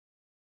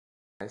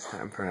It's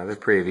time for another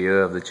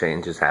preview of the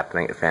changes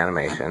happening at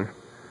Fanimation.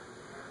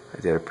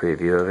 I did a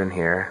preview of in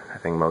here. I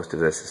think most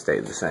of this has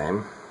stayed the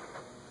same.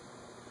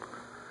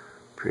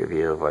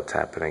 Preview of what's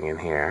happening in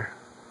here.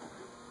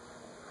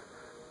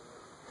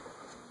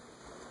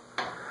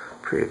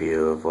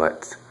 Preview of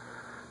what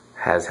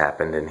has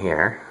happened in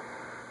here.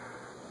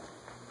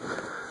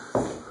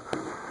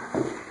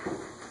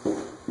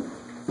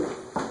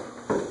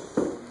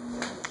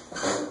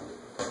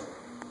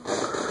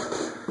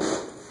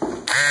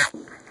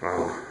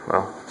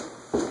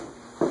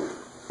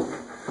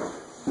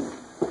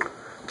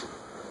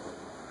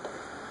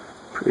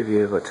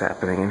 Preview of what's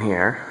happening in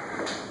here.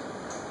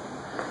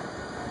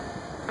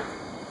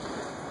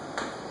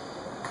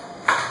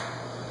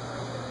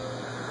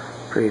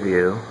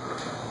 Preview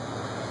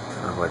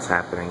of what's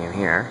happening in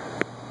here.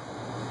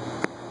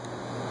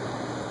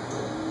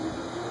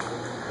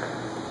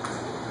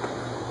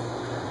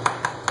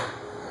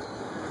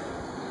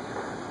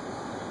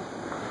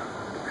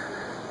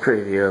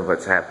 Preview of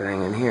what's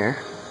happening in here.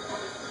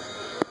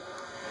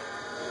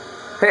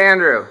 Hey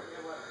Andrew,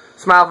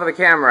 smile for the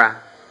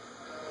camera.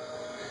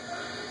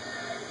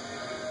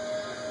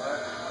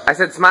 I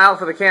said smile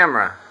for the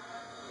camera.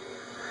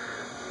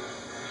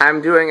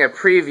 I'm doing a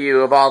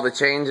preview of all the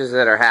changes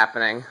that are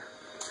happening.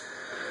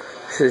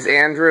 This is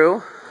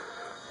Andrew,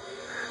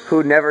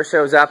 who never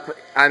shows up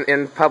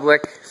in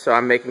public, so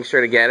I'm making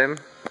sure to get him.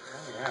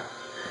 Oh,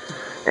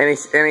 yeah.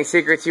 Any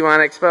secrets you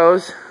want to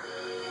expose?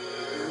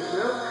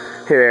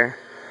 Here,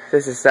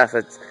 this is stuff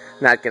that's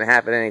not going to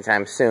happen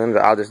anytime soon,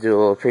 but I'll just do a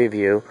little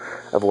preview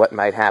of what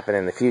might happen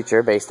in the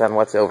future based on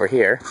what's over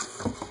here.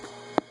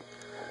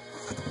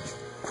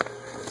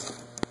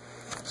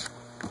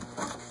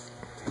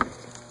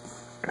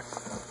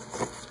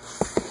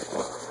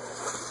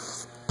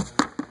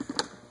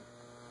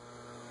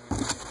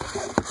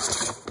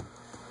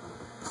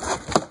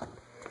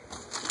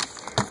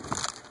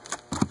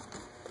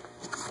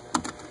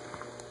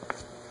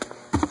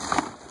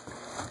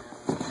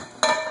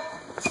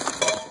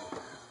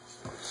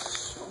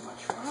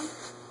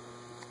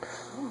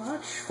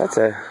 That's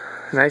a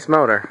nice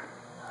motor.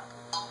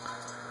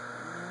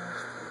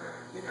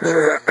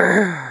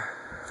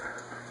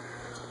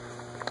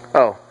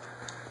 Oh,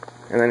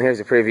 and then here's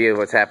a preview of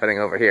what's happening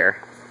over here.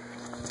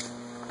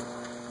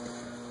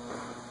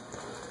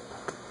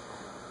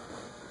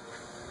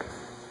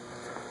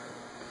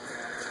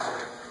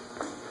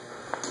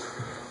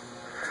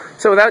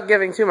 So without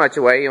giving too much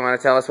away, you want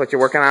to tell us what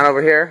you're working on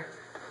over here?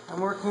 I'm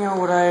working on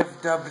what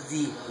I've dubbed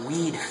the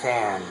weed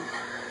fan.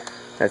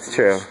 That's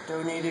true.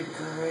 Donated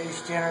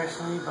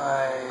graciously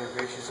by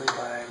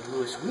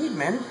Louis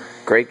Weedman.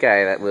 Great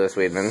guy, that Louis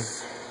Weedman.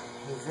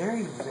 A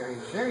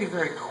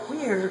very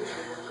queer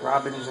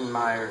Robbins and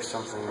Meyer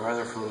something or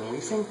other from,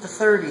 we think, the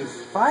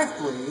 30s. 5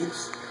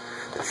 blades.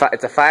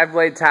 It's a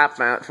 5-blade top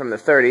mount from the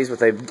 30s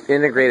with a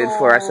integrated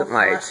fluorescent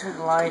light.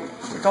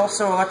 It's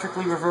also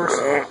electrically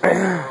reversible. So,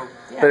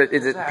 yeah, but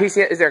is it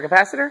PCS? Is there a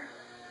capacitor?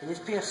 It is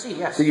PSC,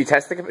 yes. Did you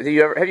test the? Have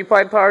you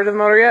applied power to the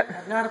motor yet? I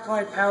have not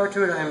applied power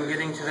to it. I'm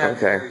getting to that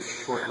very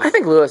shortly. I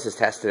think Lewis has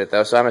tested it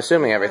though, so I'm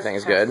assuming everything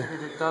is good.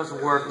 It does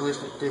work. At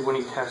least it did when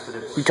he tested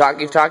it. You've talked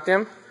to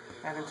him?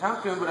 I haven't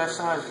talked to him, but I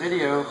saw his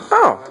video.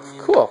 Oh, so, I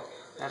mean, cool.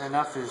 That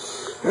enough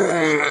is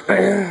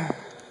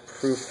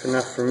proof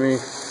enough for me.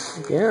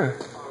 Yeah.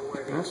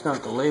 That's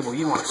not the label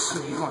you want to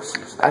see. You want to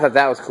see. I thought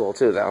that was cool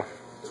too, though.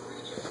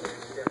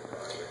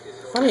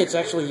 Funny, it's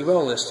actually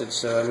well listed.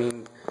 So I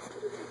mean,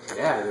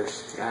 yeah,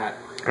 there's that.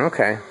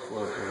 Okay.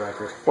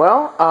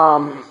 Well,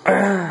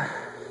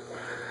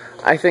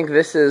 I think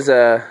this is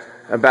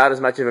about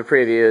as much of a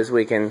preview as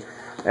we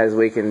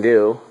can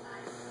do.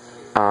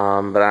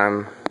 But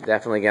I'm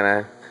definitely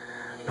gonna,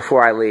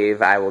 before I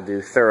leave, I will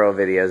do thorough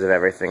videos of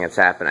everything that's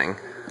happening.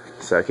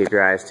 So keep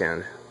your eyes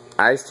tuned.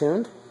 Eyes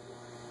tuned?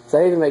 Does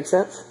that even make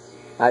sense?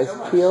 Eyes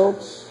peeled?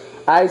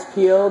 Eyes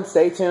peeled,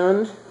 stay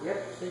tuned.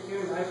 Yep, stay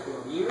tuned, eyes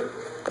peeled.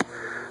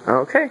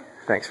 Okay,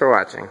 thanks for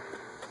watching.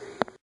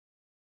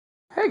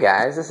 Hey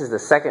guys, this is the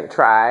second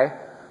try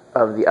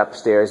of the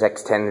upstairs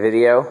X10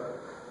 video.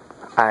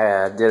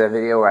 I did a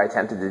video where I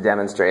attempted to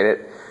demonstrate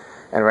it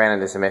and ran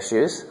into some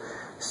issues.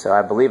 So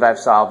I believe I've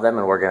solved them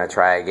and we're going to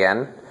try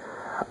again.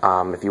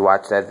 If you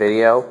watched that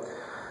video,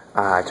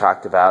 I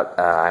talked about,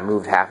 I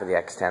moved half of the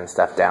X10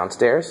 stuff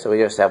downstairs. So we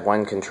just have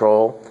one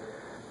control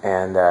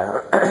and 8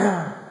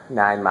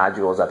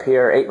 modules up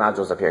here,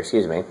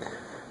 excuse me.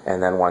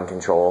 And then one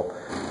control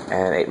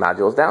and 8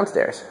 modules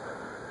downstairs.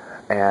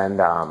 And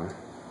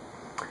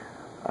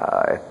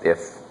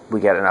if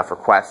we get enough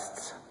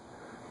requests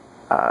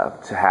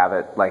to have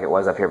it like it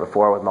was up here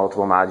before with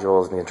multiple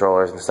modules and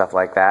controllers and stuff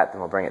like that, then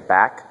we'll bring it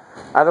back.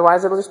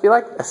 Otherwise, it'll just be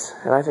like this.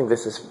 And I think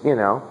this is, you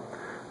know,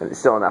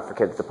 still enough for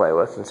kids to play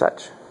with and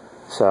such.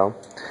 So,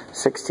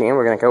 16,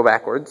 we're going to go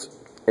backwards,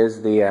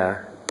 is the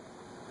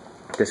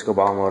disco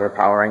ball motor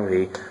powering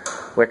the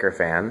wicker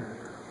fan.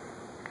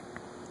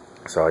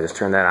 So I just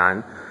turn that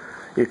on.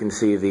 You can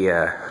see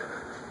the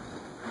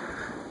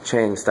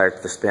chain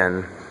starts to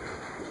spin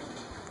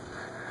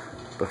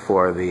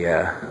before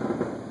the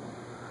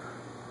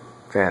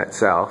fan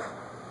itself.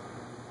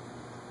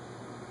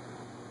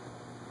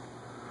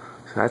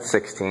 So that's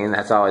 16.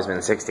 That's always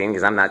been 16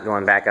 because I'm not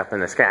going back up in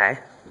the sky.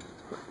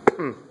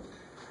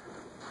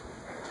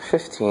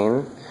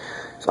 15.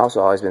 It's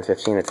also always been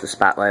 15. It's the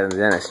spotlight in the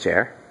dentist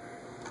chair.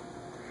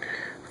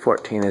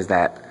 14 is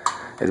that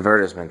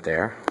advertisement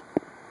there.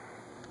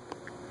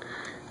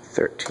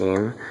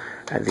 13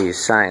 are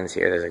these signs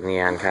here. There's a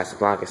neon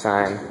Casablanca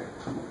sign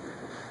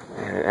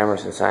and an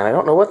Emerson sign. I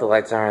don't know what the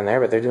lights are in there,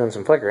 but they're doing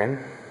some flickering.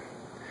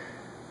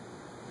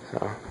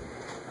 So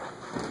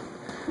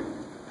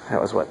that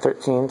was what,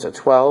 13? So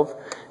 12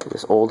 is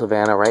this old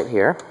Havana right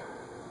here.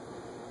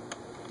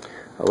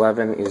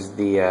 11 is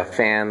the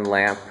fan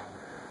lamp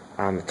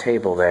on the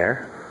table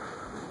there.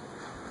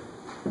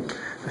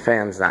 The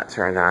fan's not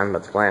turned on,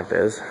 but the lamp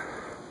is.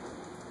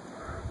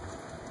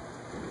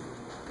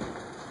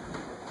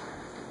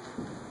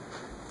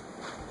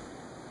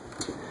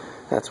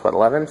 That's what,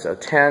 11? So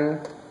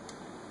 10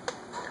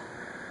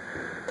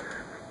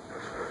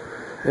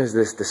 is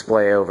this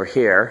display over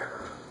here.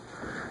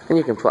 And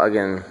you can plug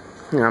in,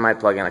 I might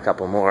plug in a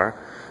couple more,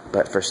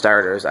 but for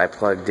starters, I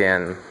plugged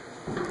in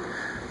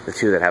the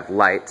two that have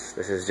lights.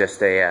 This is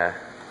just a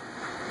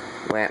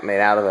lamp made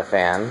out of a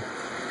fan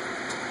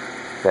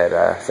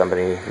that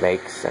somebody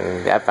makes,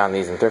 and I found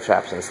these in thrift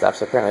shops and stuff,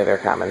 so apparently they're a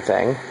common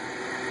thing.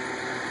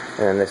 And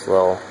then this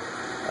little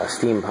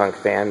steampunk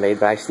fan made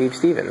by Steve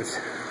Stevens.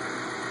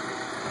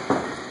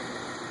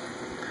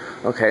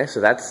 Okay, so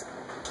that's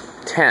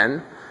 10,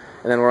 and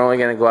then we're only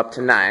going to go up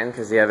to 9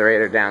 because the other 8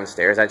 are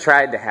downstairs. I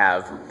tried to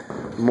have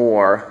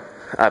more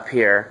up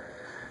here,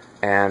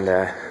 and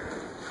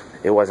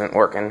it wasn't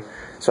working,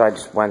 so I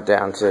just went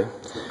down to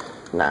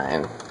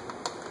 9.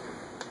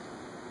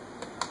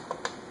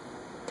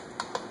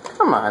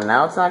 Come on,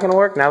 now it's not going to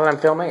work now that I'm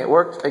filming. It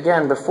worked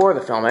again before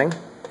the filming.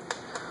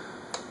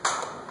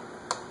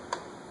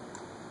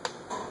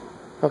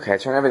 Okay,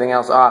 turn everything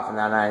else off, and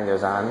now 9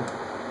 goes on.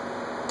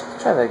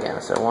 Let's try that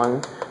again. So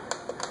 1,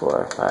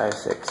 4, 5,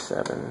 6,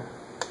 7.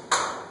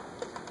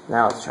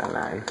 Now let's try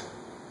 9.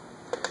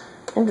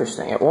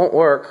 Interesting. It won't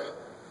work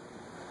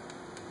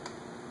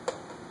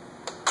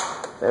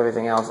with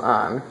everything else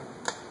on.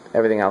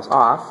 Everything else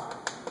off.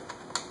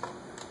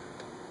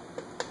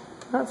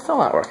 That's still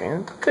not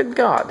working. Good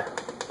God.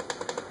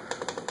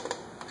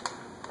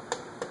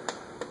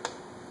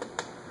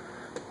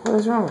 What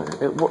is wrong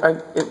with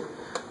it?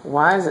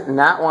 Why does it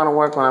not want to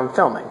work when I'm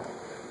filming?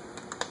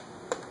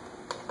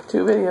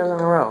 2 videos in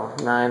a row.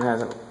 9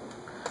 hasn't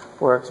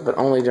worked, but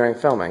only during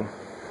filming.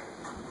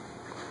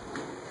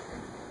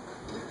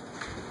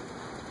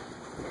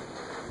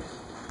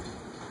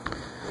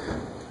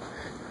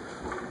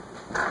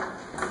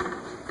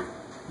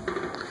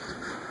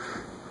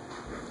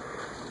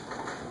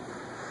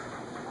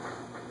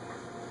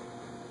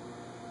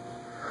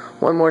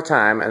 One more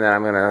time, and then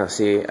I'm going to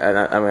see, I'm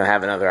going to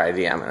have another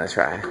idea I'm going to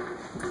try.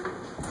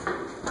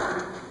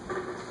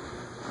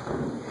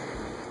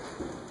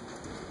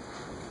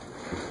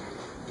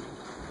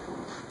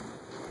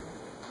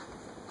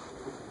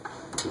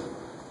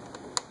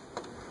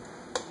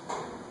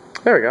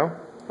 There we go.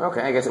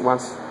 Okay, I guess it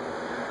wants...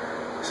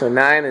 So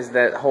 9 is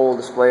that whole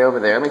display over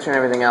there. Let me turn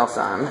everything else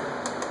on,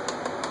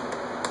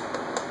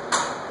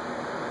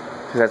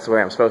 because that's the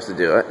way I'm supposed to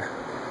do it.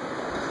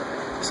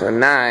 So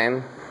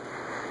 9...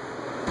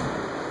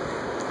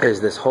 is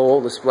this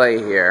whole display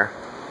here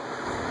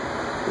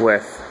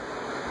with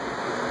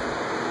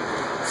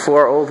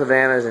 4 old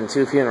Havanas and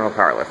 2 funeral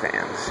parlor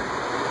fans.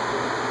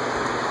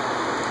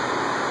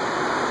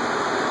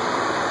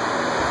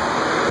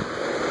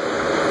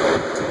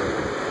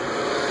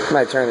 I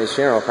might turn these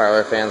funeral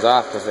parlor fans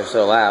off because they're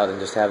so loud and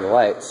just have the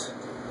lights.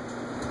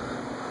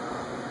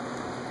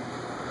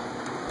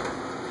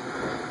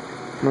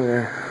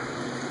 Okay.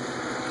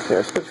 Is there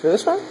a switch for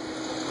this one?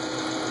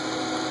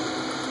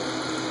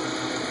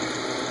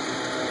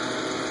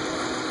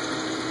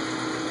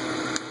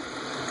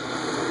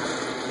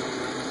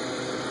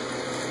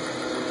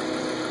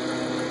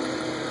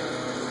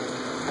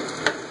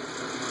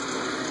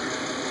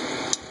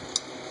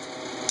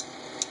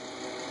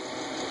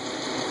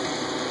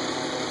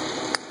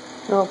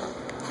 Nope.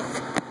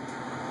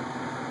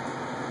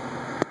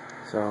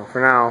 So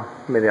for now,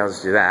 maybe I'll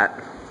just do that.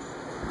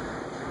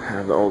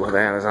 Have the old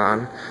Havanas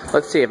on.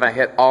 Let's see if I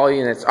hit all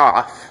units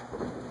off.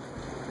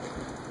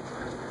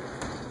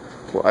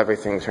 Will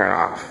everything turn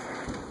off?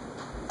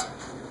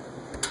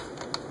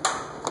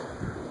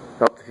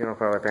 Oh, the funeral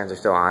parlor fans are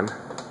still on.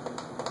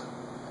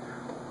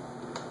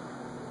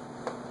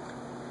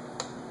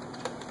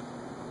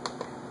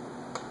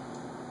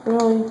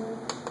 Really?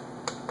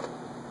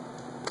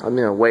 I'm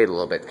going to wait a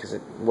little bit because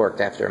it worked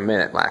after a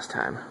minute last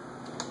time.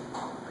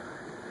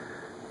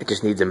 It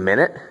just needs a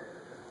minute.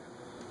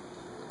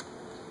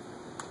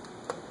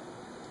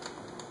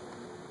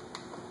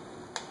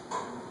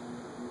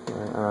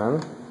 Turn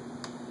on.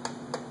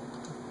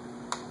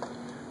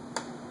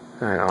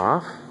 Turn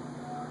off.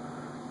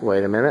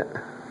 Wait a minute.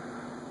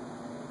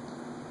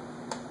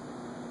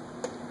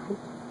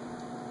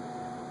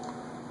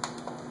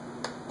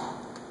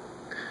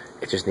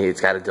 It just needs,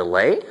 it's got a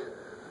delay.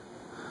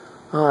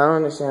 Oh, I don't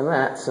understand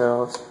that,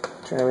 so let's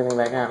turn everything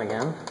back on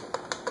again.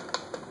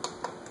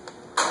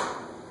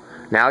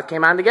 Now it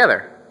came on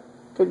together.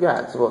 Good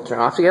God, so we'll turn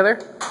off together?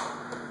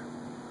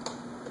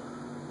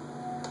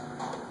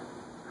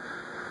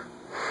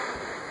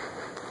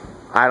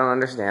 I don't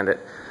understand it,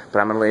 but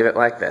I'm going to leave it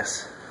like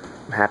this.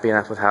 I'm happy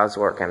enough with how it's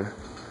working.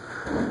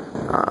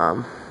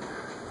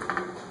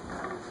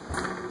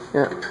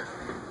 Yep.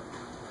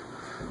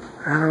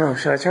 I don't know,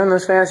 should I turn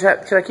those fans,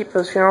 should I keep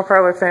those funeral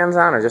parlor fans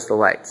on or just the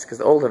lights? Because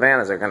the old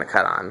Havanas are going to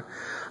cut on.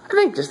 I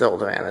think just the old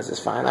Havanas is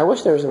fine. I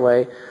wish there was a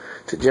way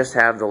to just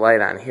have the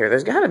light on here.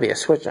 There's got to be a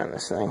switch on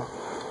this thing.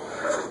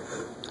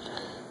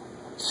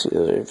 See,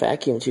 there's a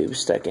vacuum tube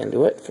stuck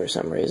into it for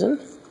some reason.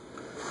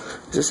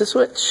 Is this a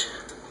switch?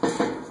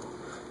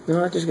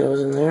 No, it just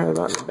goes in there. What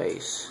about the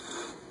base?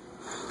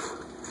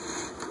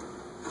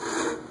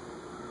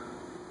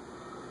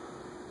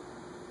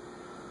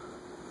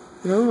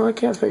 No, I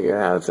can't figure it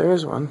out if there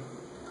is one.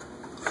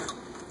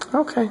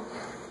 Okay.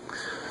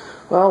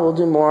 Well, we'll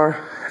do more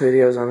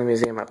videos on the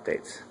museum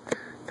updates.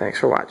 Thanks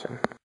for watching.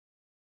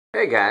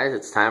 Hey guys,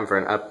 it's time for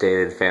an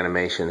updated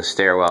Fanimation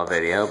stairwell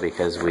video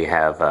because we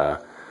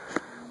have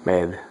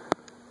made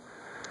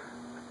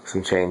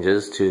some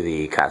changes to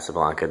the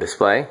Casablanca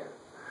display.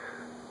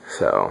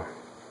 So,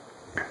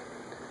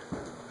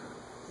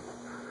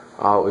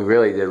 all we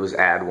really did was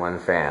add one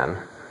fan.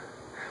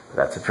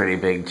 That's a pretty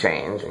big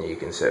change when you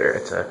consider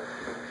it's a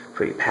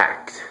pretty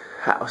packed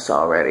house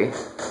already.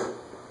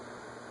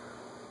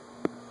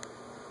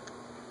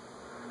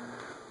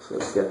 So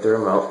let's get the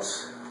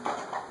remotes.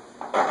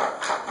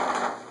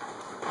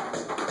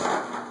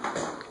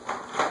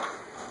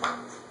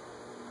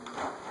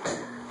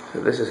 So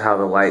this is how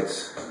the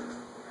lights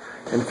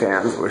and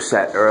fans were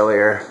set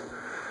earlier.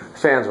 The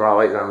fans were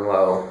always on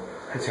low.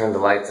 I turned the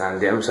lights on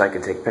dim so I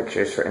could take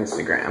pictures for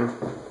Instagram.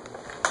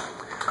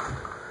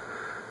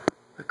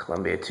 The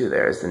Columbia 2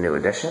 there is the new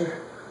addition.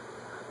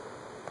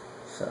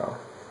 So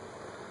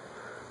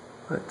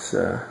let's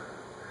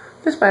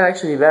this might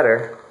actually be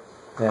better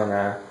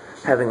than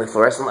having the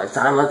fluorescent lights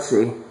on. Let's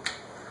see.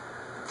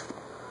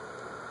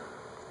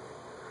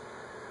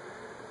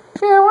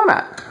 Yeah, why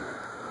not?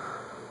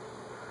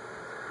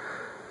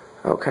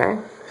 Okay,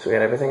 so we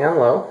got everything on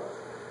low.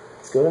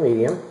 Let's go to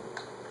medium.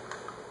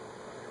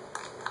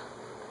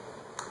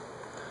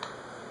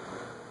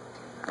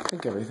 I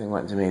think everything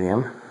went to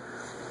medium.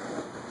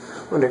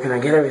 Wonder, can I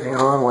get everything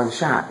all in one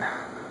shot?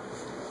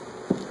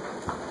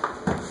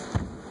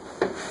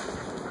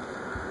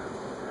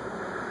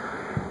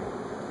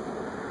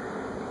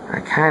 I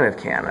kind of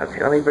can.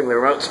 Okay, let me bring the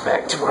remotes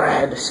back to where I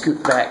had to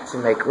scoot back to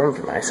make room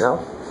for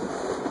myself.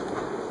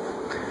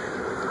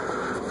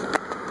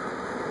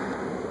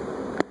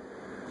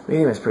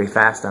 Medium is pretty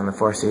fast on the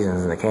Four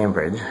Seasons and the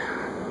Cambridge.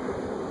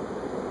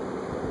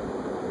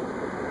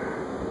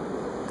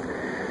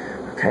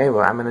 Okay,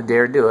 well, I'm gonna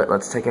dare do it.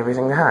 Let's take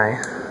everything to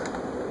high.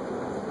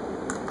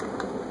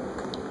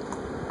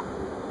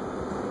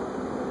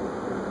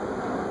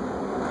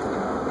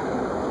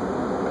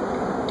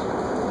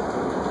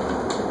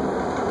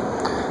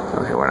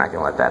 Okay, we're not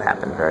gonna let that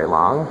happen very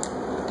long.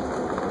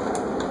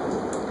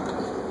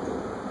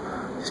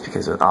 Just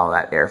because with all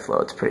that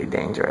airflow, it's pretty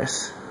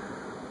dangerous.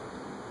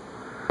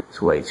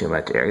 It's way too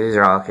much air. These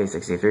are all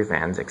K63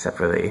 fans except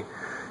for the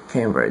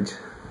Cambridge.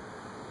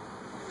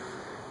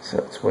 So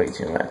it's way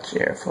too much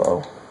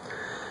airflow.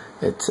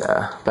 It's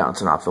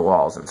bouncing off the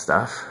walls and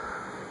stuff.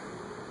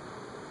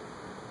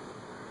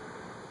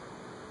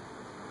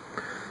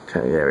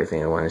 Trying to get everything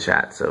in one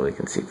shot so we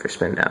can see for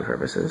spin down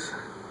purposes.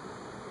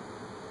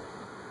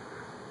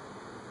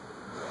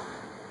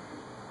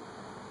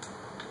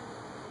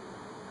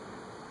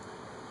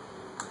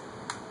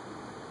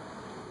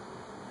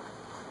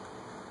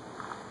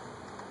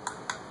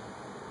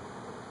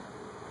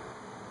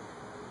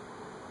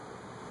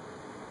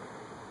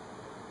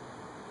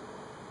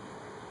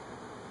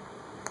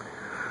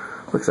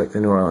 Looks like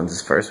the New Orleans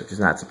is first, which is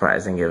not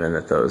surprising given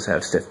that those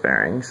have stiff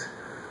bearings.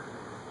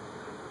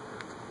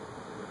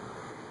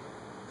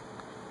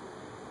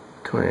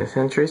 20th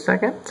century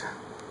second,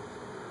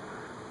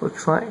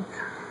 looks like.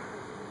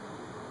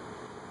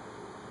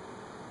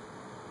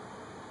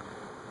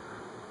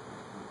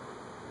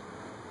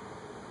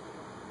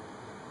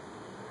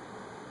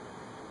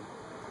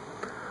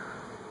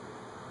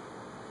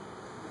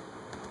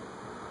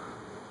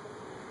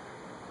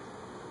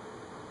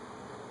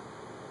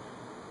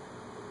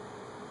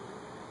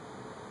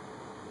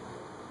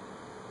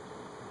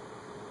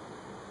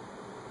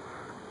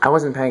 I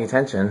wasn't paying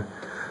attention.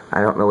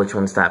 I don't know which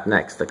one stopped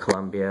next, the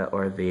Columbia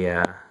or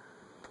the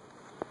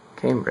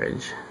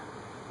Cambridge.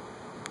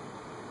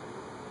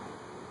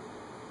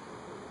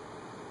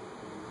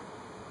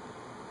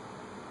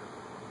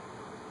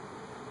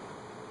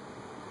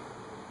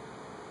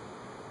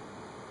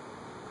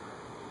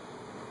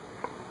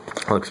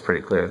 Looks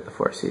pretty clear that the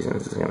Four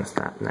Seasons is going to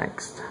stop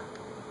next.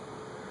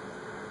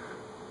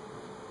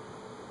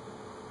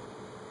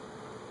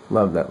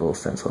 Love that little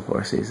stencil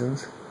Four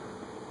Seasons.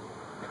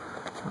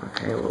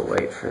 Okay, we'll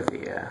wait for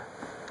the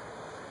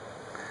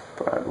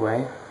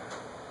Broadway.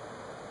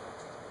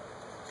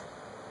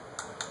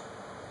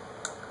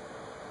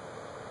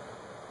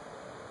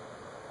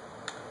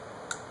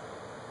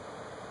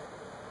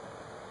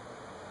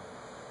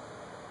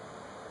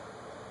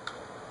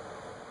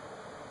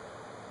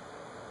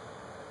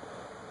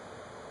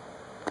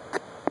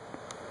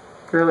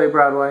 Really,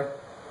 Broadway?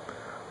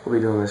 We'll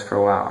be doing this for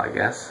a while, I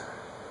guess.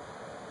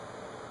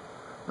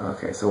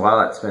 Okay, so while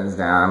that spins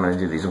down, I'm going to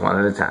do these one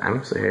at a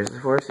time. So here's the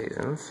Four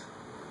Seasons.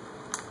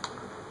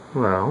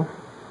 Low.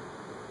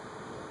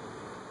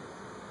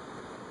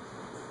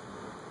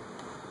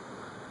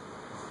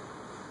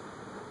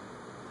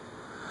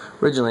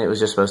 Originally, it was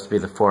just supposed to be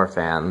the 4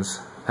 fans.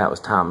 That was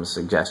Tom's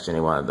suggestion.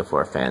 He wanted the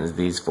 4 fans,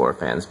 these 4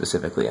 fans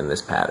specifically in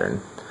this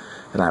pattern.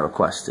 And I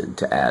requested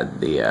to add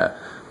the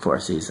 4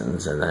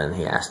 Seasons, and then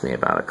he asked me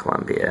about a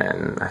Columbia,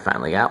 and I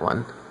finally got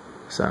one.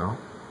 So,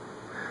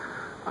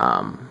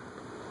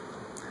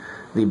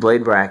 the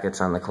blade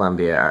brackets on the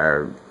Columbia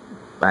are,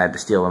 I had to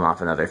steal them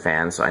off another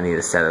fan, so I need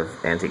a set of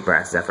antique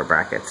brass Zephyr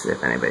brackets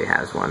if anybody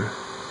has one.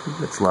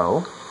 It's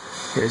low.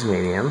 Here's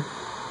medium.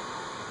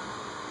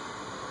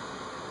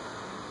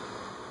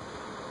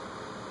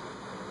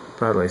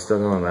 Broadway's still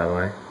going, by the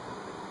way.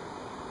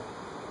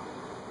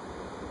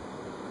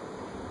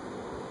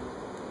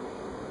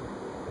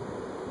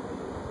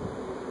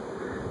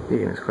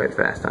 Medium is quite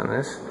fast on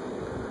this.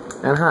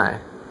 And high.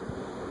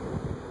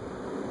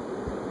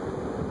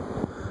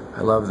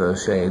 I love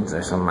those shades.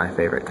 They're some of my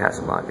favorite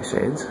Casablanca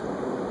shades.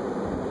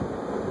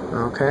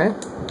 Okay.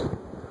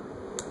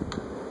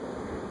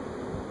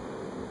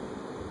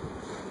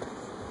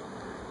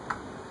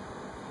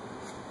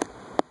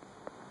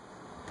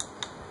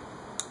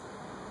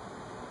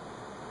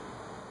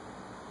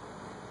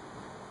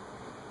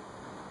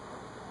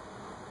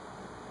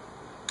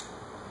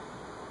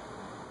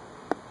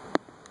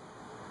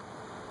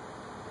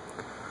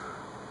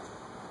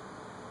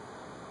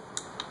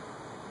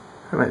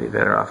 I might be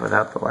better off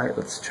without the light.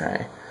 Let's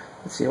try.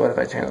 Let's see, what if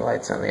I turn the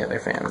lights on the other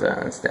fans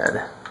on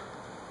instead?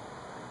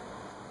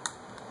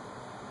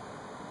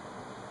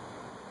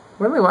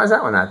 Really? Why is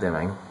that one not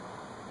dimming?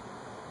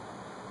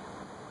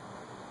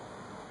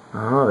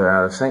 Oh, they're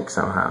out of sync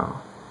somehow.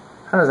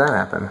 How does that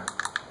happen?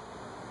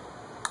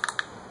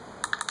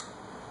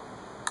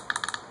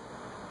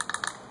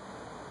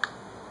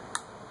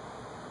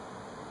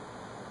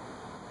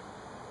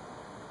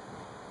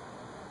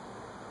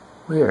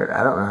 Weird.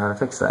 I don't know how to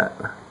fix that.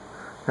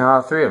 Now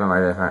all 3 of them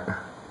are different.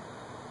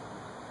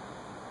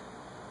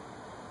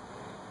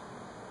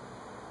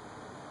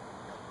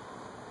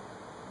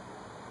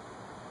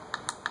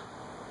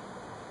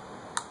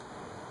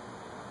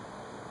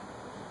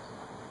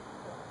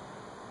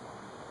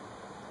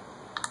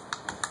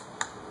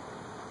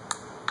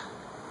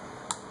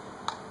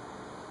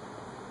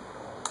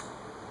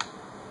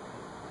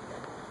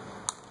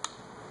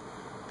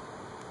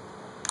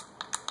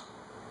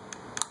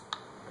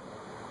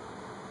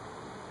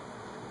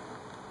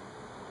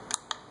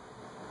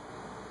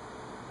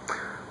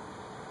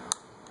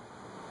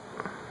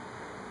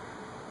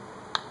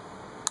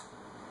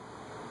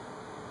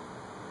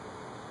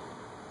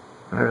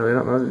 I really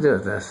don't know what to do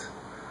with this.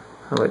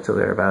 I'll wait till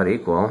they're about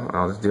equal.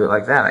 I'll just do it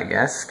like that, I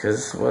guess,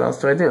 because what else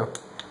do I do?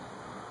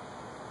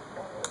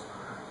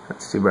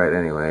 That's too bright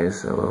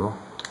anyways, so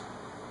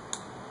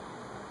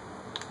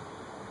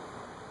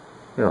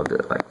we'll do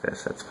it like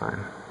this, that's fine.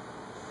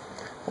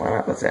 Why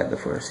not? Let's add the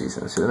Four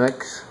Seasons to the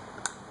mix.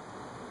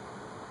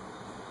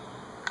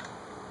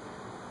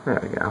 There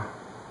we go.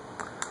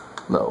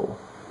 Low.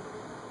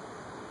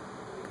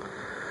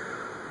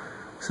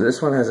 So this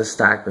one has a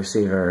stock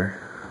receiver.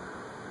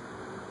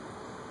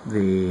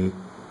 The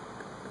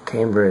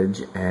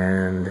Cambridge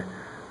and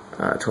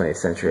 20th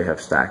Century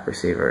have stock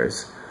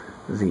receivers.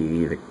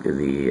 The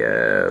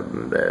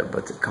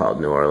what's it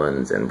called? New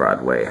Orleans and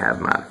Broadway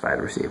have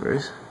modified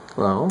receivers.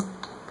 Low,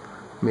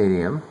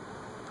 medium.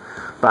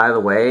 By the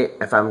way,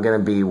 if I'm going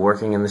to be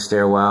working in the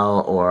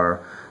stairwell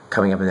or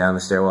coming up and down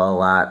the stairwell a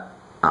lot,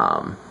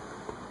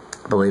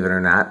 believe it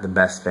or not, the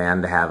best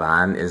fan to have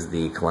on is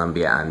the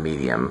Columbia on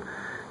medium.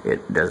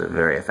 It does a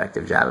very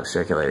effective job of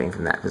circulating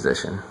from that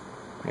position.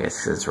 I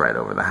guess it's right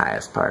over the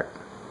highest part.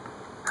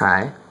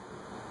 High.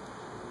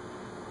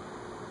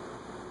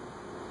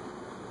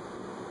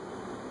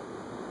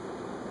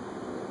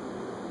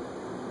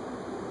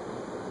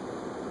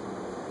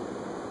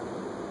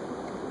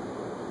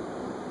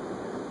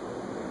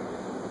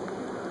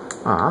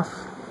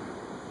 Off.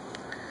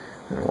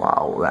 And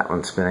wow, that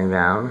one's spinning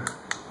down.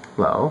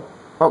 Low.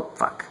 Oh,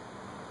 fuck.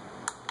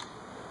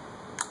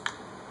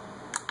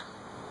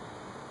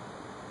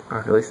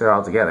 Okay, at least they're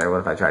all together.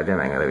 What if I try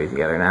dimming? Are they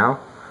together now?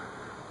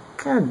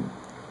 God.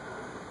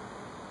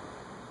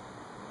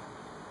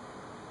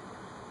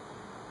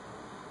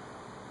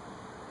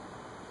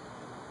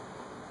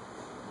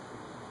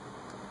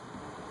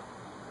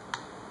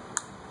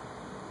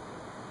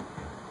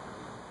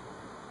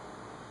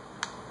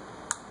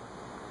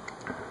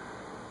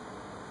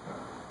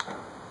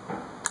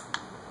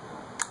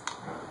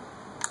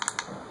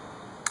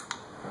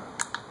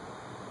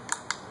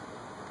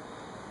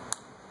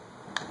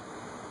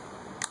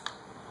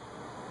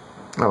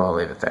 Oh, I'll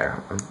leave it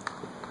there.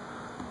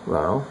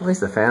 Low. At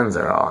least the fans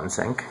are all in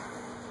sync.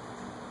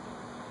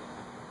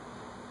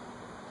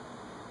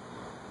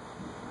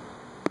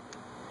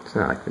 It's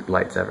not like the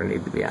lights ever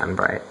need to be on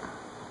bright.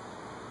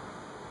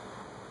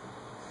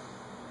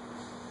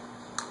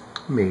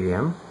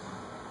 medium.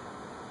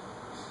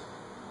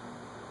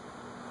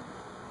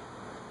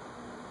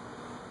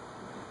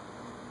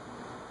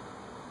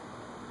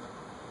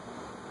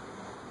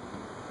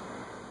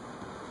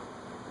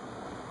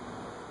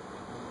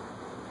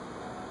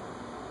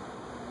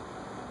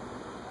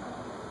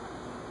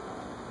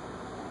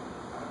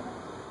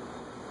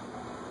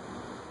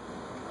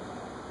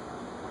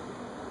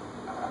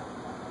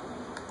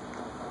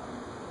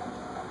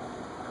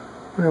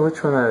 Well,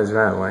 which one that is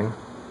rattling?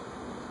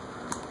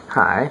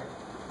 High.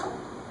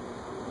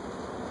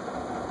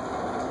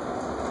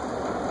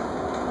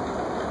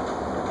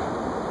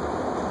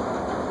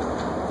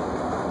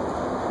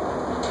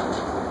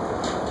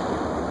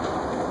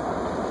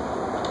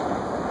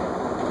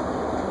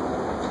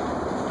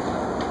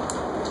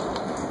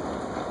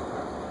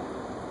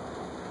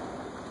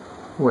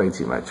 Way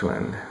too much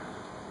wind.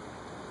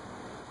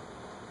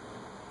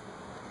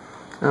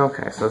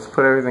 Okay, so let's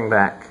put everything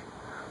back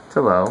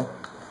to low.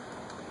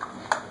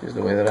 Here's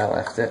the way that I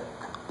left it.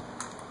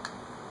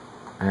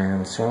 And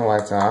let's turn the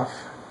lights off.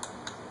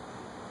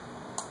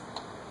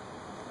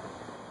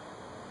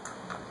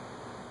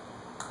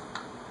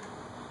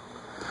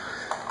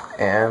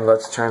 And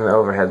let's turn the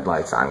overhead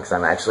lights on because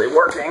I'm actually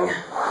working.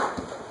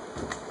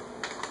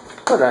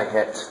 What did I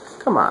hit?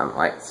 Come on,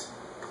 lights.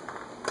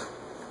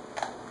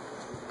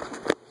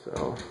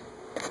 So,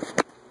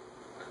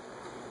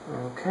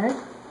 okay.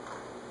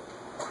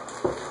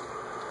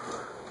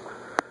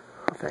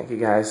 Thank you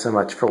guys so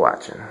much for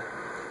watching.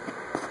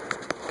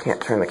 Can't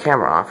turn the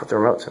camera off with the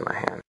remotes in my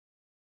hand.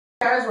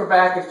 Guys, we're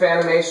back at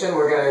Fanimation.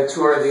 We're going to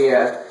tour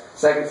the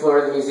second floor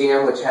of the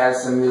museum, which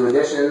has some new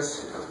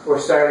additions. We're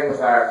starting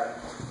with our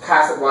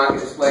Casablanca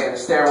display in the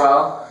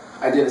stairwell.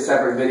 I did a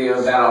separate video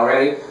of that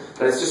already,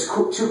 but it's just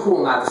too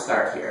cool not to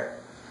start here.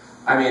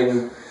 I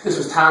mean, this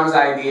was Tom's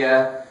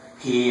idea.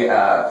 He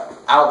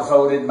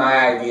outvoted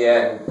my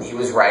idea, and he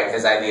was right.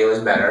 His idea was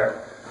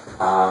better.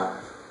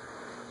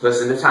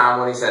 Listen to Tom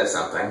when he says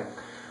something.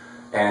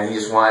 And he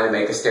just wanted to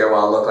make a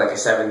stairwell look like a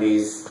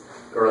 70s,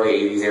 early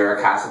 80s era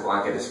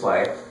Casablanca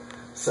display.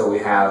 So we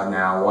have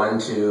now 1,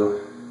 2,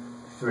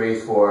 3,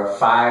 4,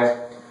 5.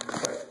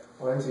 Wait,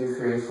 1, 2,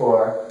 3,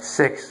 4,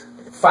 6.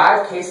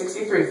 5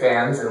 K63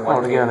 fans and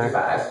 1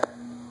 K55.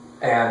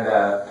 And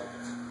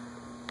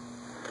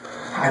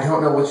I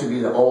don't know which would be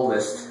the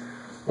oldest.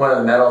 One of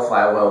the metal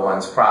flywheel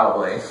ones,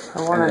 probably.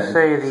 I want to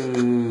say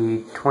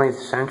the 20th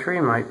century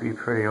might be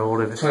pretty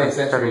old. If it's 20th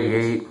century,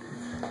 78.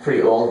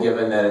 Pretty old,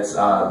 given that it's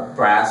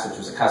brass, which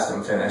was a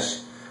custom finish.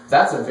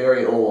 That's a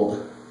very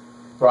old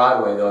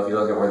Broadway, though. If you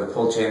look at where the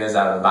pull chain is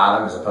out of the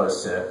bottom, as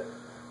opposed to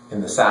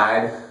in the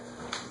side,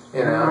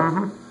 you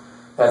know,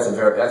 that's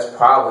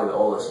probably the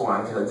oldest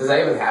one. Does that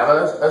even have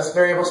a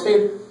variable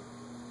speed?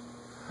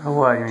 Oh,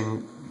 what? You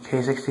mean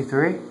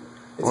K63?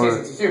 It's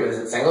K63, but is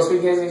it single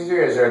speed K63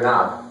 or is there a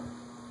knob?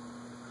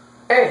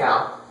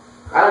 Anyhow,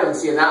 I don't even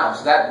see a knob,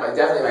 so that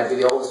definitely might be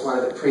the oldest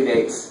one that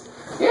predates.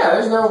 Yeah,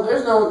 there's no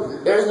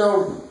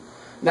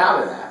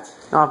knob in that.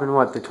 Knob in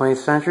what? The 20th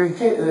century?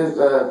 Okay,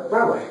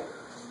 Broadway.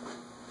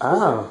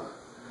 Oh.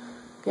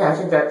 Yeah, I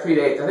think that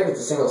predates. I think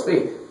it's a single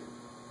speed.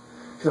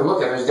 Because I'm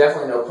looking, there's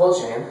definitely no pull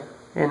chain.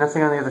 Yeah,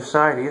 nothing on the other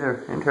side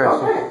either.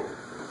 Interesting. Okay.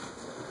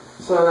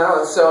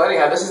 So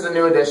anyhow, this is the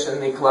new edition,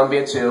 the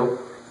Columbia 2,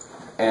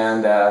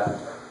 and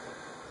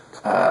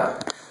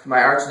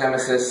my arch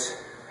nemesis,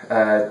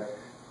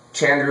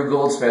 Chandru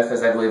Goldsmith,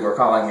 as I believe we're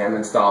calling him,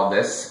 installed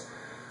this.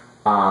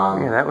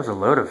 Yeah, that was a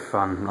load of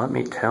fun, let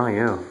me tell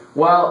you.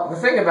 Well, the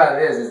thing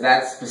about it is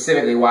that's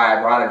specifically why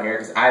I brought him here,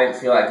 because I didn't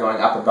feel like going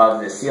up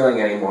above this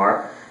ceiling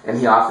anymore, and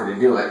he offered to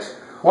do it.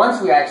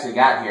 Once we actually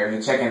got here,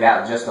 he chickened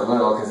out just a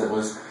little, because it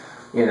was,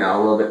 you know, a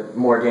little bit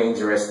more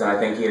dangerous than I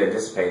think he had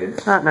anticipated.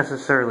 It's not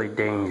necessarily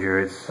danger,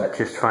 it's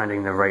just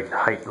finding the right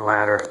height and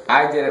ladder.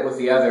 I did it with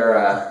the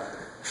other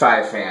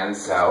 5 fans,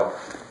 so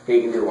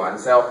he can do one.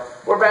 So,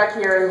 we're back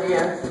here in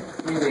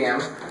the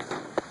museum,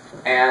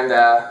 and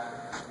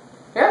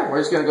yeah, we're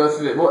just going to go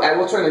through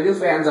we'll turn the new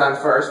fans on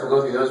first. We'll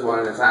go through those one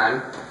at a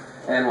time,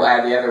 and then we'll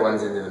add the other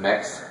ones into the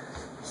mix.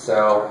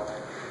 So,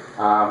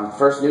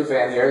 first new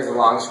fan here is the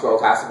long scroll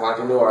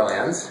Casablanca New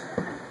Orleans.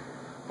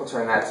 We'll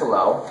turn that to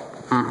low.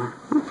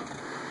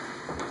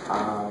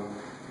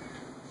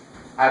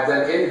 I've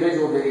done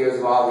individual videos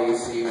of all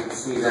these so you can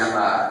see them,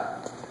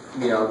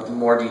 you know,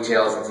 more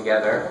details and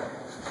together.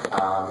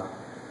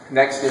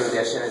 Next new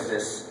addition is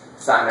this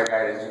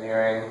Sondergaard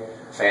Engineering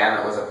fan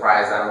that was a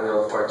prize on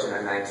Wheel of Fortune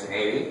in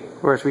 1980. Of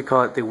course, we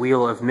call it the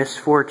Wheel of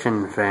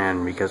Misfortune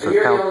fan because of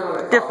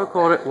how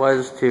difficult it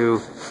was to...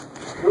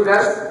 Who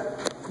does?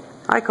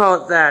 I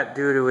call it that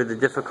due to the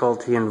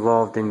difficulty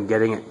involved in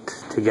getting it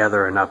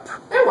together and up.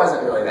 It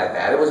wasn't really that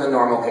bad. It was a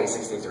normal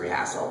K63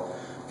 hassle.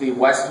 The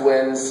West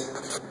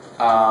Winds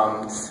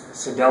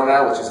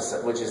Sedona,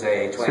 which is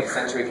a 20th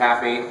century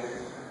copy,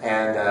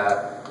 and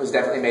was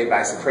definitely made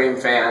by Supreme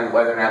Fan.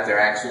 Whether or not they're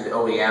actually the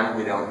OEM,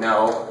 we don't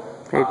know.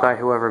 Made by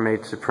whoever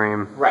made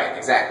Supreme. Right,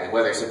 exactly.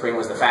 Whether Supreme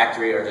was the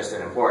factory or just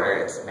an importer,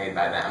 it's made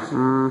by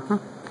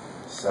them.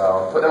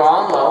 So, put them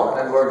all on low,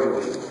 and we're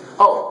good.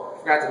 Oh,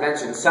 forgot to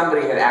mention,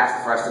 somebody had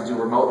asked for us to do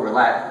remote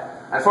roulette.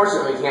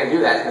 Unfortunately, we can't do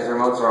that because the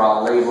remotes are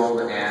all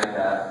labeled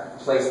and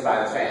placed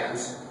by the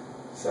fans.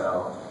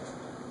 So,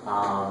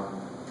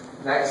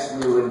 next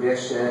new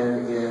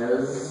addition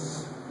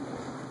is,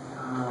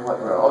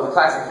 what row? Oh, the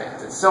classic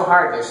fans. It's so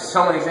hard. There's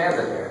so many fans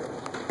in here.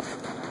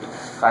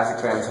 Classic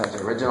fans has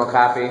the original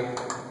copy.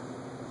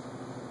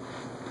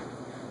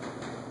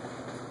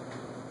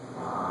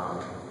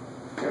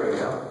 Here we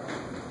go.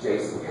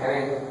 J.C.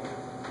 Penney.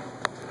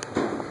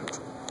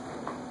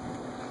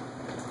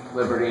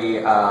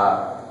 Liberty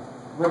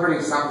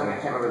something. I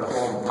can't remember the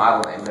whole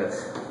model name, but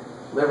it's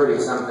Liberty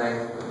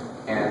something,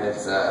 and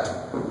it's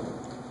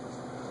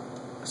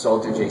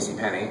sold through J.C.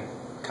 Penney.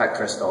 Cut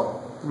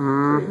crystal.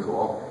 Pretty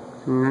cool.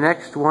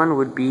 Next one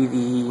would be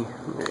the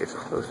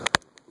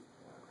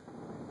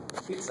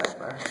Heat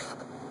cycler.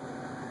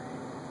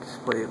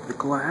 Display of the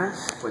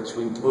glass, which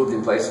we moved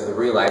in place of the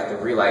relight. The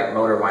relight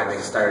motor winding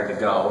started to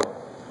go,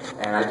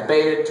 and I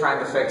debated trying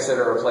to fix it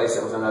or replace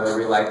it with another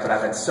relight, but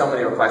I've had so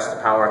many requests to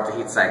power up the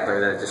heat cycler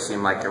that it just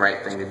seemed like the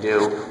right thing to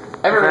do.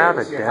 Everybody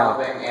was here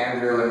helping,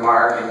 Andrew and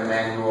Mark and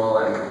Emmanuel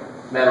and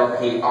Metal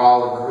Pete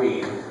all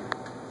agreed.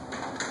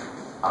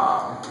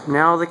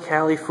 Now the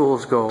Cali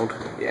Fool's Gold.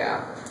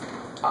 Yeah.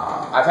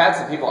 I've had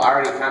some people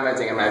already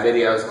commenting in my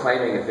videos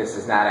claiming that this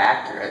is not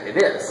accurate.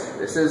 It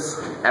is.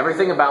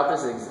 Everything about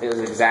this is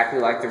exactly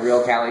like the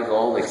real Cali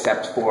Gold,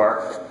 except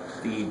for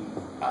the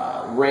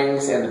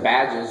rings and the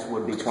badges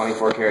would be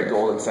 24 karat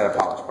gold instead of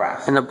polished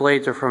brass. And the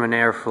blades are from an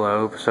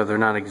airflow, so they're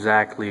not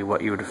exactly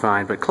what you would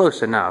find, but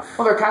close enough.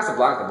 Well, they're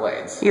Casablanca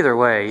blades. Either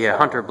way, yeah, so.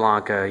 Hunter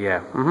Blanca,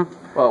 yeah.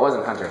 Well, it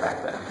wasn't Hunter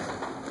back then.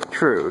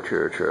 True.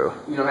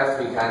 You don't have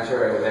to be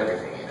contrary with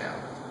everything, you know.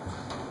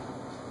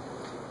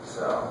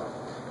 So,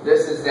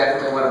 this is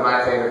definitely one of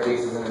my favorite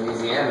pieces in the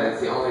museum, and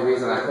it's the only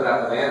reason I put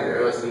up with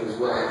Andrew, is he was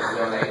willing to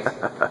donate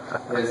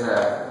his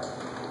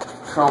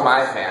chrome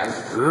eye fan.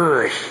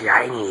 Ooh,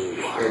 shiny.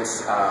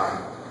 It's,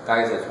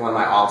 guys, it's one of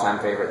my all-time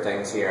favorite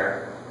things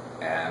here,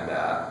 and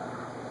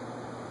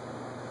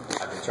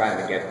I've been trying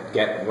to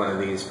get one of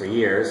these for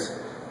years,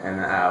 and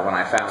when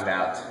I found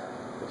out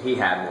that he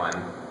had one,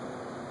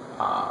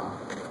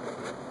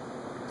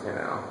 you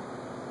know,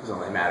 it was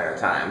only a matter of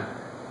time.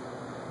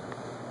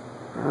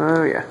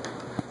 Oh, yeah.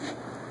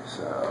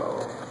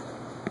 So,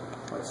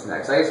 what's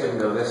next? I guess we can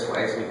go this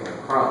way, speaking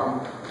of chrome.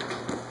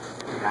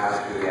 We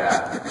have the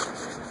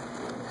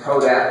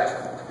Kodak,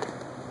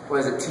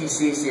 what is it,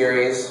 TC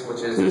series,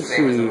 which is the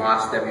same as the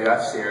Moss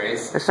WF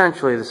series.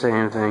 Essentially the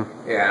same thing.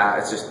 Yeah,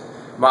 it's just,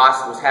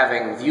 Moss was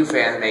having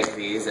ViewFan make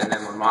these, and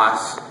then when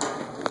Moss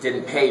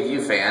didn't pay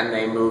ViewFan,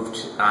 they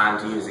moved on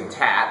to using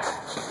TAT,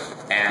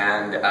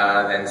 and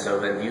then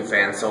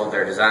ViewFan sold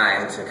their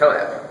design to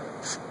Kodak.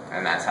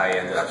 And that's how you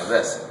ended up with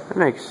this. That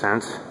makes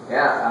sense.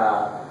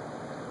 Yeah,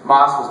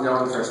 Moss was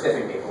known for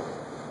stiffing people.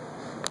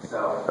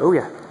 So. Oh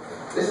yeah.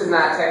 This is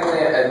not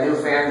technically a new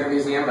fan of the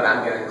museum, but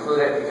I'm going to include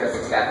it because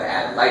it's got the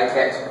added light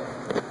kit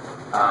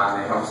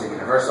in Homestead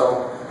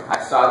Universal. I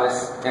saw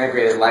this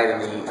integrated light in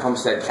the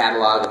Homestead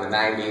catalog in the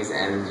 90s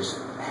and just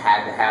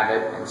had to have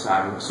it, and so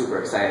I'm super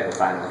excited to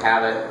finally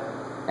have it.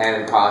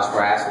 And in polished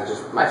brass, which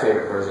is my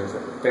favorite version,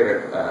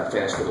 favorite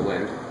finish for the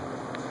wind.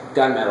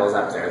 Gunmetal is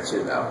up there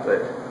too, though,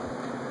 but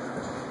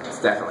it's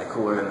definitely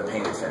cooler than the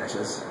painted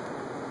finishes.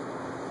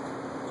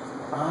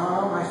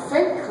 I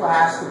think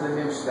last of the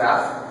new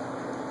stuff.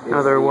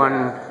 Another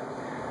one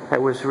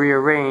that was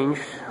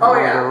rearranged. Oh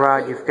yeah. On the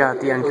rod, you've got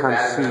the Encon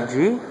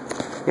CG.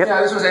 Yep.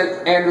 Yeah, this was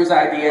Andrew's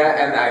idea,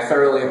 and I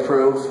thoroughly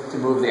approved to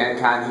move the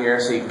Encon here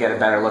so you can get a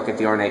better look at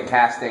the ornate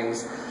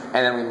castings.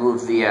 And then we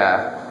moved the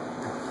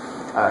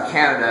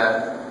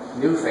Canada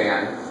new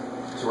fan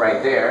to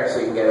right there so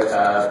you can get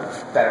a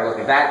better look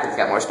at that because it's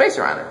got more space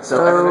around it.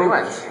 So everybody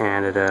wins.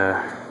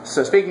 Canada.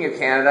 So speaking of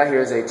Canada,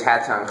 here's a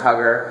Tatung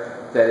Hugger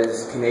that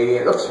is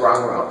Canadian. Oops,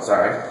 wrong remote,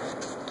 sorry.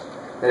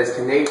 That is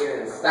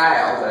Canadian in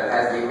style, but it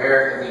has the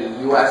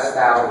U.S.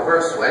 style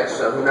reverse switch,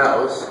 so who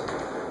knows?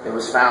 It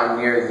was found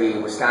near the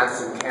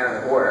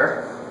Wisconsin-Canada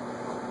border.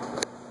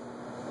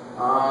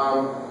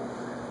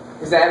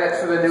 Is that it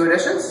for the new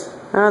additions?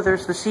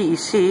 There's the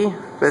CEC,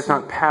 but it's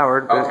not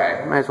powered, but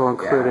okay. Might as well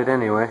include it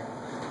anyway.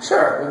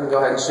 Sure, we can go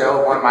ahead and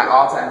show one of my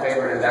all-time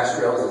favorite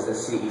industrials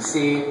is the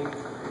CEC.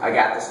 I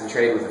got this in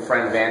trade with a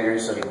friend of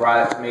Andrew's, so he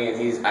brought it to me,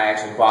 and I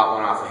actually bought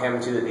one off of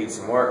him too that needs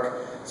some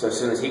work. So as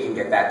soon as he can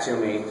get that to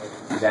me,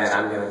 then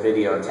I'm going to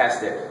video and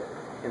test it.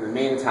 In the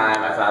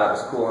meantime, I thought it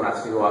was cool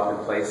enough to go up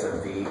in place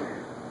of the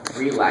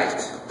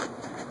relight.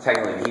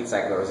 Technically the heat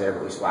cycler was there,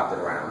 but we swapped it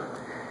around.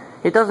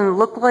 It doesn't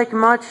look like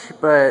much,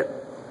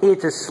 but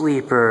it's a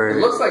sleeper. It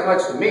looks like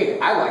much to me.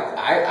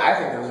 I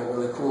think those are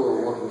really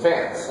cool looking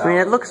fans. So. I mean,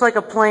 it looks like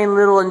a plain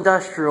little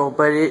industrial,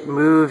 but it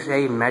moves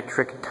a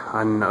metric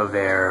ton of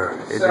air.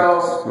 It's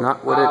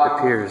not what it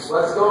appears.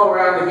 Let's go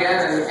around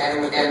again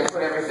and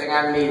put everything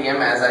on medium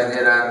as I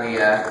did on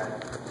the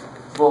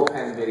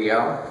bullpen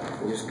video.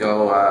 We'll just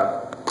go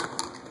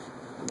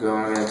and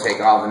we're going to take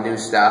all the new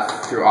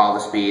stuff through all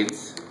the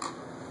speeds.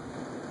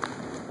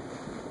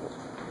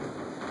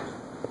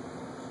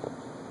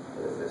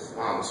 What is this?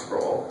 On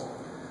scroll.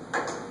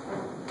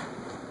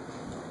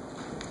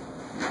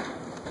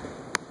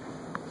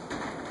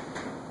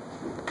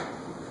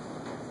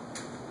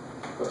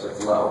 Which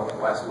is low,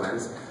 west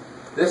winds.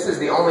 This is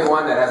the only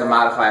one that has a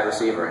modified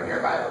receiver in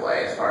here, by the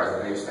way, as far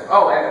as the new stuff.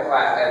 Oh, and the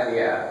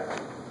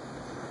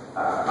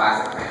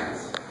classic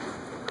fans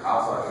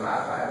also has a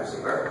modified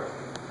receiver.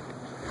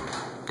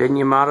 Didn't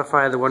you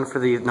modify the one for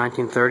the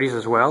 1930s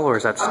as well, or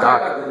is that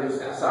stock? I'm talking about the new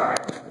stuff, sorry.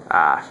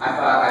 Ah.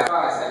 I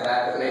thought I said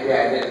that, but maybe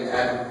I didn't.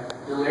 I'm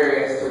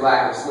delirious to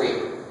lack of sleep.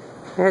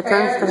 Yeah, it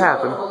tends to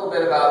happen. A little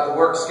bit about the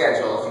work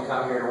schedule if you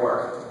come here to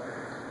work.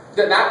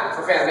 Not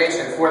for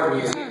Fanimation, for the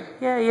museum.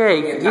 Yeah.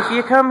 If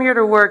you come here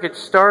to work, it's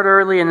start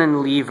early and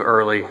then leave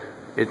early.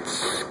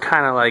 It's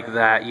kind of like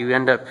that. You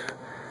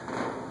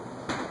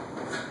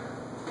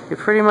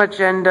pretty much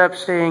end up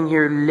staying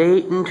here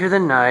late into the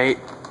night,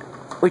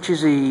 which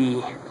is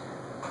a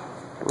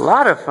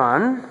lot of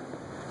fun.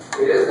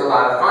 It is a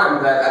lot of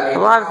fun, but I mean...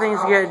 A lot of things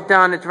get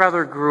done. It's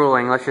rather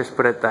grueling, let's just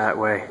put it that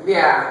way.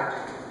 Yeah.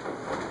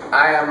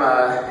 I am,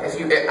 I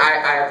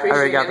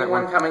appreciate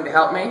anyone coming to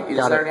help me. You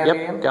just started the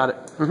game? Got it.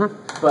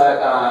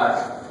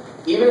 But,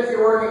 even if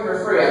you're working for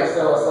free, I'm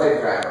still a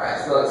slave driver. I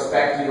still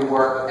expect you to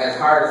work as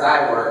hard as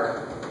I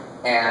work.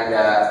 And,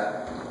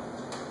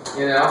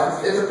 you know,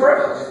 it's a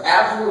privilege. It's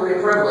absolutely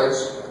a privilege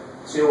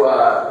to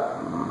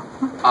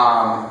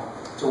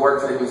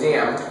work for the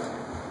museum.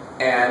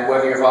 And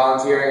whether you're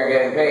volunteering or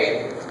getting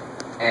paid.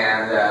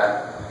 And,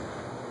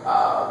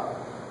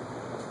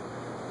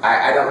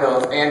 I don't know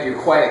if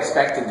Andrew quite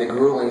expected the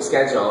grueling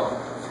schedule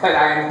that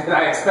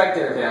I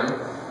expected of him,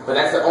 but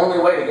that's the only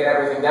way to get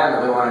everything done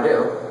that we want to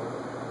do.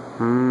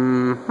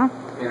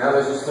 You know,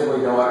 there's just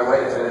simply no other way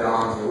to fit it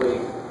all into a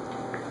week.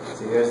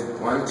 See, there's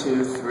 1,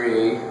 2,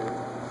 3,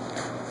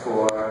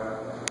 4,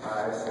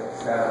 5,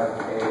 6, 7,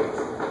 8,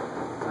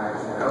 9,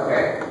 10.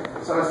 Okay,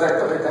 so I'm going to start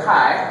putting it to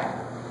high.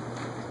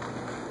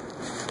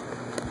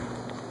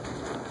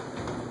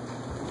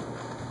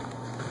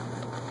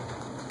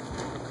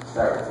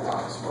 Start with the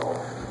long scroll.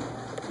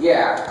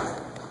 Yeah.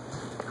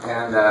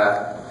 And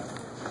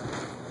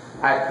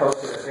I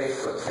posted a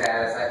Facebook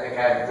status. I think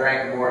I've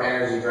drank more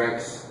energy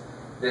drinks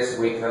this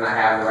week than I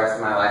have the rest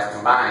of my life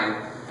combined.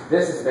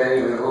 This has been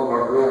even a little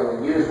more grueling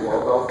than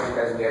usual, both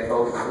because we had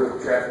both the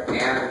group trip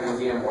and the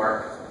museum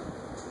work.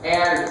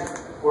 And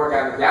work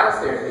on the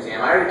downstairs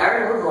museum. I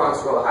already moved the long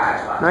scroll to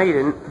high. No, you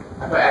didn't.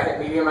 I hit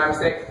medium by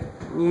mistake.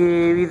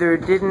 You either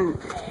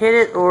didn't hit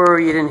it or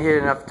you didn't hit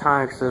it enough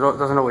time because it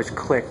doesn't always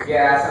click.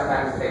 Yeah,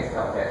 sometimes it takes a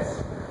couple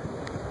hits.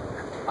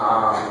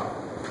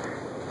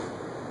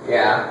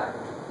 Yeah.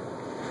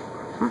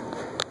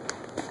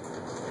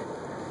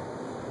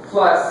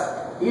 Plus,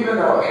 even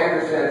though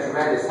Andrew's been a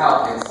tremendous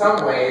help, in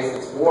some ways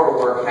it's more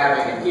work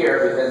having him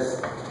here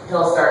because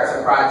he'll start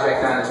some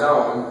project on his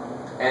own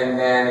and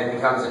then it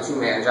becomes a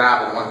two-man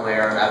job in one way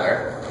or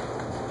another.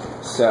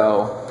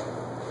 So,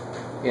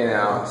 you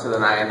know, so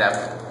then I end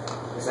up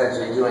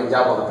essentially doing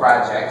double the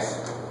projects,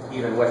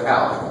 even with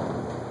help.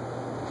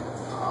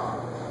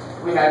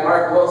 We had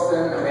Mark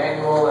Wilson,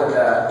 Emmanuel, and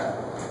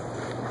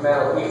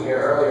Metal Pete here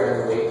earlier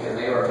in the week, and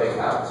they were a big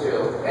help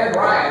too. And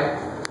Brian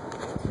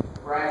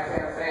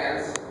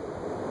fans.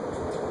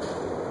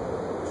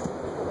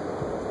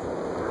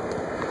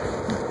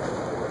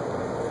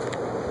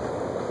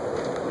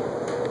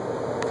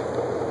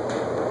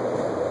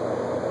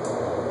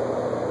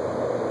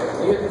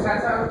 Do you hit the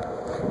tats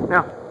on?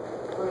 No.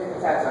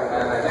 I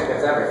think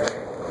that's everything.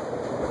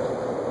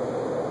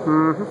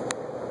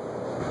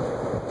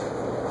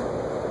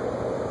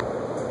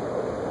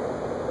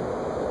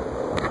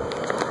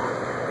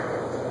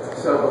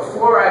 So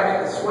before I hit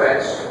the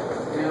switch,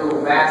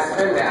 do mass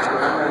spin down,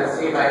 I'm going to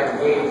see if I can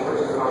gauge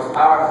which is the most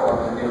powerful of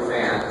the new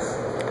fans.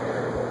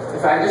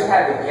 If I just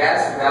had to guess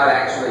without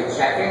actually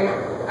checking,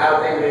 I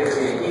would think it would either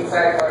be the heat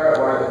cycler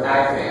or the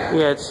eye fan.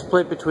 Yeah, it's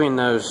split between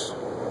those.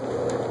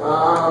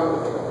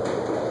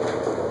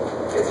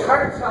 It's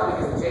hard to tell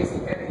because the JC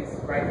Penney's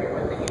right here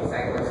with the heat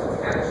cycler, so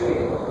it's kind of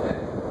cheating a little bit.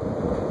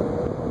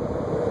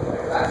 The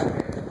classic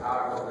fan is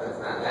powerful, but it's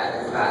not that.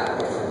 It's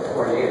not. It's a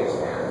 48-inch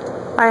fan.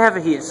 I have a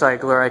heat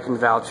cycler. I can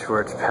vouch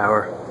for its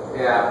power.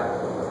 Yeah.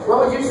 What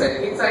would you say,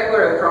 the heat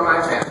cycler or the chrome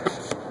eye fan?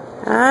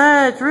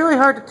 It's really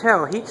hard to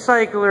tell. Heat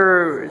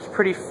cycler is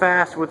pretty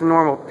fast with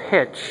normal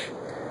pitch.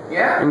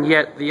 Yeah. And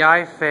yet the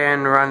eye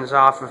fan runs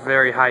off a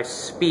very high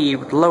speed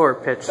with lower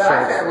pitch. The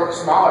eye fan looks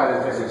smaller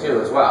than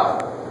 52 as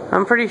well.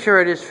 I'm pretty sure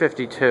it is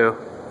 52.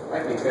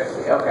 Might be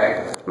 50,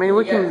 okay. I mean,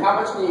 we can... How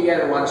much can you get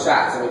in one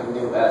shot so we can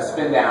do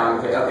spin down?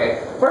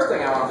 Okay, first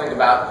thing I want to think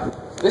about,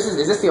 is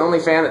this the only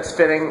fan that's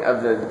spinning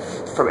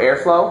from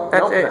airflow?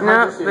 That's it.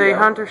 No, the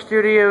Hunter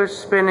Studio is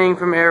spinning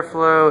from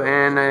airflow,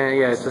 and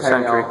yeah, it's the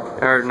Century.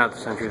 Or not the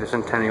Century, the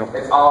Centennial.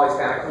 It's always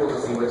kind of cool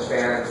to see which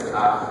fans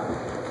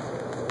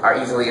are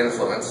easily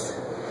influenced.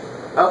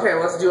 Okay,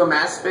 let's do a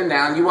mass spin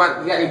down. You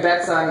got any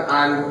bets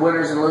on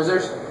winners and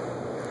losers?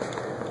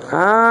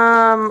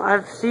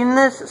 I've seen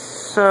this,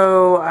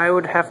 so I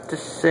would have to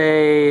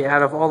say,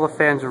 out of all the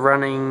fans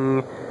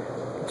running,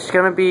 it's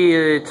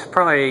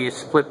probably a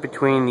split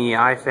between the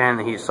eye fan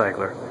and the heat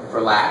cycler.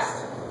 for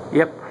last?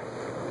 Yep.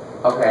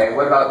 Okay,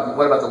 what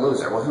about the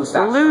loser? Well, who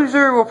stops? The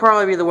loser will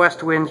probably be the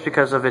west winds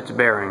because of its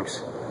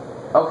bearings.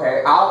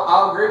 Okay,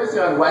 I'll agree with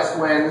you on west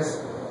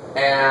winds,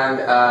 and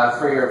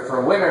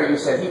for winner you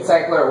said heat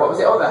cycler. What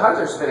was it? Oh, the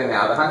Hunter's spinning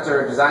now. The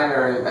Hunter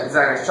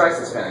designer's choice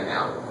is spinning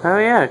now. Oh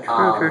yeah,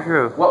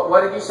 true.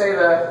 What did you say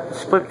the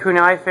split between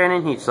iFan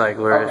and heat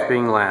cycler as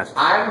being last?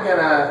 I'm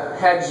gonna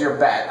hedge your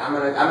bet. I'm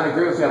gonna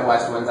agree with you on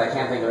west winds. I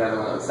can't think of another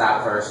one that would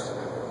stop first,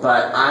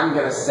 but I'm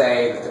gonna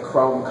say that the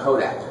chrome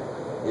codec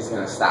is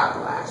gonna stop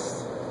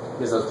last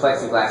because those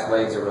plexiglass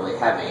blades are really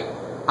heavy.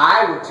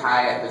 I would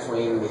tie it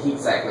between the heat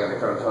cycler and the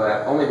chrome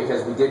codec only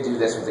because we did do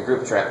this with the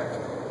group trip,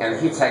 and the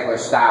heat cycler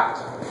stopped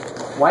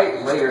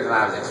quite later than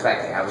I was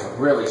expecting. I was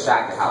really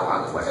shocked at how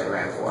long it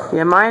ran for.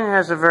 Yeah, mine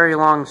has a very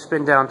long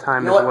spin down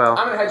time as well.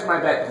 I'm going to hedge my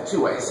bet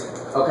two ways,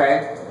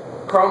 okay?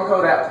 Chrome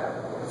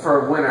codec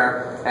for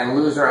winner, and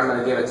loser I'm going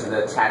to give it to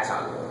the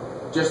Tatung.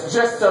 Just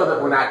so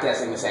that we're not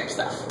guessing the same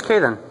stuff. Okay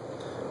then.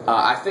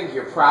 I think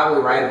you're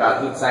probably right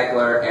about heat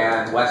cycler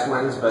and west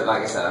winds, but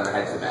like I said, I'm going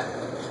to hedge the bet.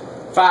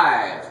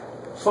 5,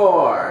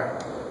 4.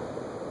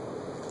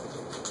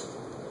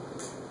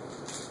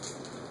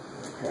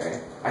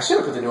 Okay. I should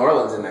have put the New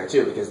Orleans in there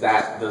too, because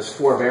that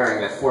four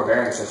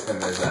bearing system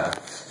is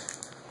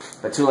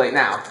but too late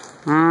now.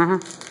 Mm-hmm.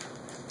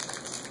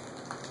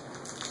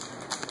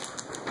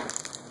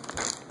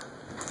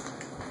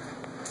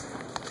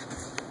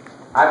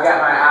 I've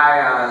got my eye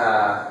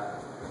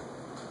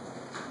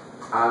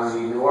on the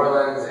New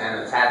Orleans and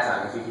the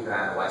Tatung, if you keep an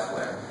eye on the west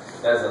wind.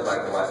 It does look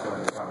like the west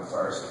wind is coming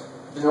first.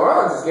 The New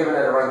Orleans is giving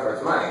it a run for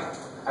its money.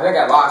 I think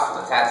I lost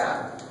with the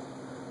Tatung.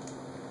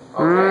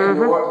 Okay,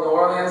 New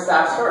Orleans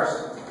stops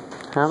first.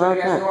 How about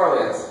that? New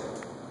Orleans.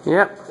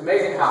 Yep. It's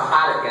amazing how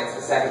hot it gets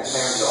the second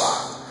fan go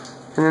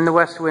off. And then the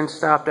west wind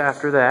stopped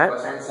after that.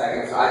 West wind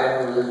second, so I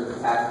definitely lose with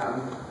the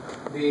Tatung.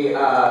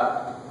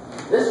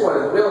 This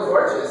one, the Wheel of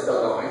Fortune, is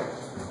still going.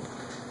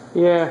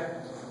 Yeah.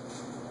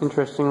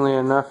 Interestingly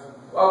enough.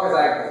 Well,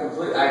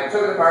 because I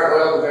took it apart,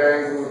 oiled the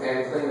bearings,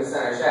 and cleaned the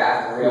center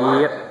shaft and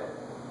realigned it.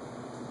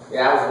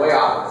 Yeah, I was way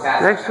off the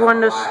Tatung. Next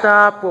one to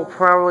stop will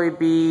probably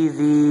be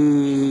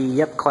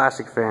the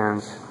classic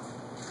fans.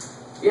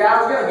 Yeah,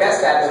 I was gonna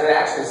guess that, but it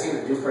actually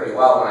seemed to do pretty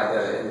well when I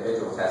did an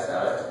individual test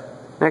of it.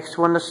 Next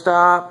one to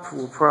stop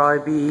will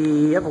probably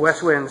be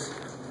west winds.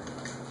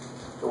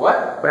 The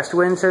what? West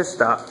winds has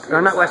stopped.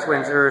 Or not west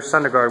winds, or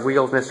Sundergaard,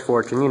 Wheels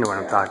Misfortune. You know what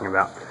I'm talking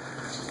about.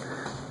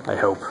 I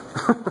hope.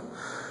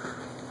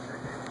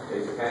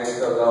 Japan's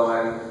still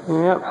going.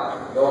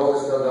 Yep. Gold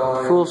is still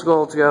going. Fool's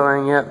Gold's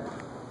going. Yep.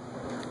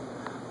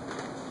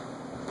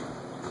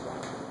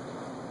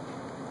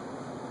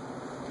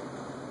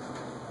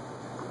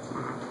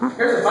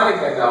 Here's the funny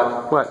thing,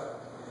 though.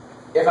 What?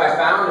 If I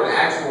found an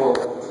actual,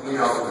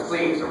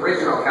 complete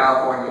original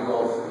California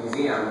Gold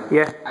museum,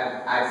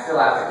 I'd still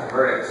have to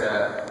convert it to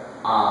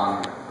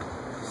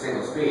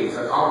single speed.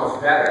 So it's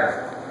almost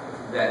better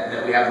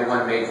that we have the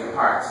one made from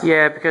parts.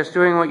 Yeah, because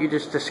doing what you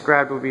just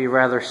described would be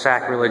rather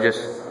sacrilegious.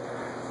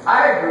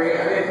 I agree.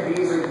 I mean, it could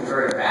be easily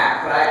converted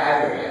back, but I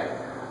agree.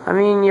 I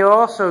mean, you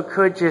also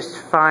could just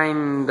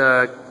find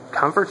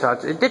Comfort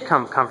Touch. It did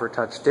come Comfort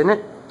Touch, didn't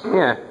it?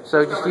 Yeah,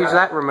 so just use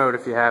that remote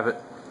if you have it.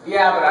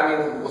 Yeah, but I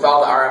mean, with all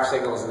the RF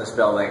signals in this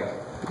building,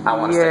 I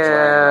want to stick to it.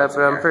 Yeah,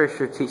 but I'm pretty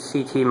sure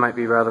CT might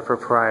be rather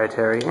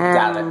proprietary.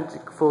 And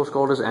Fool's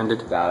Gold has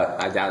ended. Doubt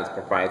it. I doubt it's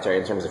proprietary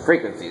in terms of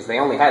frequencies. They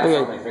only had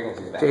so many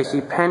frequencies back then.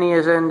 JC Penney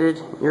has ended.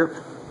 Yep.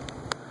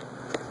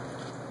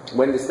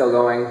 Wind is still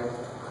going.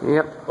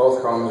 Yep.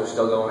 Both chromes are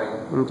still going.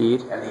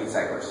 Indeed. And the heat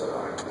cycler is still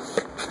going.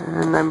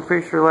 And I'm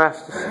pretty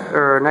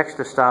sure next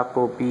to stop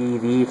will be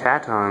the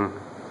Tatung.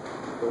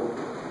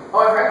 Oh,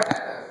 I've heard that.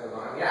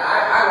 Yeah,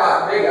 I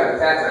lost big on the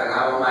Tatung.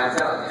 I won't mind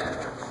telling you.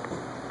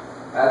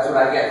 That's what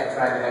I get for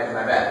trying to hedge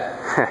my bet.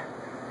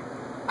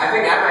 I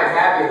think I might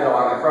have you, though,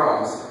 on the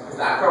chromes. Because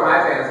the chrome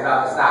iFan is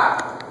about to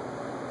stop.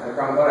 And the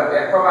chrome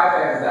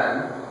iFan is done.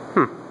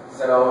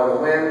 So the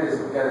wind is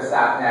going to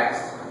stop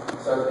next.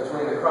 So it's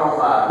between the chrome...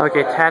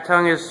 okay,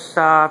 Tatung is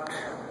stopped.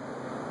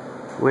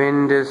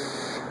 Wind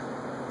is...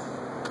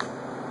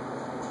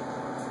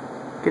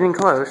 getting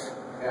close.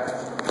 Yeah.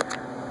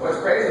 What's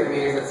crazy to me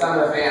is that some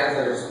of the fans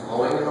that are just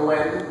blowing in the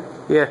wind,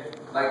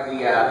 like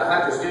the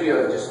Hunter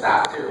Studio just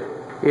stopped too.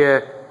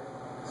 Yeah.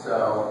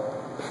 So,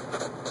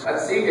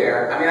 let's see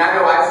here. I mean, I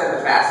know I said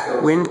the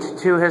Fasco. Wind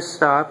 2 has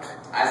stopped.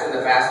 I said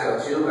the Fasco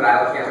too, but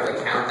I can't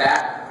really count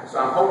that. So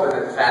I'm hoping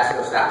that the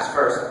Fasco stops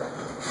first.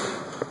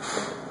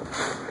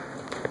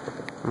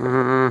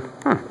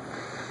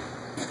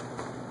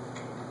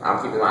 I'm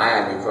keeping my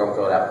eye on you, chrome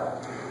code up.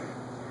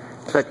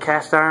 It's that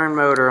cast iron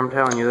motor, I'm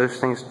telling you, those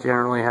things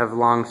generally have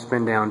long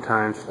spin down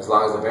times. As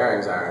long as the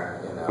bearings are,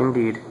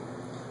 Indeed.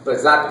 But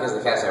it's not because of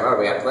the cast iron motor.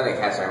 We have plenty of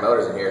cast iron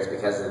motors in here. It's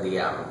because of the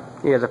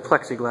yeah, the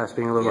plexiglass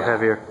being a little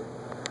heavier.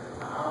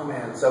 Oh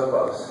man, so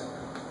close.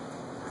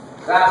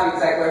 Stop, heat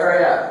cycler,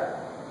 hurry up.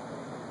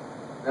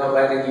 No,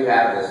 but I think you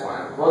have this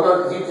one. Well,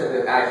 no, because you took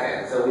the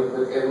iFan, so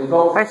we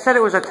both... I said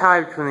it was a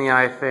tie between the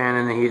iFan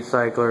and the heat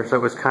cycler, so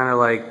it was kind of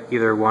like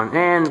either one,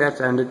 and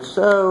that's ended.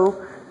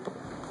 So,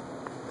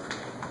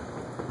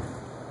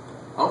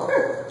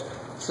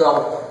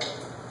 So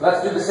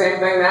let's do the same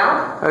thing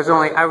now.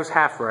 I was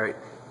half right.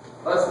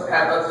 Let's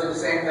do the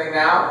same thing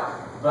now,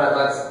 but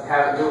let's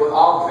have it do it with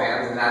all the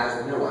fans and not just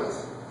the new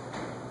ones.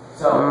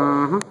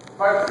 So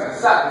part that's going to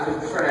suck is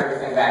we turn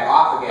everything back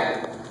off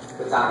again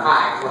if it's on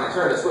high. When I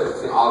turn the switch, it's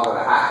going to all go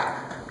to high.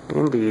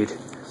 Indeed.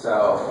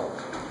 So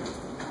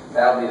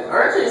that'll be,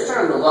 or actually just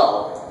turn them to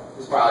low.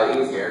 It's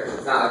probably easier because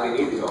it's not like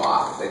they need to go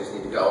off. They just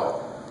need to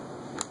go.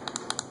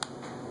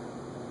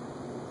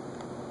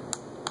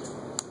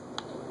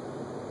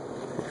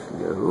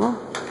 Go.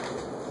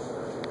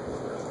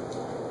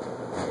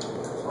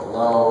 So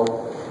low.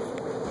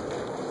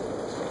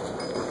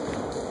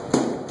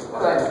 What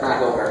did I just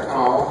knock over?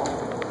 Oh.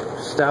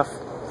 Stuff,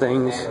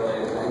 things.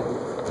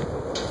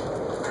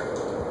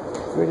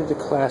 Where did the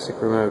classic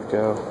remote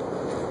go?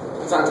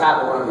 It's on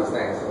top of one of these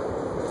things.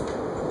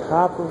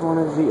 Top of one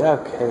of the.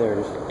 Okay, there it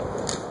is.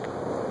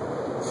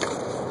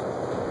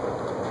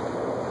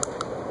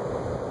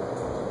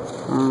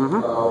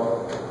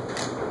 Low.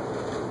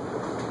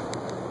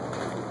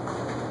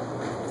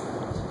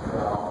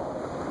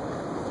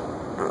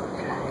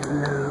 Okay,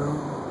 low.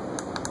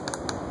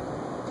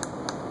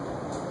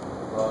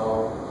 Low.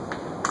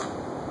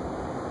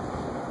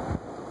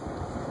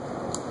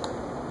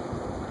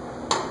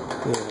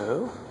 Low.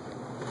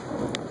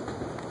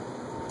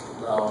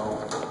 Low.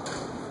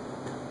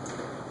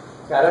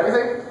 Got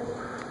everything?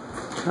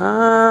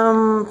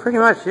 Pretty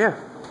much, yeah.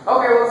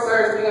 Okay, well, let's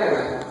start at the beginning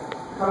then.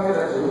 Come here,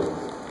 then, too.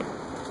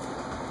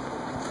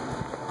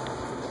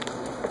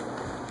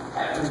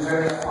 And we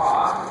turn it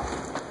off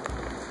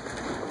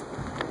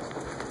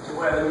to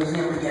where the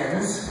museum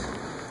begins.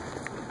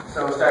 So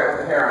we'll start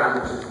with the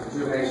Heron, which is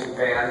rejuvenation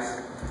fans.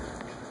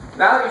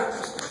 Now that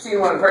you've seen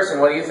one in person,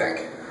 what do you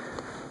think?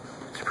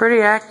 It's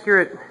pretty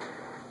accurate,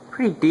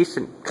 pretty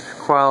decent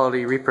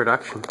quality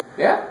reproduction.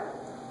 Yeah,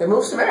 they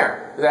move some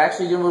air. They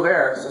actually do move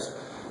air. It's just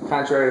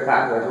contrary to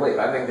popular belief.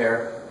 I think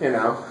they're, you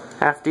know,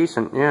 half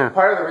decent, yeah.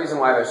 part of the reason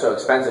why they're so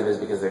expensive is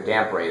because they're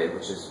damp rated,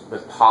 which is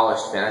with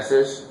polished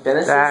finishes.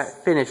 That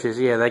finishes,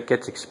 yeah, that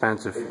gets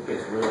expensive. It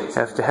gets really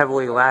expensive. Have to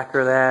heavily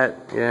lacquer that,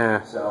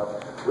 yeah. So,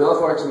 Wheel of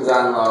Fortune's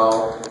on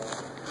low.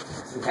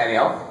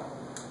 Centennial.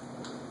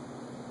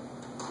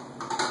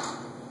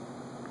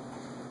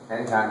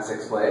 Encon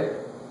 6-blade.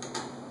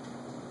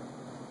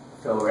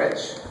 Phil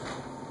Rich.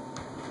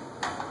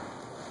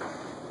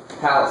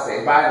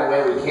 Palisade. By the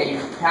way, we can't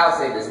use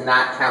Palisade does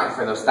not count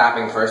for the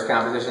stopping first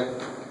composition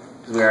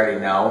because we already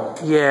know.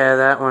 Yeah,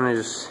 that one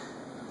is.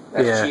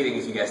 That's cheating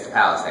if you guess the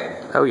Palisade.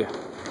 Oh yeah.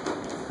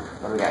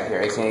 What do we got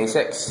here?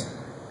 1886.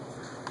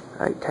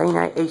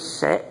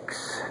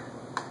 1886.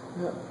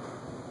 Yep.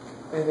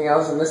 Anything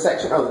else in this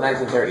section? Oh, the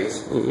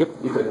 1930s. Yep.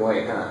 You couldn't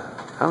wait, huh?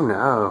 Oh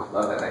no.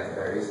 Love that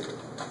 1930s.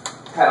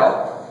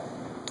 Pedal.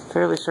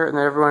 Fairly certain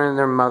that everyone and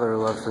their mother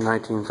loves the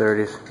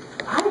 1930s.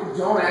 I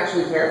don't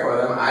actually care for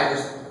them. I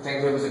just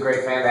think it was a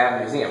great fan to have in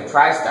a museum.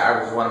 TriStar,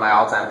 which is one of my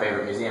all-time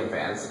favorite museum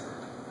fans.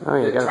 Oh,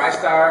 yeah. The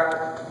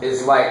TriStar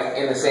is like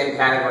in the same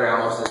category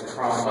almost as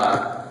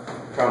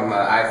from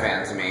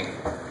iFan to me.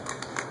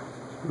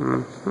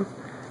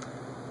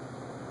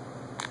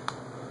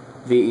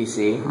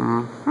 VEC.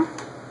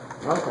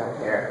 Okay,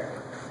 here.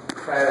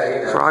 Try that,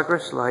 you know.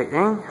 Progress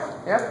lighting.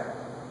 Yep.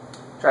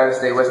 Try to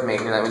stay with me,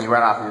 because when you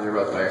run off, you're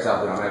both by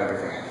yourself. We don't have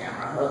everything on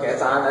camera. Okay,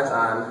 it's on. That's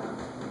on.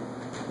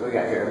 What do we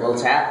got here? A little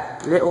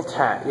tap? Little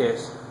tap,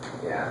 yes.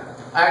 Yeah.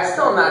 I'm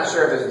still not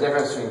sure if there's a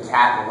difference between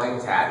tap and wing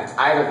tap. It's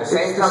either the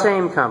same company. It's the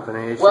same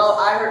company. Well,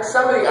 I heard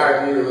somebody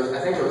argued, I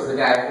think it was the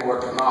guy who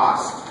worked at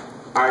Moss,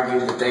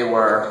 argued that they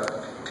were,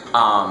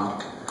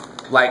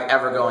 like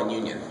Evergo and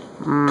Union.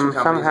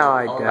 Somehow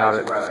I doubt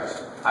it.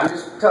 Brothers. I'm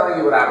just telling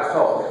you what I was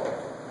told.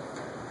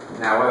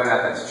 Now, whether or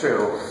not that's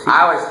true,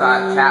 I always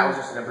thought TAT was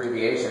just an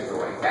abbreviation for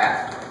wing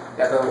tap.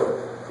 Got the,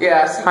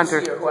 yeah, CC Hunter.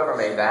 Or whoever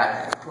made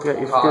that. You got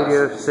your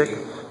Studio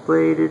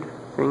 6-bladed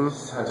thing.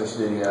 Hunter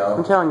Studio.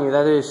 I'm telling you,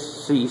 that is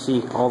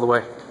CEC all the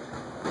way.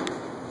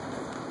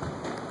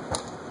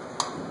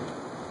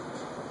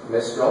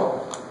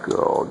 Mistral.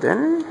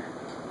 Golden.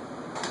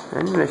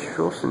 And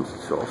Mistral, since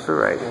it's also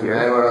right here.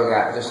 And then what do we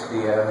got? Just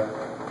the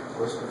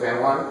Whisper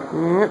Fan one?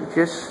 Yep,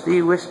 just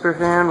the Whisper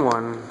Fan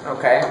one.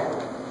 Okay.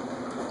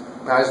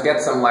 Now let's get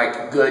some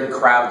like good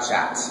crowd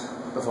shots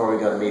before we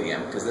go to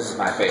medium, because this is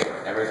my favorite.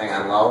 Everything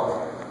on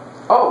low.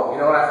 Oh, you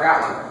know what? I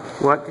forgot one.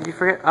 What did you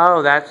forget?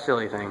 Oh, that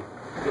silly thing.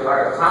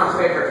 Tom's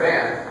favorite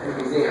fan in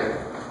the museum.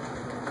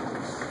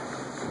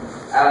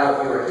 I don't know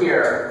if you were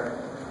here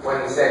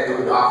when he said he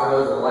would offer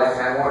those with a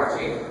lifetime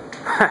warranty.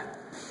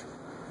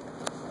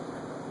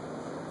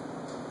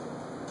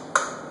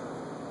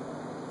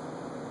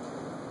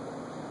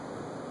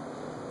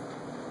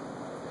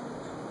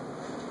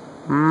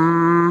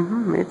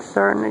 It's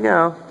starting to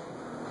go.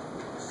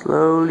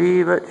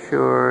 Slowly but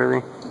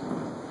surely.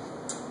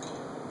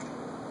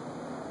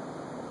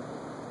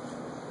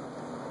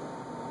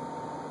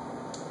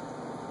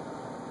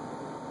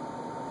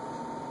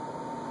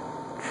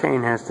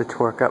 Chain has to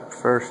torque up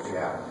first.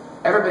 Yeah.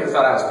 Everybody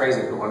thought I was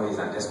crazy to put one of these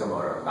on disco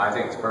motor. I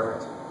think it's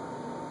perfect.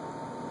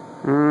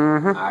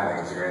 I think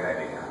it's a great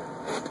idea.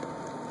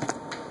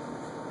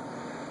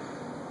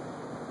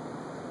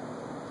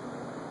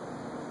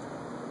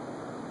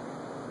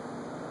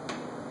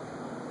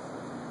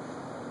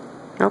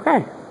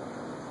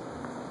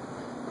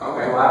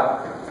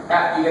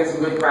 After you get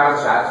some good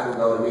crowd shots, we'll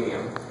go to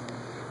medium.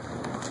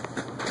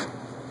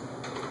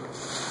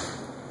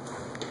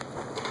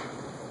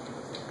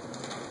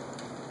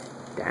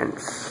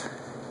 Dense.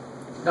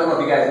 Don't know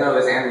if you guys know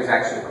this, Andrew's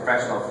actually a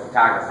professional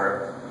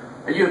photographer.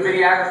 Are you a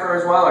videographer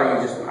as well, or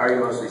are you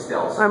mostly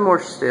stills? I'm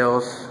more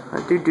stills. I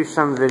do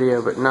some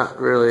video, but not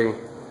really.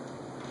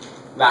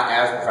 Not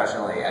as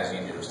professionally as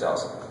you do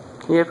stills.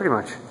 Yeah, pretty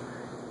much.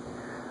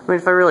 I mean,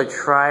 if I really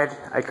tried,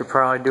 I could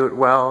probably do it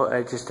well.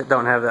 I just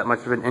don't have that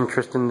much of an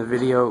interest in the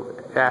video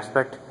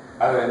aspect.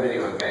 Other than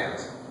videoing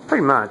fans?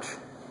 Pretty much.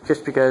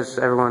 Just because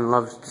everyone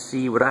loves to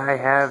see what I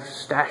have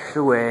stashed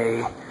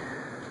away.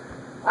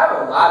 I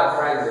have a lot of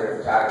friends that are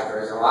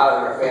photographers, and a lot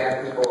of them are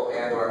fan people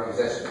and or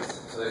musicians.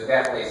 So there's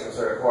definitely some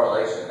sort of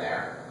correlation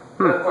there.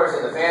 But of course,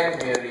 in the fan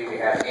community, we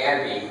have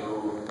Andy,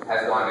 who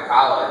has gone to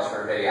college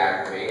for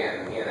videography,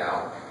 and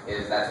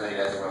that's what he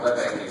does for a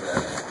living. He's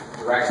a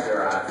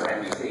director for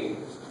NBC.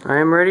 I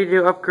am ready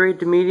to upgrade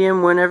to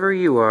medium whenever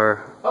you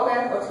are.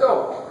 Okay, let's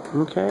go.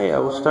 Okay, I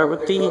will start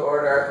with the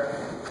order.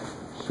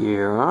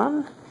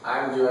 Huron.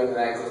 I'm doing the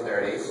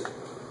 1930s.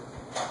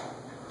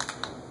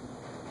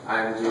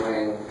 I'm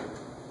doing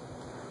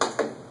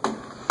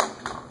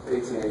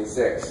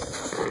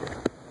 1886.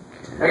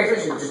 I guess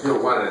we should just do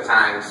it one at a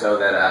time so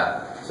that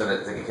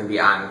it can be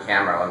on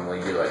camera when we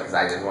do it. Because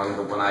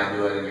when I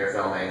do it and you're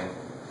filming,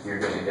 you're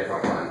doing a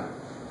different one.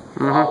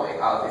 So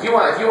if you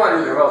want to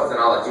do the roast, then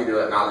I'll let you do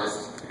it, and I'll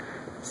just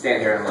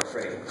stand here and look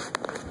pretty.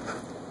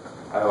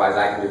 Otherwise,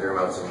 I can do the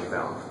remotes and you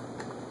film.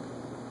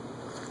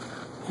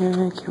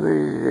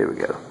 There we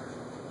go.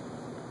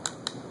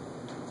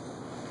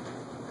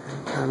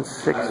 On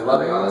 6. I'm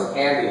loving all this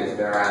candy that's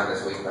been around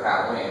this week for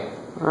Halloween.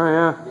 Oh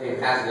yeah. You didn't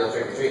even have to go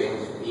trick or treating,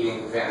 you've just been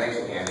eating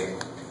Fanimation candy.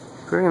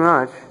 Pretty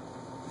much.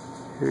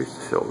 Here's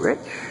the Phil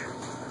Rich.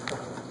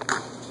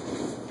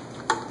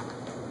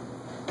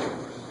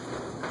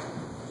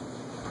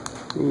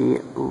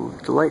 The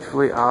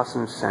delightfully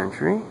awesome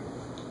Century.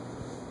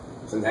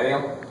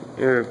 Centennial?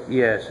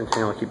 Yeah,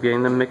 Centennial. I keep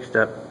getting them mixed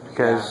up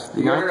because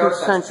the 19th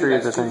century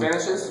is a thing.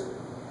 Finishes?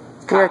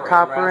 Yeah,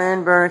 copper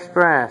and burnished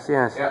brass.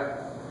 Yes. Yep.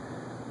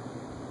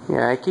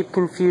 Yeah, I keep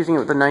confusing it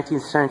with the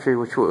 19th century,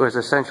 which was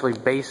essentially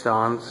based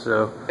on.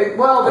 So. I don't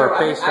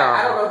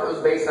know if it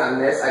was based on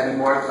this. I'd be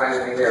more inclined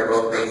to think they were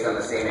both based on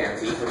the same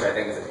antique, which I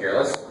think is a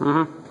Peerless.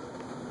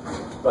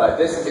 But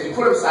this is, if you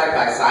put them side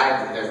by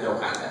side, then there's no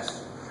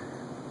contest.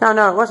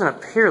 No, it wasn't a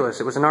Peerless.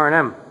 It was an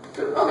R&M.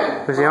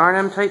 Okay. It was the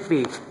R&M Type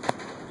B.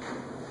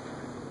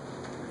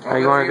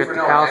 You want to get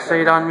the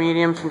Palisade on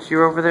medium since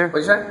you're over there?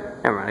 What'd you say?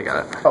 Never mind, I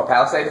got it. Oh,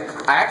 Palisade?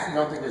 I actually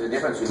don't think there's a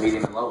difference between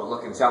medium and low, but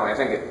look and tell me. I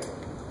think it's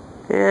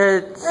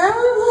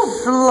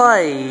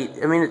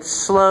slight. I mean, it's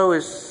slow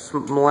as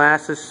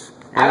molasses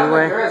anyway. I don't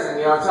think there is,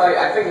 and I'll tell you,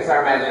 I think it's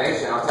our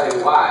imagination. I'll tell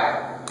you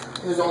why.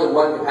 There's only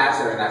one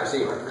capacitor in that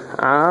receiver.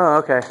 Oh,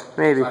 okay.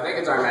 Maybe. So I think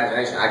it's our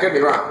imagination. I could be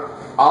wrong.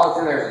 All that's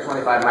in there is a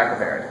 25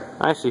 microfarad.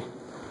 I see.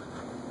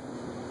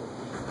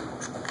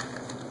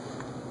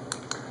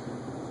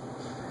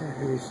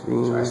 Here's the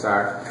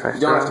TriStar.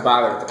 You don't have to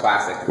bother with the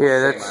plastic. Yeah,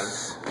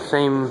 that's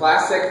same.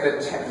 Plastic,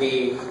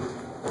 the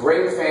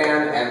ring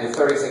fan, and the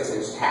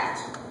 36-inch hat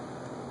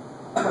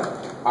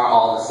are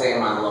all the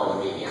same on low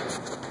and medium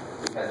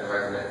because of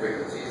resonant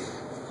frequencies.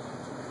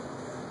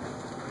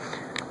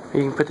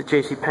 You can put the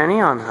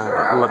JCPenney on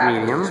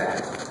medium.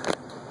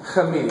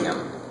 Medium.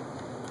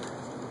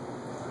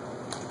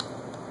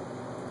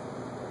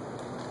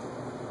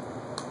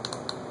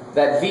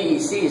 That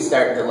VEC is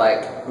starting to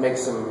make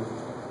some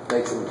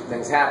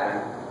things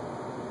happen.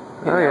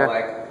 You know,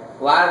 like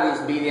a lot of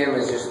these medium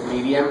is just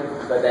medium,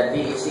 but that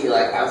VEC,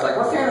 I was like,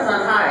 what fan is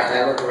on high? And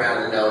I look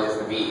around and know just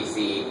the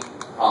VEC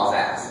hauls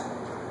ass.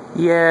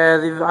 Yeah,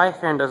 the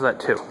iFan does that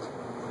too.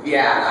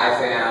 Yeah, the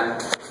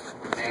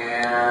iFan,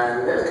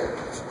 and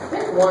I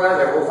think one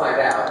other. We'll find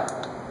out.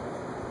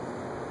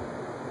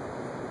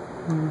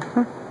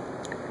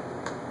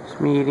 It's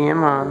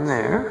medium on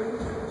there.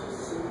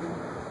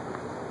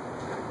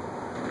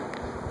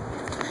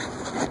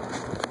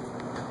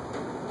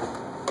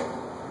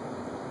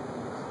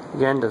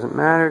 Again, doesn't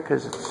matter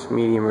because it's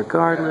medium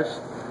regardless.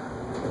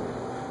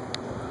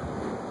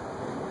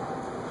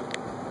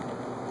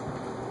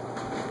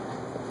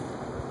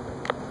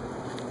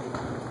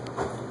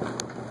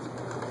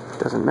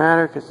 Doesn't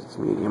matter because it's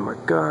medium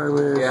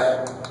regardless.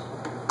 Yeah.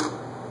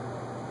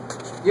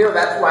 You know,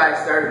 that's why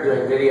I started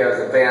doing videos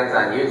of bands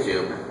on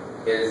YouTube.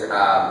 Is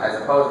as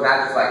opposed not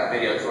just like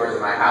video tours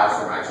of my house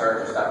or my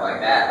church or stuff like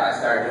that, but I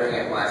started doing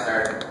it when I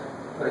started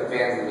putting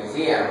fans in the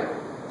museum,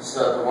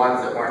 so the ones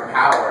that weren't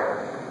powered,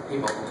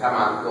 people can come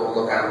on, go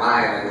look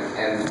online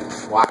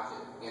and watch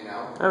it, you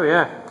know? Oh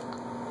yeah.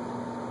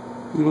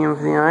 Medium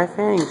for the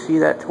iFan, you can see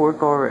that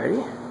torque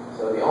already.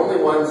 So the only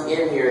ones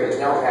in here that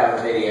don't have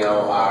a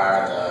video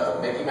are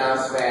the Mickey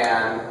Mouse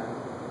fan,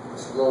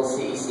 this little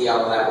CEC,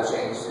 although that will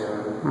change soon.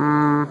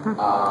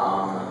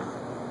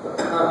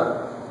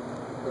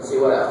 Let's see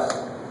what else.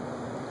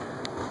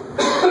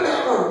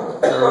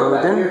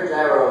 That weird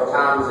gyro of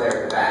Tom's there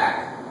at the back.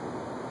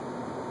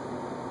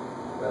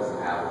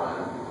 Doesn't have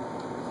one.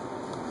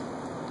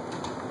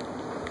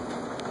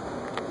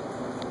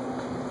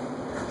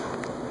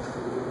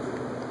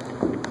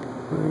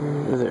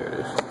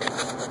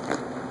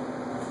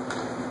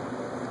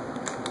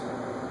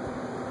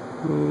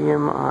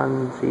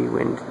 on the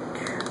wind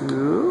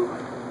too.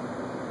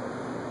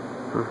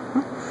 I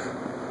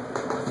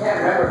can't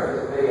remember if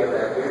this video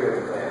that you're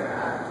doing or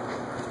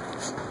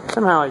not.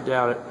 Somehow I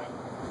doubt it.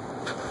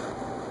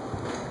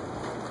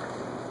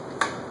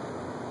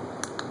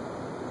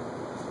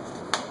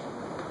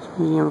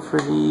 Medium for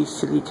the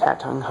silly cat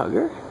tongue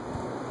hugger.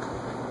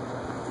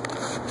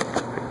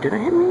 Did I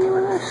hit medium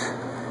on this?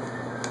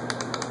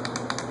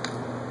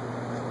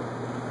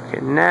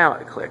 Okay, now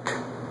I clicked.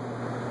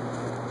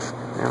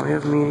 Now we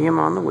have medium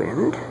on the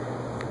wind.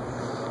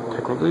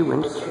 Technically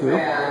wind 2. The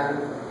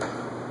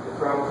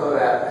chrome coat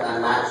up, and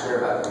I'm not sure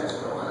about the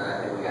Mistral one, and I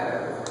think we got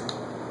everything.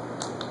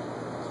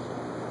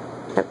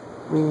 Yep,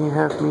 we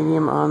have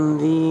medium on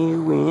the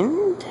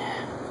wind.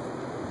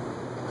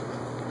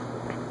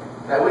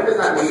 That wind is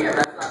not medium,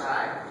 that's not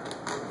high.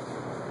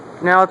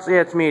 Now it's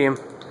medium.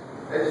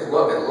 They just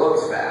look, it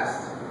looks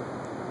fast.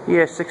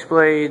 Yeah, 6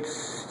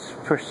 blades,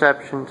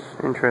 perceptions,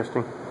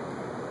 interesting.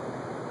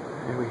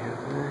 There we have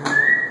that.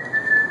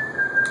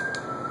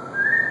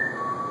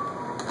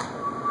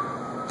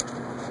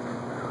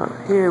 Up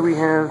here we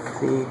have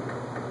the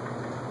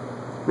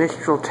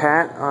Mistral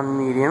Tat on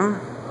medium.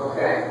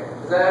 Okay,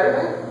 is that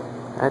everything?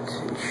 That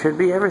should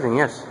be everything,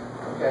 yes.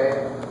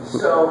 Okay,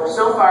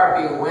 so far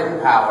being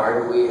wind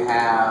powered, we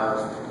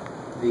have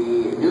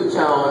the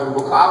Newtone,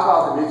 I'll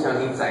call it the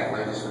Newtone heat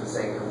cycling just for the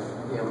sake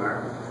of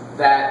humor.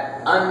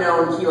 That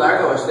unknown Key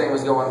Largo-ish thing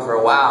was going for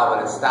a while,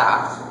 but it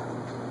stopped.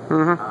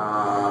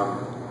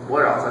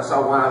 What else? I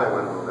saw one other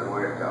one moving.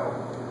 Where'd it go?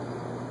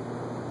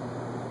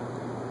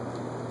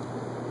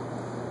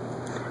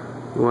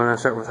 You want to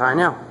start with high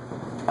now?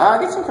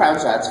 Get some crown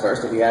shots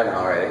first if you haven't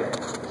already.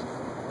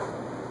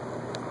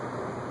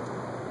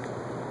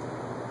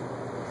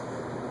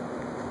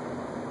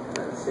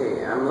 Let's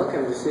see. I'm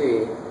looking to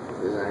see if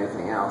there's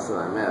anything else that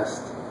I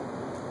missed.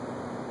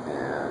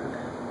 And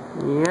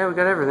yeah, we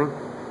got everything.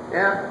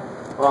 yeah.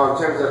 Well,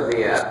 in terms of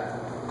the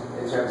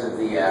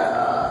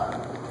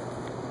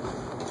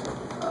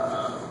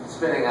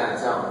spinning on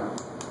its own.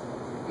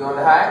 You going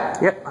to high?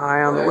 Yep,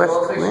 high on the west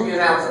wind. wind. We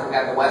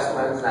got the west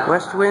winds now.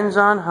 West winds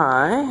on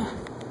high.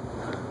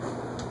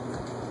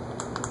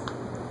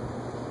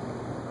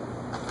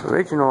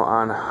 Original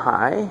on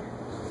high.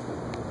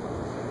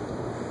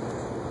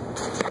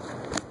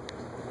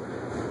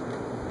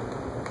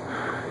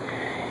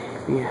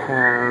 We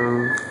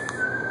have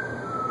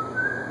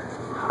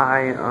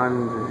high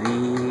on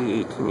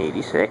the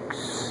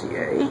 1886.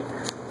 Yay.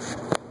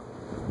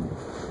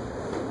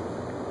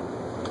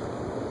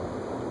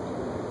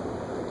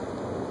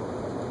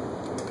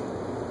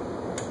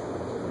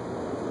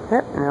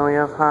 Yep, now we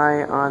have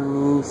high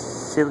on the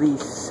silly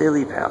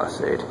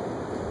Palisade.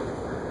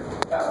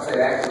 Palisade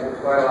actually with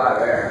quite a lot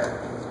of air.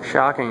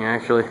 Shocking,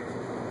 actually. We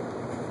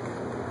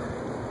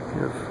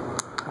have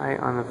high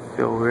on the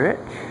Filrich.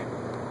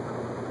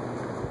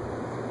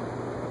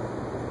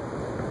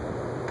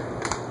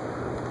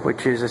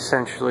 Which is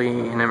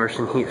essentially an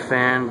Emerson heat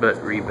fan, but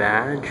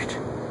rebadged.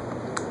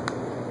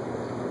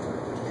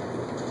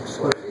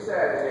 What did you say? I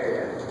didn't hear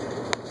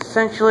you.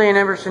 Essentially an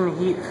Emerson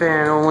heat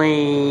fan,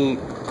 only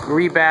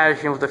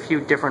rebadged with a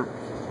few different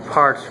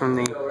parts from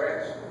the...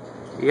 Filrich?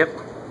 Yep.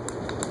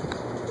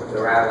 With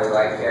the rattly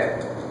light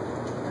kit.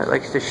 That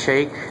likes to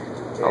shake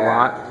a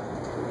lot.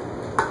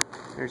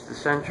 There's the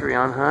Century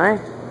on high.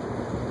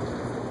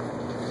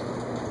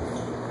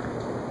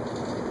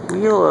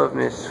 Wheel of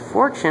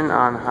Misfortune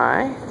on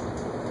high.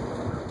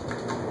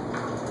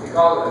 You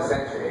called it the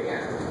Century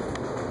again.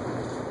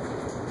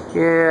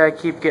 Yeah, I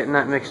keep getting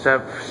that mixed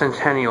up.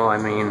 Centennial, I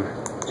mean.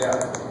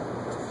 Yeah.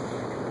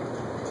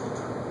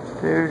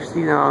 There's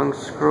the Long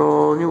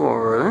Scroll New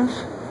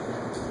Orleans.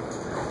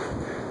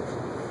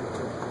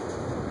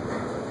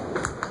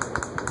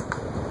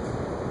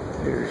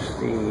 There's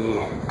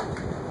the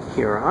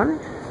Huron.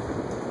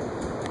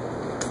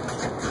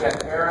 You got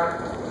the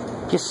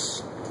Huron?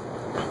 Yes.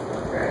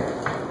 Okay.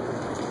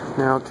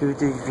 Now to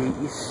the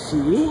VEC.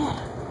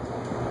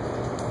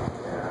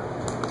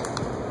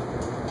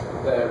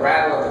 The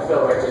rattle of the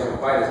Filrich isn't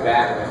quite as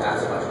bad, and there's not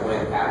so much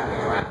wind happening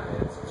around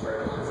it. It's some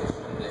turbulence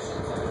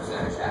emissions in the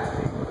center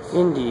shaft.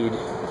 Indeed.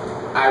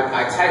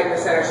 I tightened the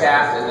center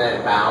shaft and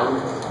then it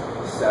bound,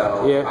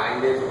 so yeah.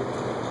 binded.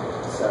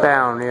 So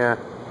Bound, yeah.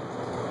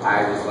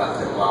 I just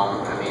left it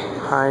alone. I mean,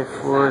 high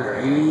for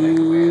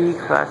the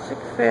classic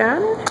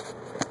fan.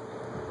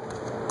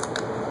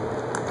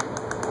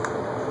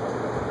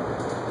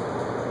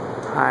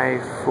 High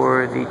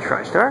for the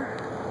TriStar.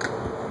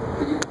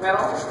 Did you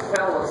pedal? The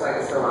pedal looks like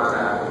it's still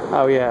on.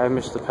 Oh yeah, I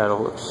missed the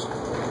pedal. Oops.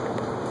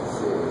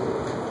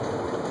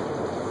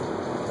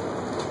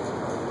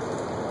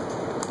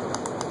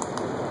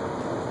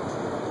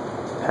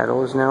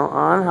 Pedal is now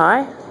on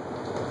high.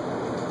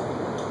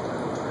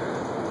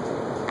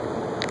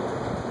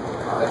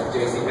 Oh, that's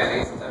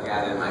JCPenney since I've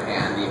got it in my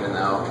hand, even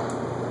though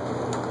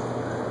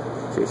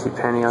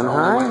JCPenney on it's the only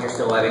high. one you're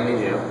still letting me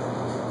do.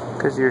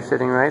 Because you're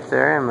sitting right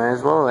there, I might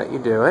as well let you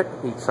do it.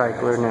 Heat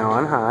Cycler now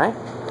on high.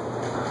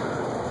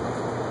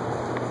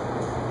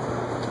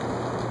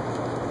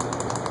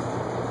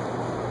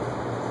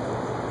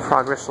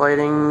 Progress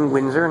lighting,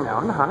 Windsor, now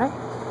on high.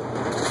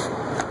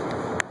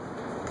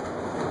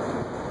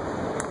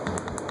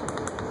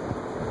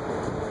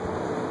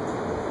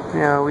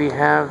 Now we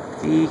have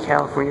the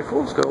California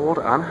Fool's Gold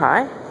on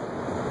high.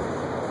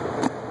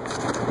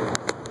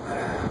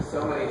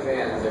 So many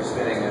fans are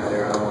spinning at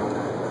their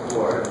own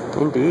board.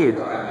 Indeed.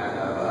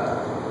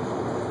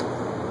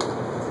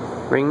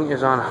 Ring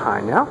is on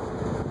high now.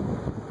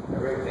 The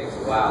ring takes a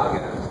while to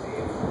get up to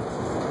speed.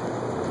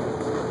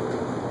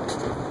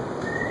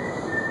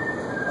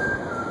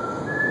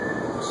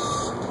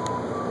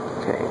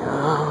 Okay,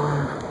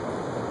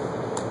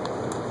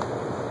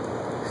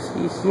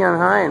 CC on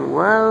high, and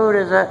whoa,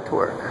 does that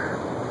torque?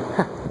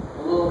 A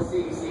little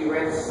CC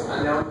rinse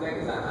unknown thing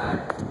is on high.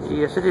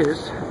 Yes, it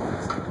is.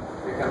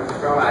 Here comes the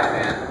pro high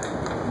fan.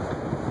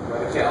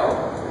 What a kill.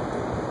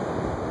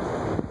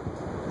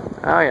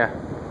 Oh yeah,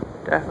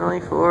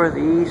 definitely for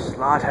the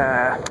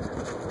slaughter.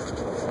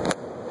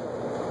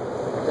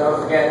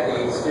 Don't forget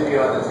the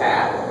studio on the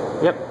tab.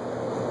 Yep.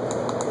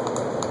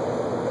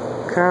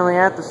 Currently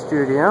at the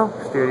studio.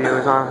 Studio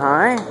is on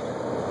high.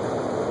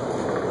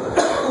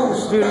 The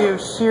Studio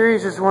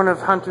Series is one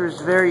of Hunter's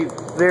very,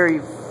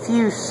 very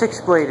few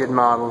six-bladed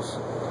models.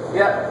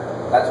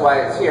 Yep, that's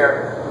why it's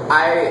here.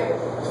 I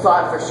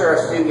thought for sure a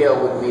studio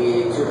would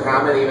be too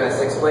common, even a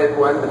six-bladed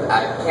one, but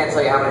I can't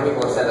tell you how many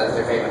people have said that's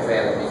their favorite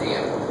fan of the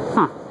museum.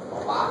 A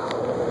lot.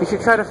 You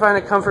should try to find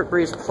a Comfort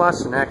Breeze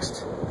Plus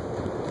next.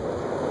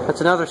 That's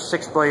another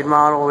six-blade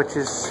model, which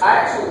is... I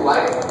actually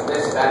like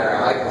this better.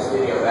 I like the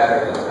studio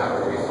better than the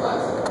Comfort Breeze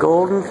Plus.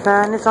 Golden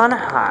fan is on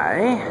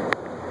high.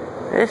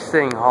 This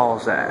thing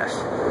hauls ass. Is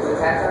the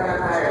tattoo on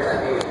high or is that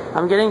medium?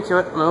 I'm getting to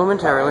it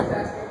momentarily.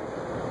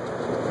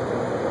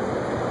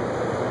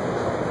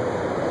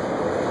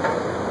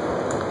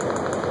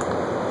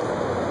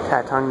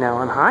 Tatung now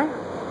on high.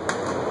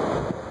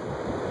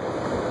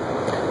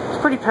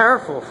 It's pretty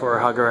powerful for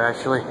a hugger,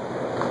 actually.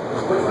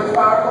 Which one's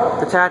powerful?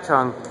 The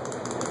Tatung.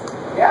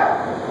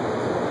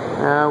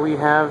 Yeah. We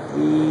have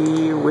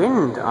the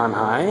wind on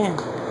high.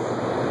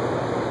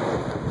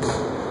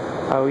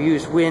 I'll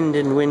use wind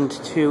and wind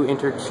 2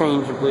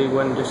 interchangeably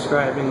when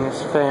describing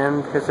this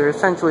fan because they're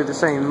essentially the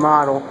same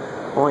model,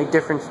 only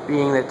difference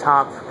being the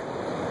top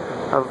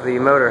of the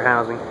motor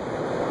housing.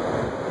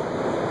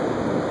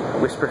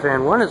 Whisper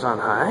fan 1 is on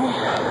high.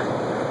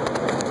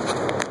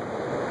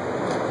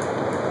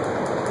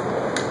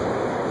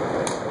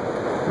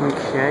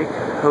 Okay,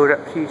 Code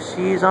Up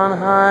TC is on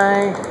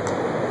high.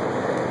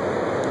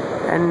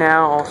 And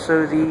now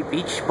also the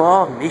Beach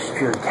Ball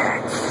Mystery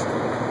Attacks.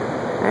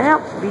 Now,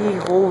 the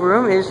whole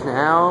room is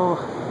now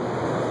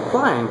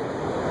flying.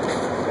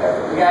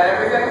 You got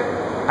everything?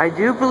 I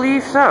do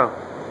believe so.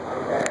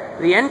 Okay.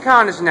 The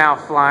Encon is now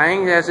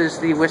flying, as is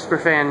the Whisper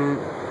Fan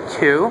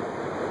 2.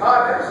 Oh,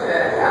 I've never seen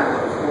that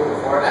cool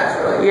before. That's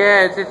really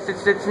Yeah,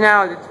 it's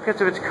now, it's because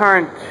of its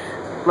current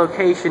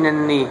location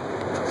in the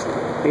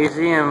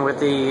museum with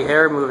the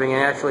air moving, it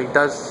actually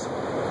does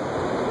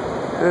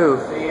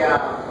move.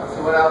 Let's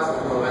see what else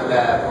is moving.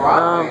 The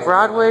Broadway.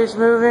 Broadway's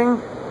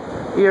moving.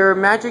 Your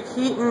Magic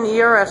Heat and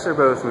ERS are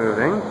both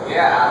moving.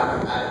 Yeah,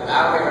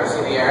 I don't think I've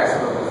seen the ERS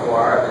move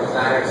before. The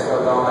designer's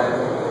still going.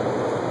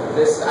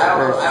 This, I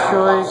don't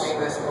know seeing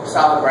this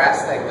solid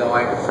brass thing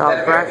going.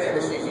 Solid brass. The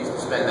Industries used to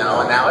spin though,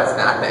 and now it's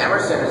not. The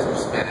Emerson is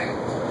spinning.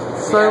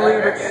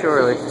 Slowly but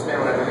surely. Used to spin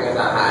when everything is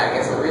on high. I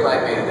guess the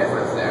relight made a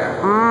difference there.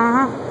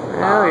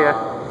 Mm-hmm. Oh yeah.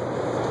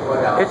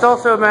 What else? It's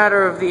also a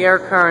matter of the air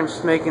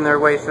currents making their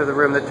way through the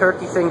room. The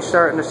turkey thing's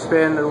starting to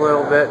spin a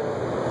little bit.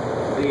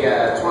 The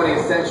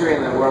 20th century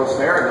and the World's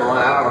Fair going.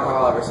 I don't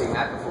recall ever seeing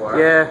that before.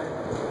 Yeah.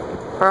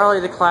 Probably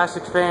the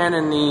classic fan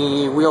and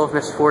the Wheel of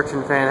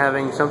Misfortune fan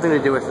having something to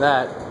do with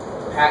that.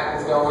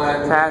 Patton's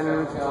going.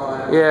 Patton.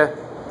 Going. Yeah.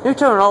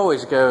 Newtone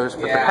always goes,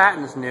 but Yeah. the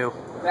Patton's new.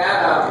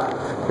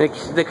 That,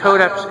 The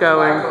Code Up's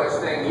going. The Marcos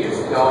thing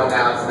used to go and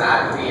now it's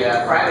not.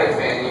 The Friday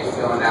fan used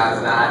to go and now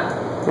it's not.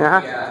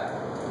 Yeah.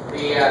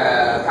 The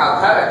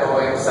Calcutta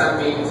going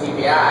Sunbeam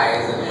TPI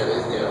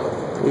is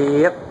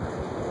new. Yep.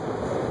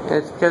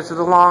 It's because of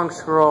the long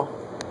scroll.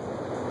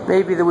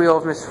 Maybe the Wheel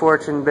of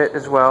Misfortune bit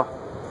as well.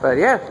 But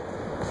yeah,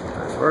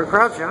 that's for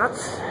crowd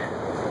shots.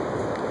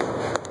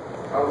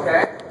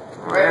 Okay.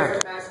 Ready for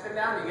the nice spin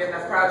down? You get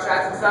enough crowd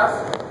shots and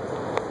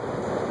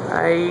stuff?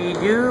 I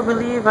do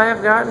believe I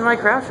have gotten my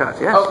crowd shots,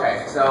 yes.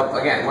 Okay, so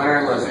again, winner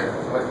and loser.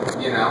 What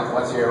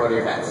are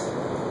your bets?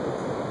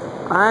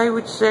 I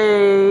would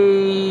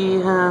say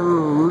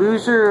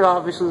loser,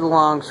 obviously the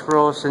long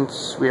scroll,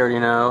 since we already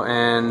know,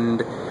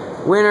 and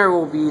winner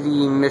will be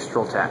the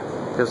Mistral Tap,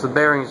 because the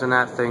bearings in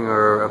that thing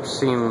are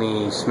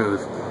obscenely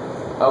smooth.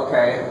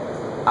 Okay.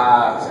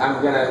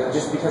 I'm gonna,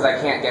 just because I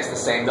can't guess the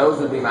same, those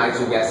would be my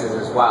 2 guesses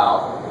as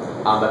well.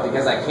 But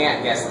because I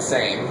can't guess the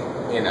same,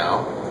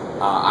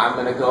 I'm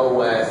gonna go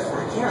with,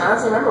 I can't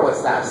honestly remember what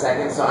stopped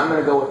second, so I'm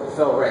gonna go with the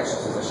Phil Rich,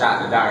 this is a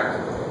shot in the dark.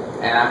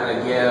 And I'm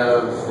gonna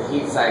give the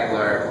Heat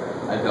Cycler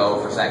a go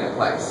for second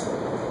place.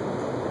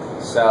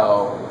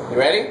 So, you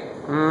ready?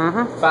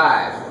 Mm-hmm.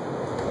 5.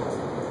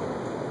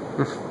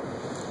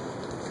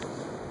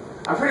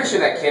 I'm pretty sure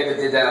that kid that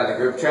did that on the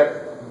group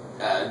trip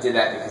did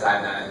that because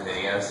I've done it in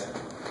videos.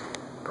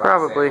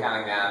 Probably.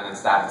 Counting down and then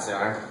stopping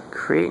sooner.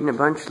 Creating a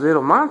bunch of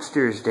little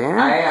monsters, Dan.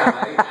 I am.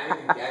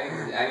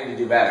 I need to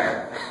do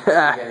better.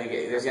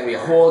 There's going to be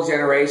a whole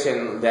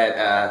generation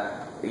that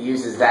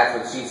uses "that's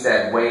what she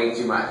said" way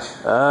too much.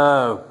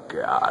 Oh,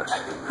 God.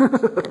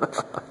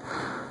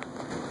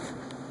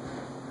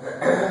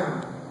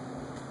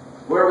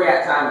 Where are we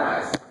at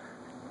time-wise?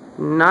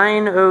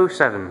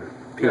 9:07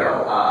 p.m.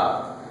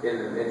 No, in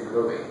the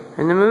movie.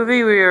 In the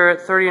movie, we are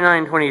at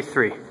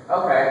 39:23.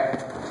 Okay.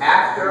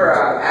 After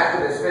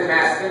the spin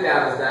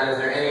down is done, is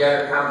there any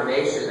other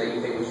combination that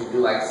you think we should do?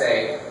 Like,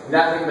 say,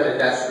 nothing but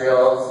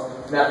industrials,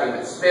 nothing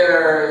but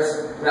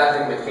spinners,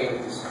 nothing but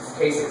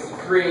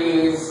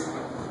K63s,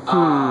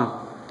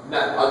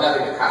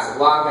 nothing but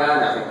Casablanca,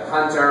 nothing but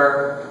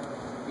Hunter.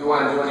 You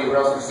want to do any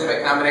real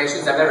specific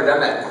combinations? I've never done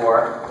that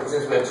before, but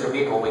since we have 2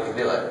 people, we can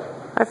do it.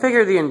 I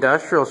figure the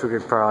industrials we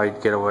could probably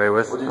get away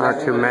with.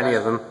 Not too many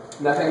of them.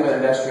 Nothing but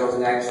industrials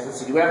next. Let's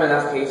see, do we have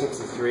enough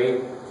K63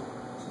 to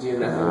do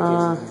nothing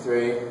but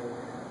K63?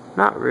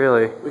 Not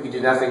really. We could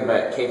do nothing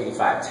but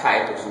K55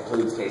 type, which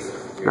includes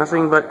K63.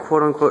 Nothing but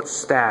quote-unquote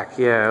stack.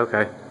 Yeah,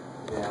 okay.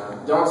 Yeah.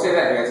 Don't say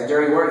that, man. It's a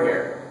dirty word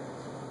here.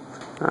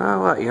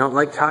 What? You don't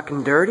like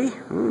talking dirty?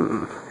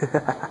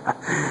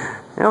 I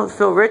don't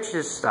feel Rich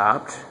has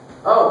stopped.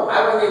 Oh,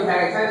 I wasn't even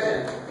paying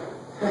attention.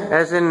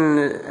 As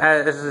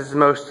is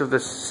most of the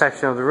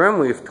section of the room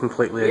we've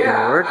completely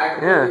ignored.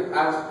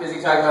 I was busy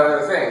talking about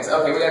other things.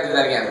 Okay, we gotta do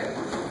that again.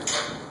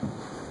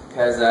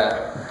 Because,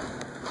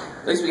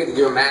 at least we get to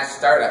do a mass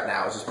startup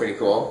now, which is pretty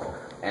cool.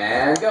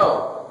 And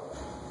go.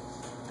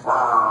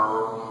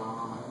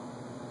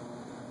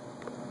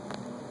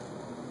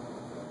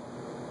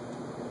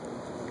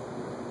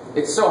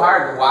 It's so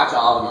hard to watch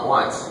all of them at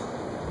once.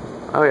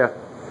 Oh, yeah.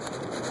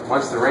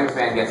 Once the ring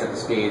fan gets up to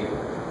speed.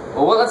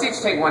 Well, let's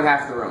each take one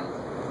half of the room.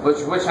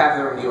 Which half of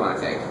the room do you want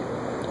to take?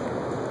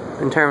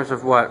 In terms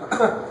of what?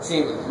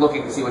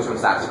 Looking to see which one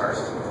stops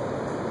first.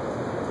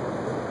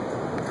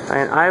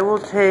 And I will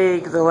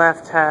take the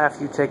left half,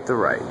 you take the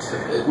right.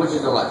 Which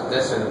is the left?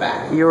 This or the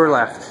back? Your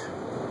left.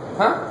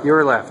 Huh?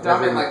 Your left. No,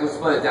 I mean, like, we'll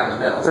split it down the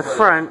middle. The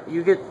front,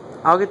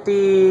 I'll get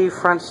the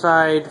front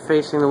side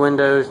facing the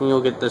windows, and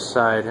you'll get this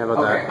side. How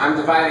about that? Okay, I'm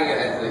dividing it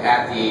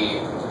at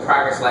the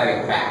progress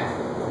lighting back.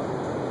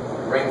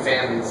 Ring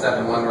fan and stuff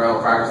in one row,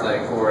 progress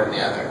lighting forward in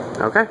the other.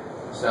 Okay.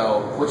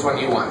 So, which one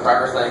do you want?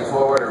 Progress lighting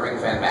forward or ring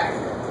fan back?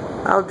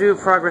 I'll do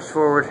progress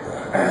forward.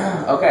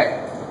 Okay.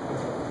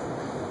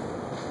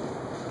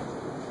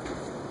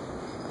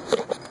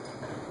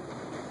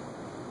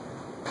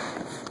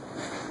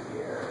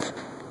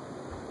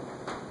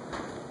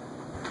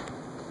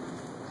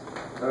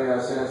 Let me know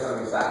as soon as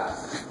something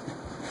stops.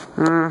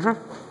 Mm-hmm.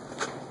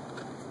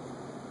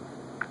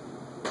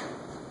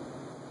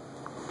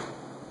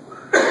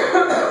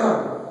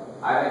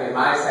 I think in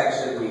my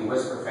section, the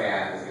whisper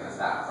fan is going to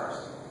stop first.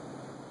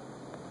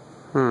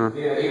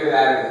 Either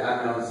that or the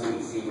unknown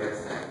CBC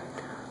Ritz thing.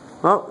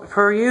 Well,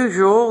 per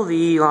usual,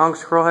 the long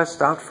scroll has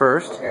stopped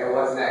first. Okay, well,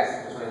 what's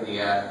next between the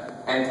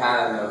N-Con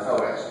and the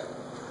Philrich?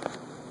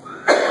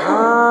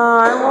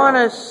 I want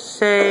to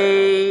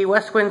say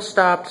West Wind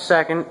stopped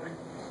second.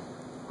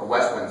 A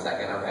West Wind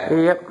second,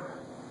 okay. Yep.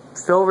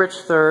 Philrich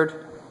third.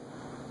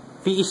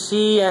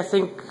 VEC, I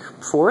think,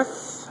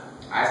 fourth.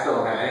 I still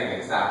don't have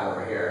anything stopped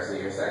over here, so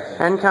your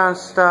section. N-Con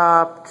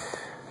stopped.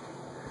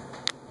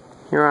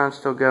 Huron's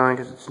still going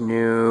because it's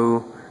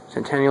new.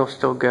 Centennial's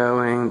still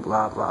going.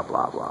 Blah, blah,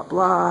 blah, blah,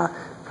 blah.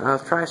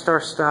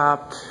 TriStar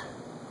stopped.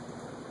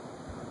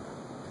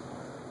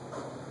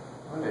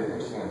 It's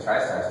interesting the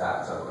TriStar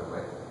stopped so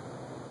quickly.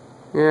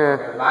 Yeah.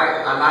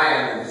 Okay, on my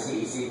end, the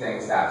CEC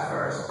thing stops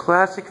first.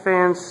 Classic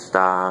fans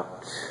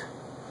stopped.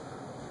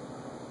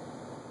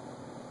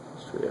 What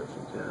else do we have to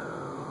go?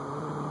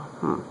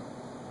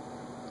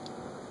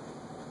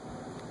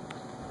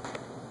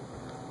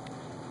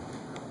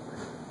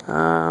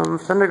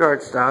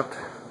 Thunderguard stopped.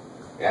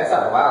 Yeah, that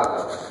stopped a while ago.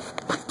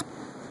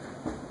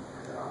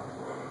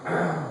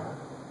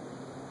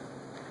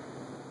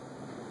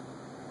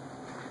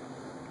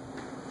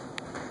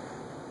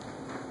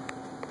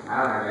 I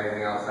don't have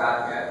anything else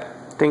stopped yet.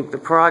 I think the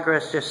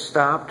progress just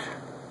stopped.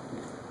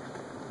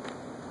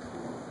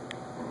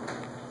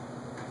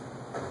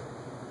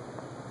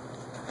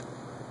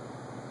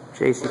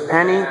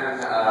 JCPenney.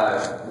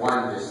 And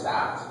one just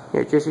stopped.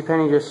 Yeah,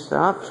 JCPenney just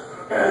stopped.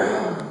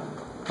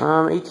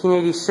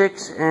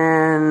 1886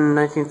 and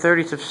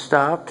 1930s have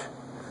stopped.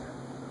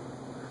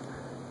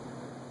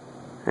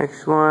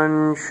 Next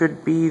one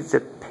should be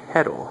the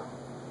pedal.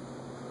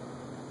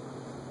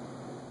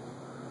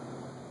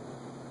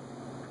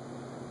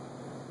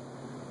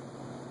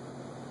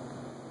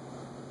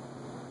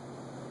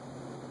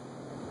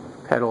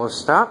 Pedal has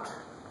stopped.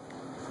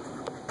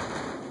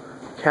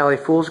 Cali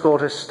Fool's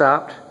Gold has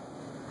stopped.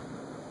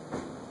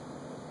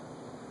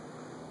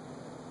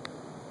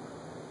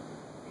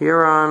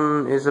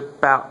 Huron is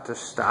about to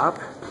stop.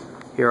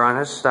 Huron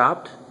has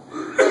stopped.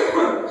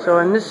 So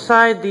on this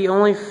side, the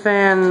only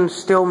fan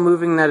still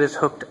moving that is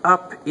hooked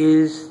up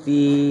is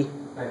the...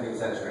 19th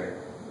century.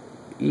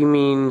 You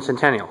mean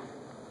Centennial?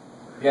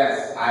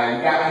 Yes, you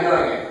got me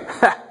doing it.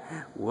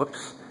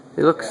 Whoops.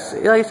 It looks,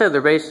 like I said,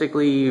 they're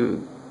basically,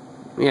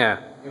 yeah.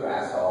 You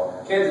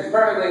asshole. Kids, it's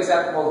perfectly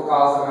acceptable to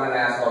call someone an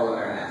asshole when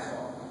they're an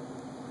asshole.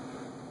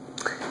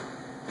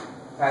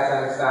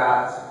 Titanic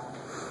stopped.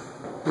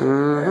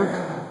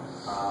 Mm-hmm.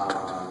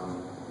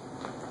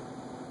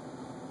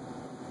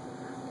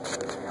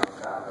 Everything else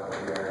stopped over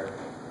here.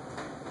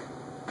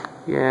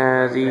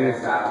 Yeah,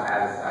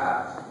 Had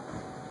stopped.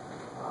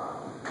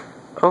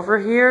 over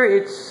here,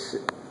 it's,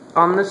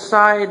 on the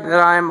side that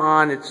I'm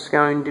on, it's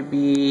going to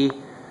be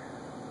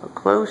a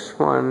close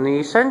one. The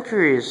not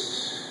Century,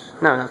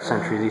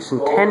 the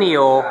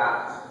Centennial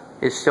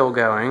is still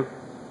going.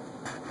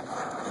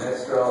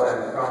 Mistral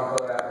and the Chrome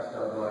Kodak are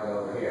still going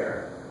over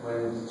here.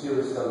 When 2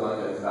 is still going,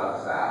 it's about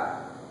to stop.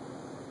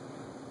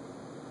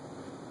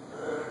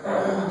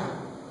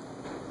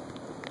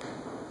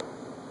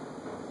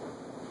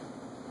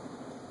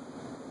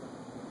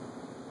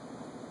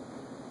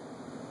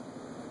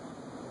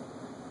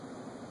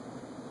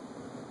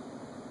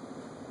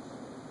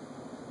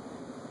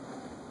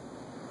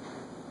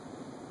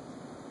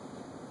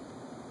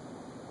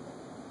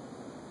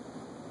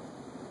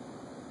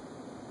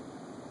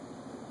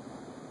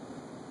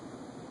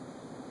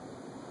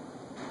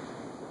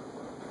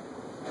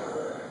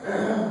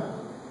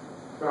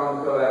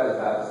 Chrome Kodak is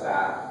about to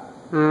stop.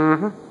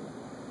 Mm-hmm.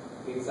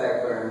 Heat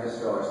Cycler and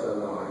Mistral are still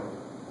going.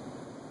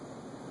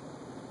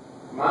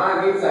 Come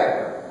on, Heat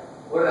Cycler.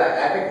 What did I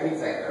picked Heat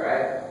Cycler,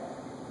 right?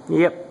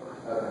 Yep.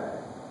 Okay.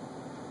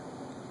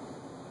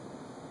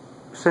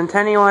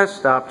 Centennial has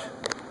stopped.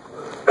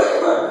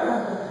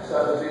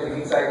 So between the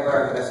Heat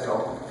Cycler and the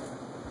Mistral.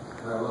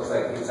 It looks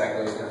like Heat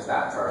Cycler is going to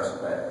stop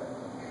first, but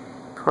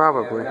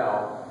Probably.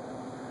 no.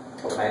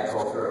 It might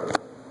pull through.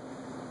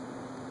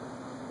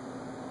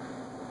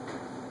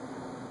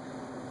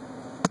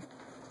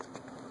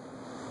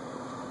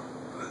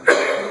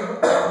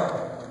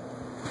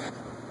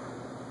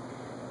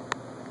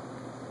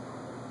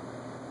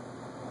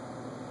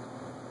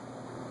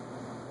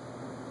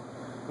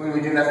 When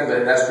we do nothing but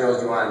industrials,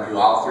 do you want to do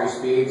all 3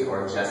 speeds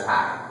or just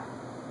high?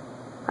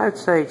 I'd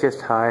say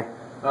just high.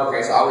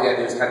 Okay, so all we gotta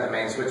do is cut the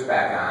main switch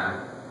back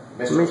on.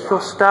 Mistral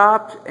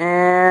stopped,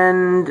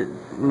 and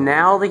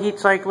now the Heat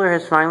Cycler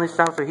has finally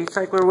stopped, so Heat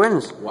Cycler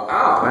wins. Wow.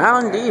 Wow,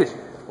 indeed.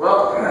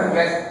 Well,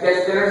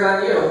 guess dinner's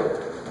on you.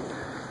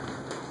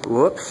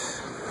 Whoops.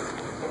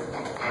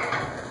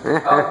 So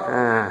I'm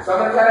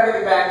gonna cut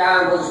everything back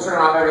on, and we'll just turn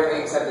off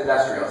everything except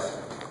industrials.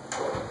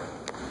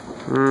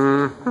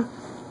 Mm-hmm.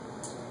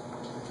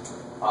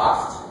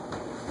 Off.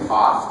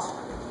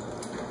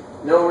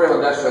 No real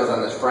industrials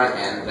on this front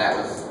end. That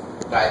was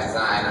by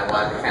design. I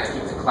wanted to kind of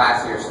keep the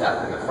classier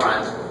stuff in the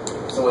front,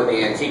 so when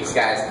the antiques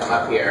guys come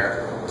up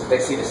here, they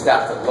see the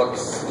stuff that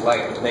looks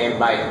like they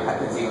might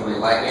conceivably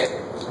like it,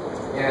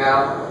 you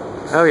know?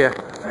 Oh yeah.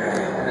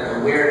 And then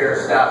the weirder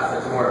stuff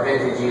that's more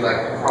vintagey,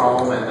 like the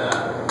chrome and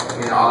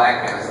the, all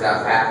that kind of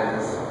stuff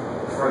happens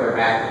the further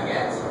back you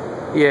get.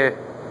 Yeah.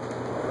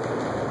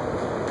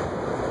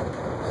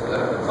 So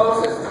the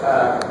closest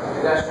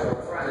industrial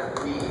front is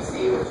the VEC,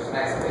 which is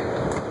next to it.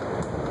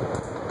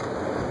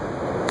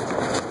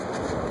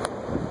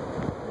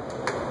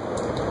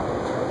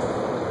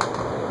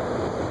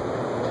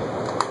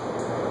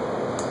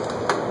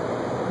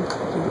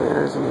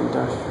 There's an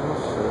industrial,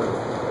 so...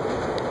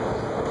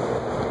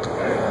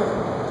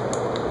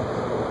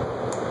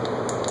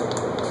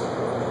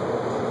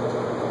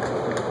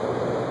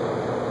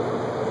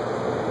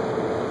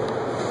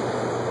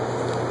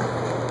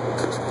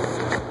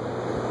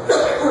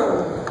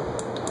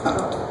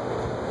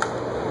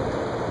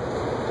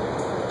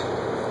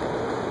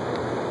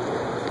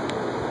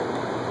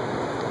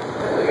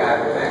 We got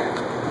everything.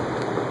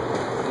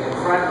 In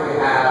front we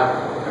have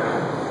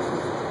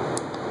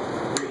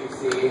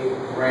 3EC,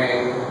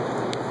 ring.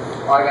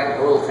 Oh, I got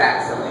the little tap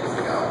still needs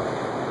to go.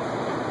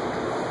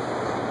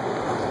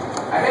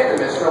 I hit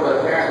the Mistral, but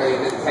apparently it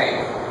didn't tank.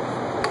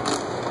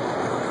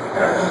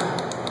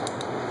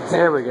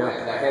 There we go. I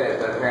hit it,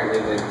 but apparently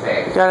it didn't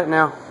tank. Got it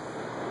now.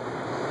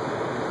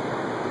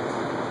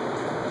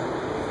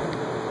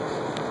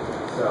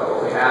 So what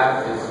we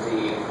have is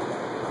the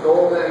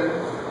golden.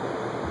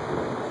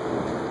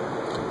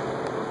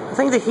 I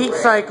think the Heat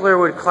Cycler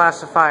would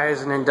classify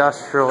as an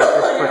industrial. Why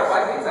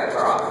is Heat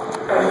Cycler off?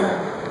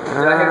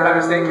 Did I hit it by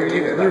mistake, or you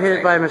hit it by mistake? You hit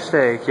it by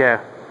mistake, yeah.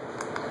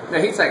 No,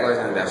 Heat Cycler is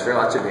an industrial.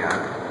 That should be on.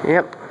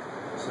 Yep.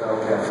 So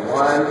we have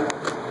 1,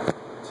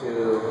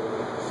 2,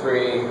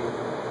 3,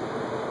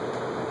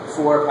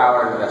 4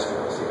 powered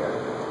industrials here.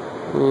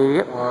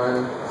 Yep.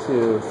 1,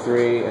 2,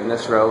 3 in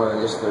this row, and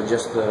then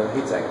just the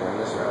Heat Cycler in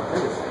this row.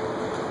 Interesting.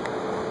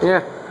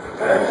 Yeah.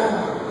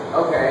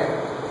 Okay.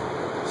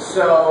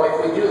 So if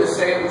we do the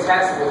same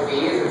test with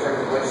these in terms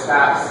of which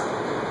stops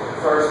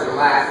first and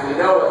last, we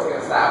know what's going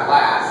to stop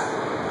last.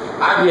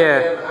 I'm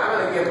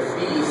going to give the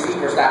VEC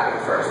for stopping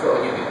first. What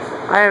would you give?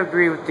 I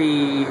agree with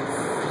the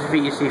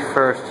VEC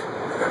first.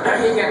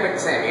 You can't pick the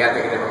same, you gotta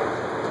pick a different one.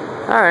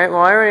 Alright,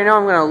 well I already know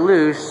I'm going to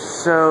lose,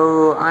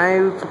 so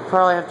I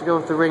probably have to go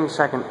with the ring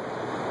second.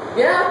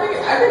 Yeah,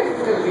 I think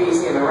it's going to be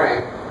VEC in the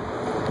ring.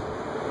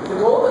 The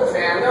golden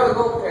fan, we know the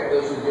golden fan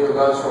usually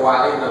goes for a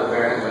while, even though the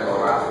bearings are a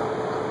little rough.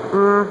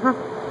 Mm-hmm.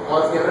 Well,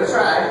 let's give it a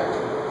try.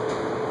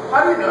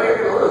 How do you know you're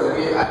going to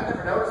lose? I've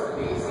never noticed the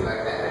VEC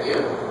like that, have you?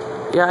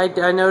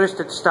 Yeah, I noticed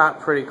it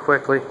stopped pretty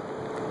quickly.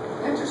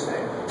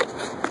 Interesting.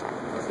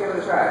 Let's give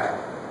it a try.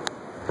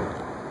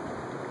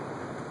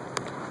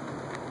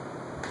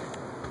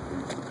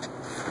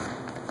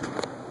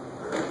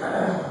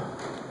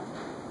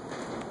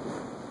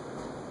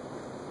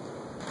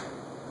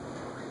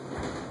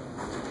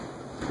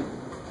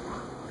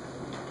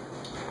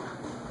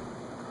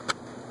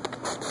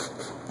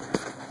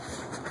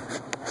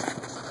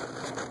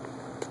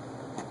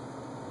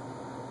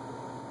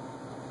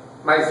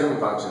 My zoom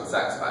function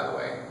sucks, by the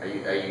way.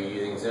 Are you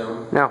using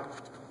zoom? No.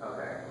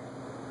 Okay.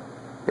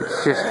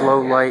 It's just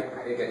low light.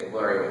 It gets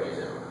blurry when you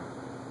zoom.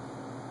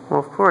 Well,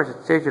 of course,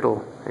 it's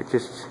digital. It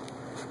just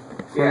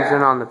zooms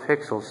in on the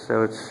pixels,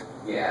 so it's...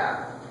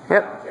 Yeah.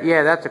 Yep. Okay.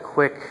 Yeah, that's a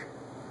quick...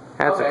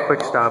 That's a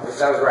quick stop.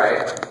 That was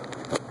right.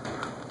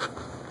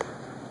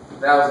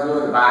 That was glue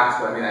in the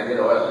box, but I mean, I did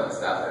oil and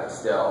stuff, and it's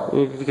still...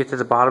 Did you get to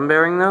the bottom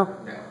bearing, though?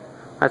 No.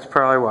 That's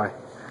probably why.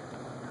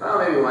 Well,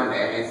 maybe one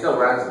day. I mean, it still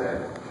runs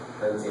good.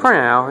 For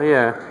now,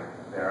 yeah.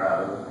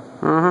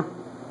 Mm-hmm.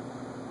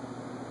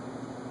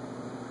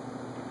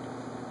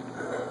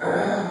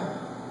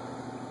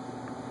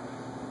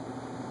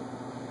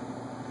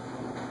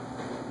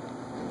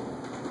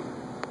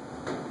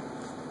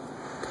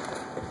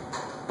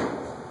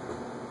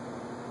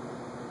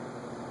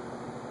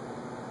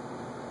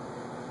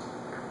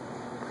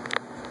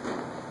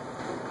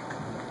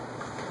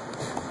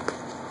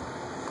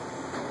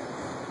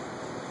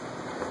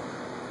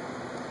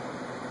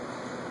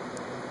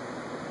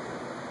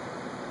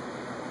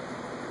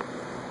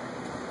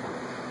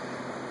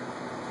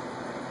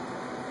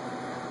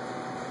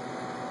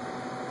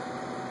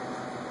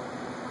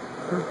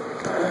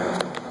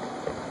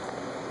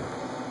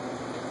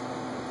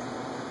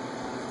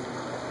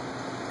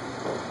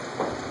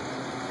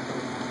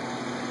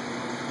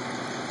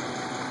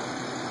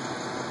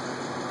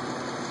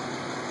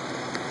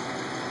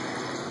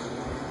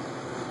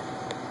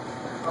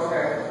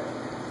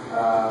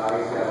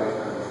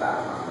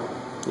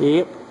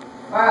 Yep.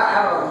 Well,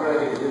 I don't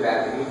really need to do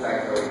that. The heat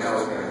cycle we know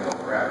is going to go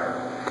forever.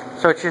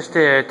 So it's just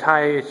a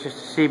tie. It's just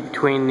a see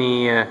between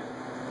the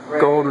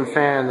golden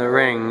fan and the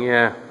ring.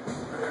 Yeah.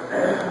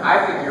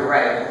 I think you're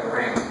right. I think the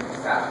ring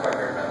stops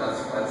quicker,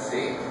 but let's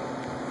see.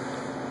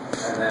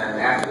 And then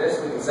after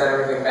this, we can set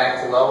everything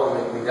back to low,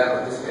 and we can be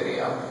done with this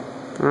video.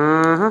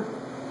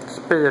 Mm-hmm. It's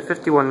been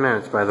 51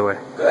 minutes, by the way.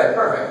 Good.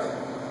 Perfect.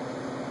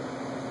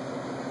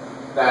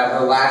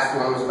 The last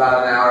one was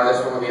about an hour.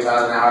 This one will be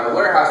about an hour. The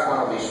warehouse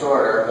one will be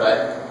shorter,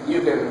 but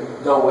you can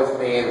go with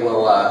me and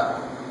we'll.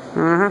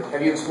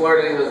 Have you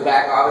explored any of those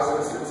back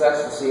offices and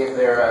such to see if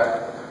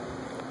they're?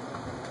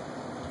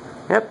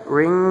 Yep,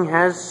 ring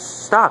has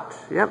stopped.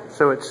 Yep,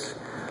 so it's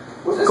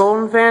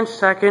golden fan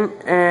second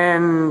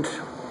and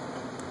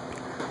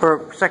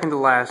or second to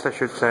last, I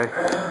should say.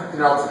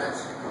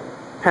 Penultimate.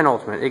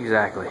 Penultimate,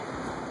 exactly.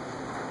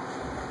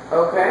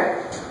 Okay.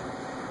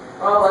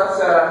 Well, let's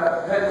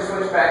hit the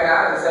switch back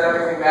on and set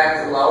everything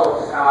back to low,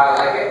 which is how I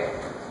like it.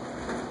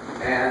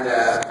 And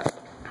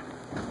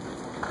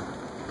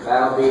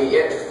that'll be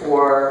it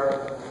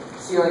for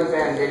ceiling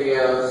fan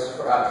videos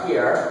for up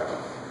here.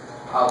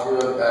 I'll do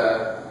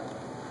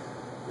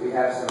we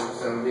have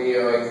some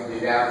videoing to do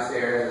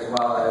downstairs as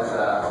well as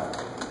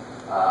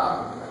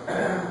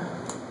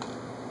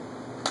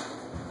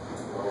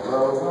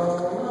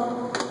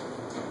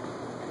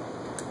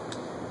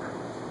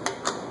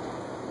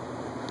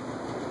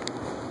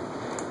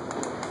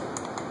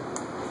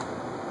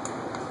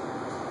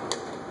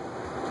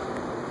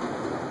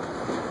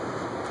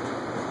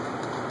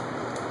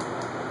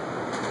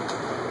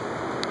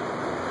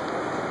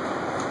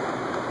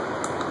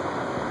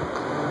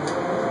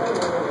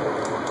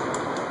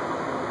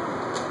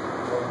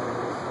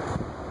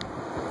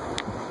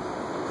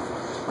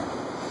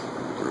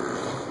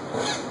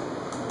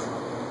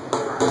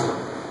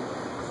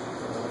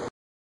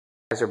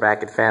are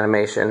back at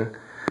Fanimation.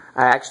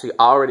 I actually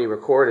already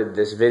recorded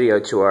this video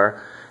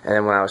tour, and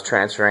then when I was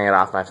transferring it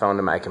off my phone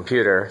to my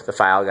computer, the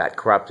file got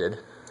corrupted.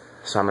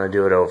 So I'm going to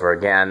do it over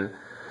again.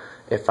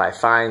 If I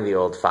find the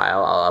old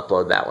file, I'll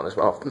upload that one as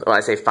well. When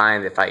I say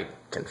find, if I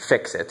can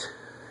fix it,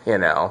 you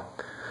know,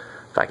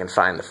 if I can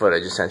find the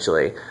footage,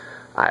 essentially,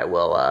 I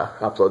will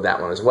upload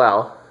that one as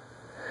well.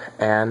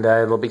 And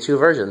it'll be 2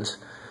 versions.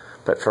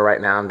 But for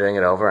right now, I'm doing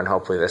it over, and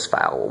hopefully this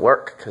file will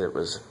work, because it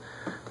was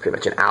pretty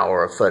much an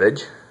hour of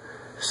footage.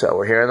 So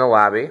we're here in the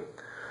lobby.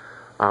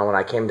 When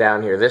I came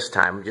down here this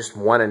time, just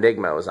one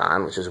Enigma was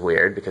on, which is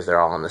weird because they're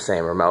all on the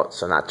same remote,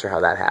 so not sure how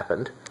that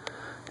happened.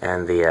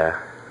 And the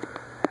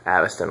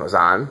Aviston was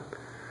on.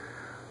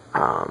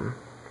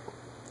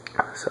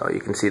 So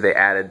you can see they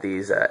added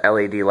these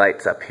LED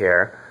lights up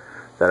here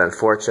that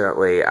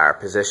unfortunately are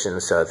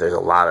positioned so that there's a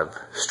lot of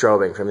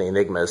strobing from the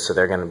Enigmas, so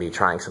they're going to be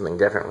trying something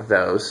different with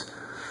those.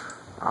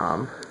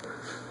 So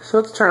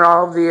let's turn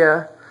all of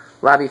the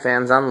lobby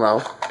fans on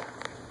low.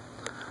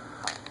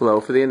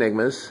 Low for the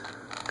Enigmas.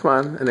 Come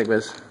on,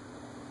 Enigmas.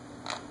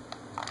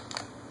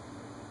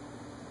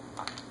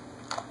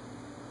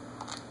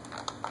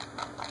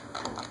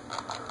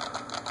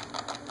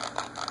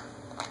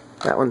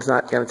 That one's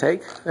not going to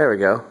take. There we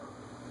go.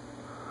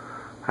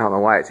 I don't know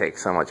why it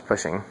takes so much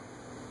pushing.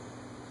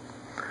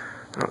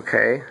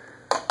 Okay.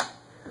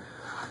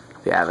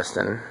 The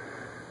Aviston.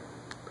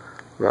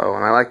 Low.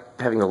 And I like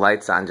having the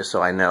lights on just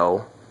so I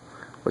know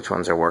which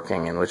ones are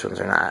working and which ones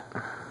are not.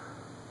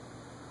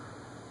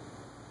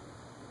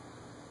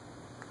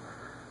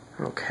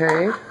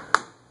 Okay.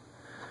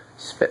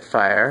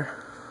 Spitfire.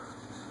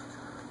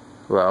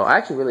 Low. I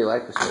actually really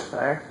like the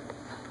Spitfire.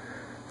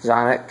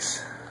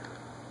 Zonix.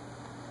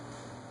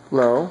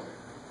 Low.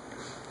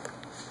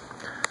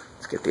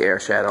 Let's get the air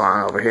shadow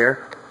on over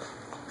here.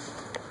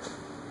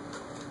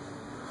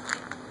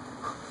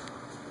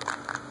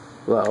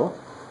 Low.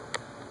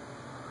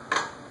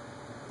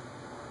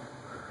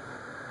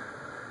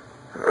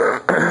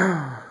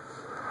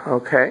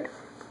 Okay.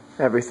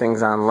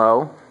 Everything's on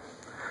low.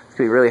 It's going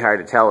to be really hard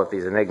to tell with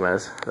these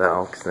Enigmas,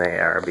 though, because they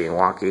are being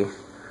wonky.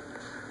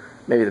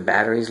 Maybe the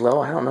battery's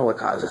low? I don't know what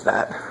causes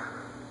that.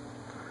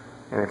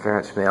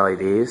 Interference from the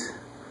LEDs.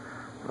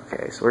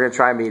 Okay, so we're going to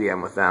try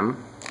medium with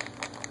them.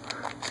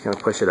 Just going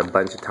to push it a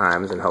bunch of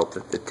times and hope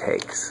that it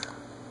takes.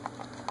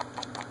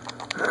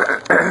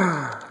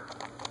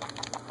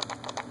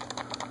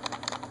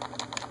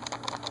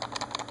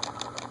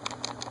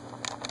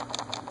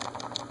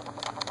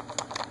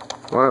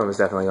 One of them is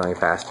definitely going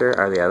faster.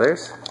 Are the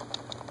others?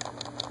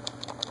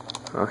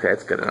 Okay,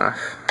 it's good enough.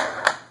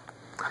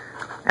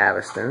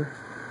 Aviston.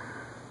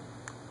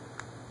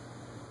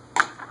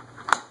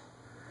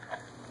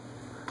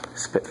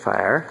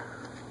 Spitfire.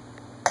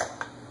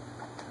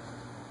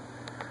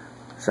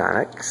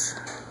 Zonix.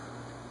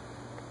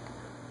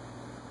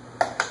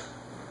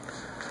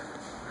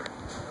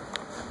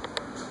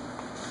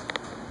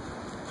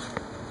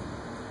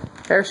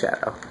 Air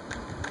shadow.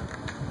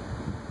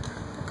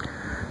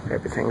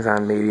 Everything's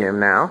on medium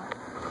now.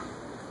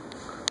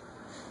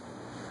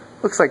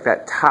 Looks like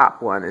that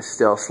top one is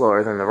still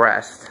slower than the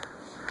rest.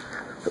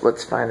 But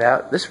let's find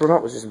out. This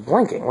remote was just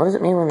blinking. What does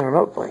it mean when the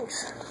remote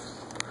blinks?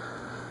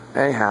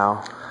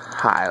 Anyhow,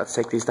 high. Let's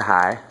take these to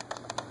high.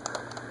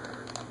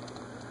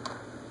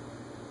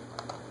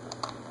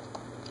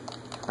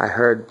 I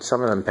heard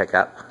some of them pick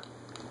up.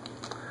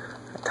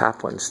 The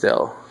top one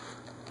still.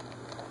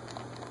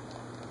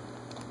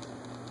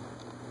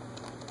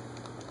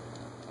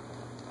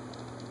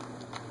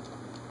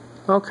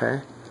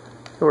 Okay,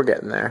 we're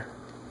getting there.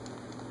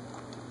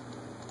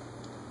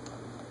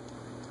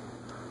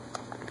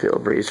 Feel a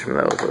breeze from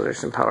those. Those are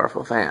some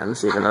powerful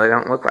fans, even though they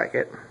don't look like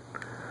it.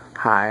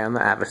 High on the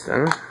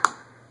Aviston.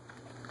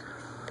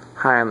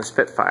 High on the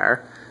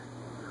Spitfire.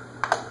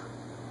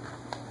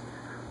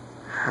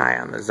 High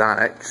on the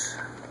Zonix.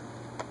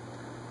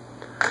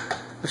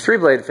 The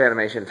 3-blade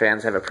Fanimation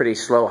fans have a pretty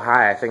slow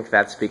high. I think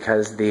that's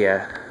because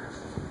the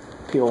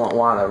people don't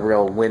want a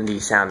real windy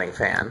sounding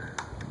fan.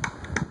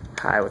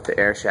 High with the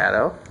air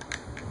shadow.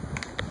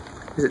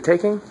 Is it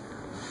taking?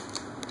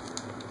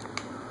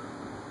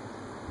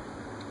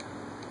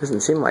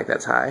 Doesn't seem like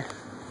that's high.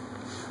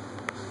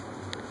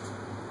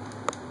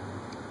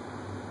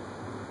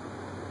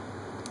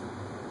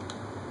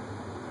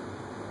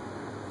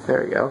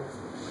 There we go.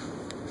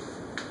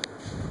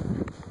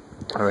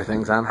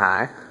 Everything's on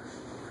high.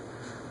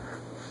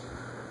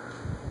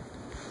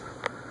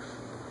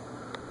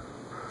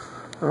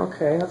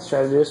 Okay, let's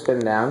try to do a spin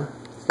down.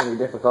 It's going to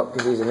be difficult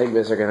because these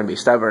Enigmas are going to be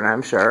stubborn,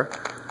 I'm sure.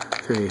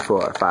 3,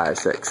 4, 5,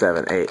 6,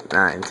 7, 8,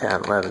 9,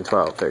 10, 11,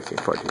 12, 13,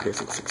 14,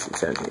 15, 16,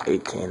 17,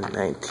 18,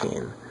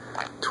 19,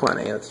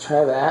 20. Let's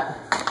try that.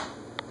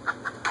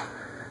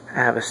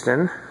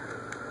 Aviston.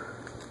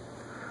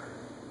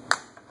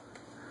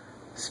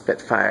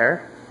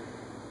 Spitfire.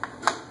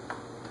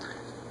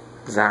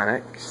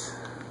 Zonix.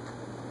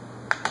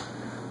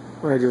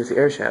 What do I do with the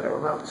air shadow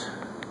remote?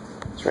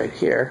 It's right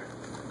here.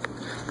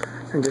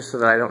 And just so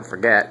that I don't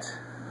forget,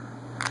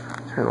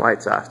 turn the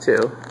lights off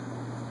too.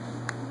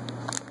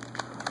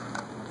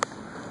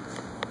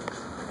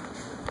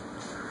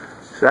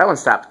 So that one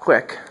stopped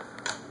quick.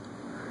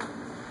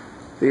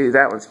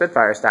 That one,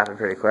 Spitfire, is stopping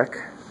pretty quick.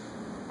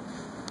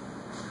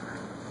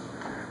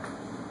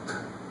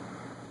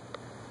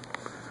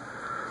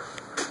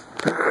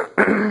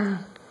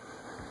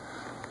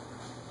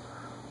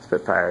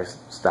 Spitfire's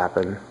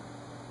stopping.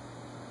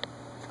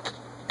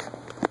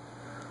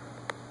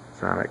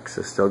 Zonix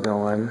is still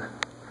going.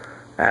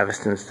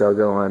 Aviston's still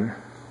going.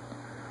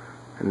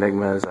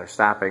 Enigmas are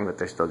stopping, but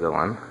they're still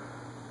going.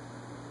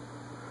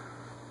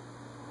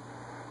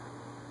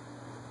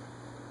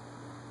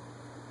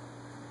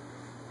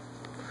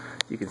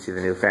 You can see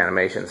the new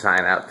Fanimation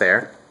sign out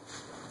there.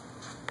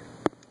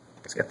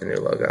 It's got the new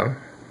logo.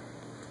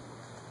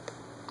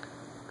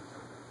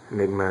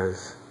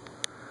 Enigmas,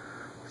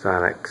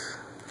 Zonix,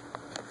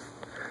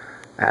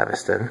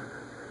 Aviston.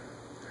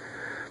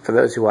 For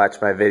those who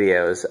watch my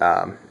videos,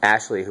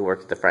 Ashley, who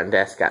worked at the front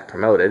desk, got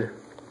promoted,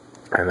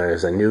 and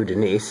there's a new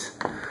Denise,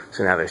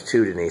 so now there's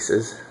 2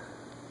 Denises.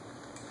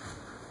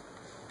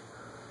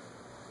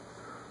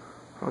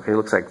 Okay,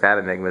 looks like that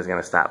Enigma is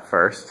going to stop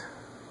first.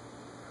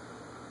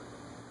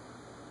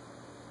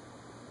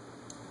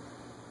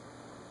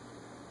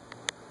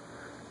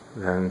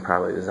 Then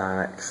probably the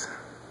Zonix.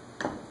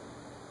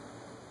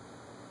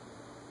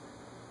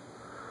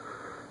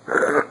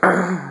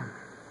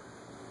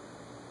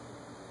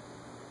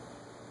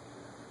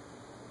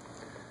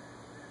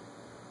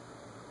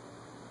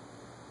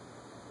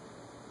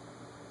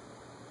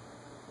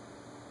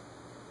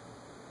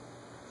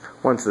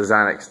 Once the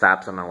Zonix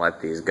stops, I'm going to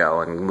let these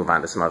go and move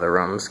on to some other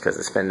rooms, because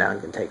the spin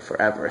down can take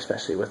forever,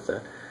 especially with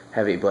the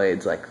heavy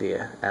blades like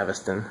the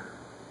Aviston.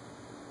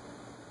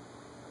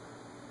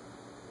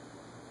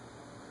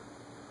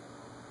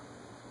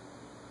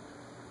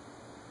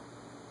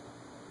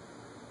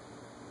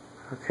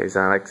 Okay,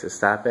 Zonix is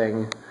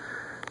stopping.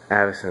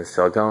 Aviston is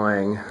still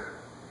going.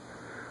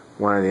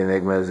 One of the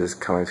Enigmas is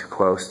coming too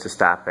close to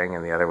stopping,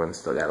 and the other one's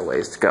still got a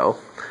ways to go.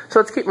 So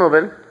let's keep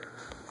moving.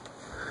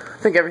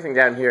 I think everything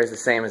down here is the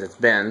same as it's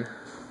been.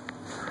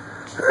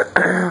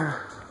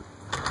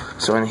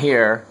 So in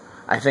here,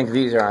 I think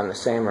these are on the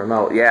same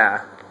remote.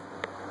 Yeah,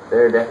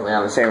 they're definitely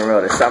on the same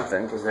remote as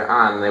something, because they're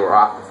on and they were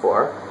off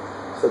before.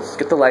 So let's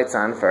get the lights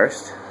on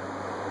first.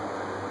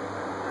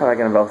 How do I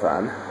get them both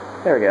on?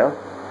 There we go.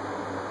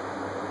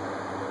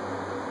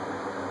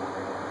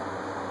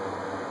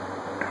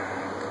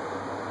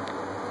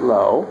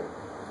 Low.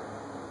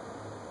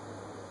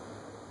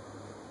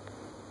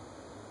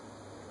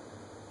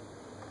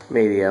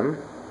 Medium.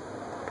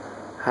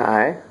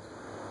 High.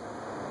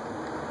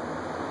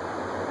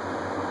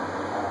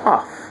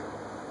 Off.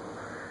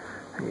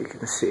 And you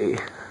can see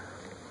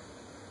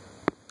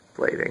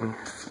blading.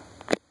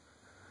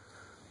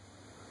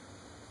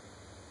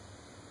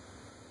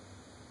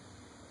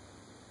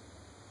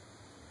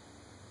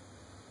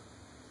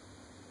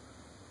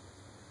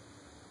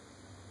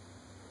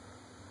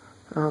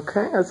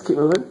 Okay, let's keep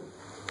moving.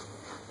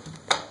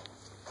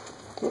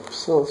 Oops,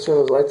 so let's turn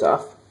those lights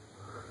off.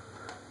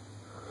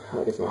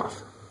 I'll get them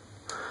off.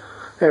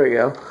 There we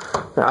go.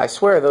 Now, I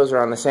swear those are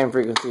on the same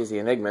frequency as the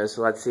Enigmas,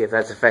 so let's see if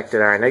that's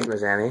affected our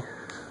Enigmas any.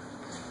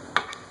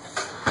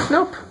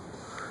 Nope.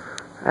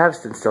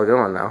 Aviston's still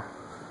going, though.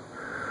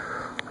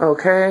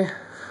 Okay,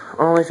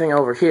 only thing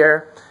over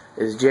here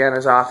is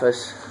Jana's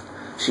office.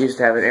 She used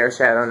to have an air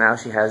shadow, now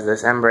she has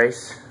this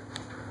embrace.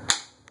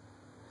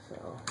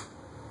 So,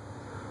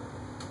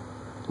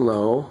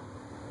 low,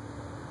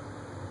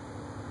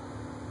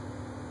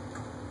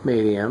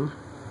 medium,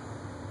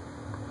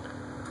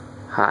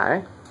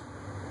 high,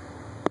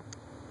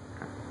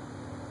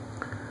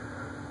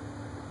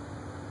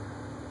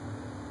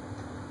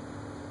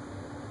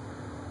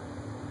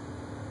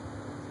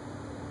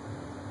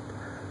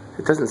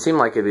 it doesn't seem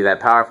like it'd be that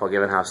powerful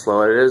given how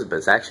slow it is, but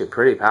it's actually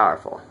pretty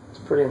powerful. It's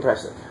pretty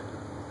impressive.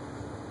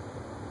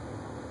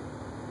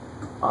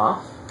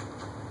 Off,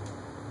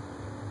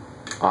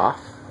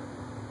 off.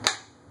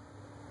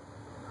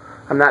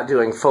 I'm not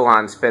doing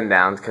full-on spin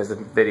downs because the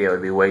video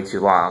would be way too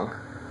long.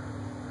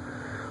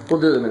 We'll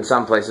do them in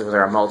some places where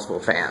there are multiple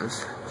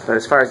fans. But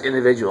as far as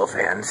individual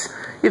fans,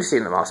 you've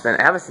seen them all spin.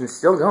 Aviston's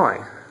still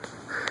going.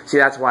 See,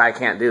 that's why I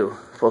can't do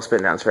full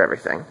spin downs for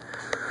everything.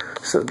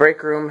 So the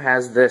break room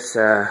has this,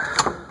 can't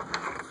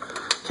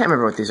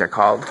remember what these are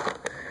called.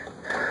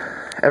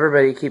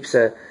 Everybody keeps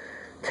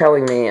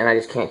telling me, and I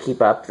just can't keep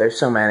up. There's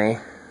so many.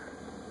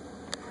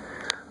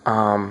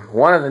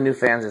 One of the new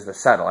fans is the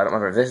subtle. I don't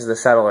remember if this is the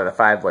subtle or the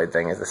 5-blade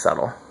thing is the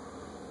subtle.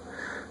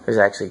 There's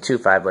actually 2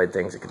 5-blade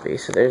things it could be.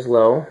 So there's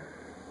low,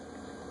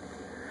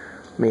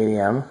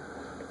 medium,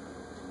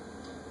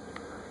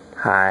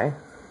 high,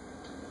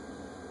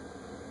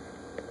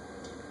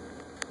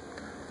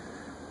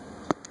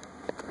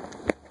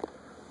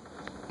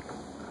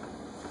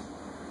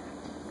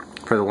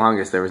 for the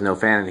longest there was no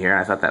fan in here,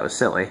 and I thought that was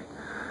silly.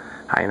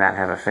 How you not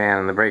have a fan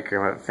in the break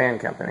room of a fan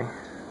company?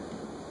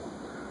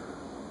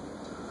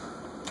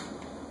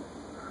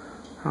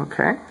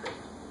 Okay.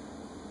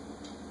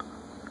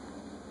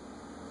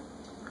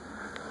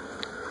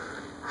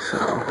 So,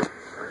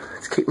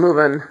 let's keep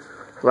moving.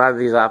 A lot of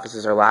these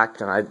offices are locked,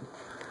 and I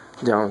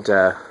don't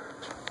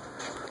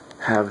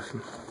have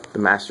the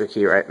master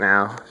key right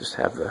now. Just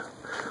have the...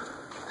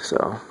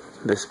 So,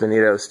 this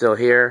Benito is still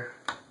here.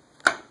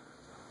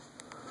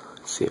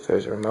 Let's see if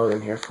there's a remote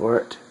in here for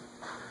it.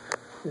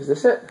 Is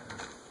this it?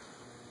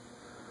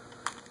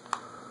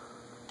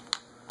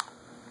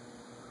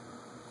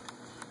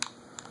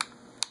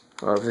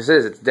 Well, if this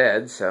is, it's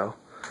dead, so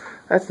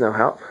that's no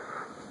help.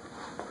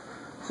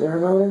 Is there a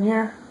remote in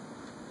here?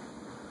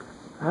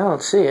 I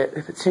don't see it.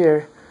 If it's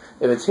here,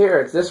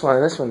 it's this one,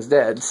 and this one's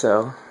dead,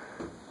 so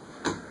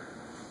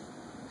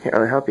can't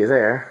really help you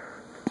there.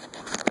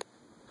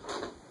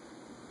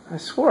 I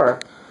swore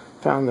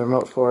I found the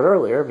remote for it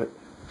earlier, but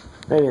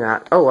maybe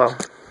not. Oh well.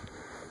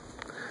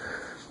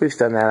 We've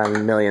done that on a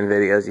million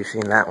videos. You've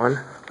seen that one.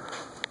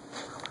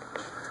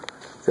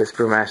 This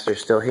brewmaster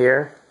is still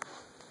here.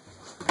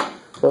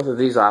 Both of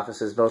these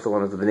offices, both the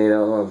one with the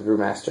bonito and the one with the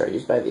brewmaster, are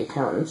used by the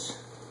accountants.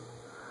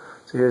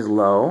 So here's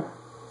low,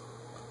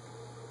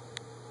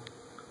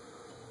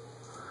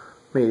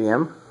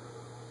 medium,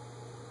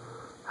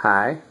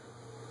 high.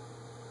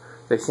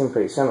 They seem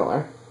pretty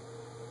similar.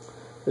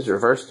 Does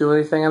reverse do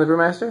anything on the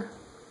brewmaster?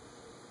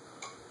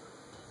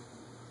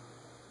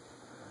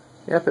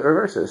 Yep, it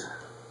reverses.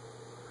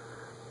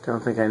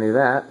 Don't think I knew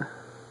that.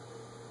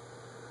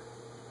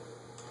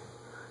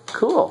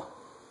 Cool.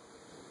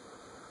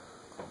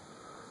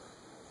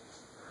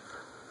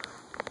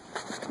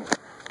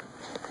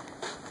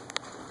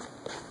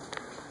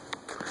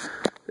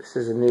 This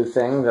is a new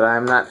thing that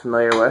I'm not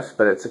familiar with,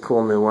 but it's a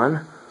cool new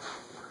one.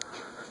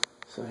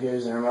 So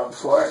here's the remote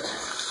for it.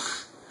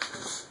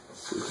 Let's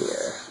see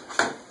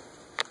here.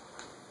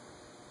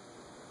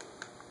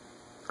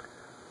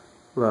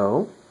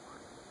 Low,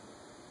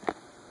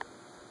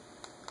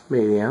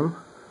 medium,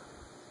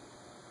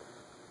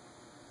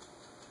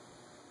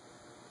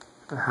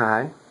 and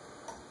high.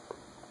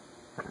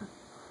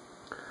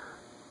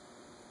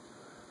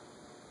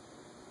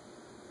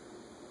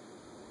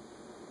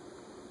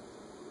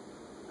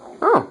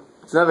 Oh,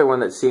 it's another one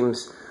that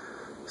seems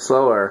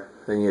slower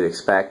than you'd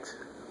expect,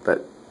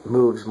 but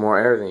moves more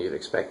air than you'd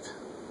expect.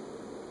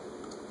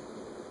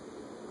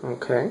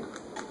 Okay,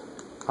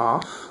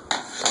 off.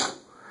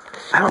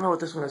 I don't know what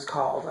this one is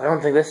called. I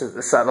don't think this is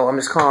the subtle. I'm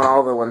just calling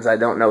all the ones I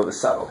don't know the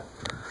subtle.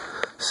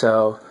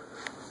 So,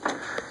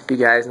 you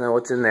guys know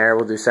what's in there.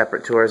 We'll do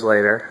separate tours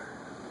later.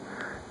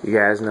 You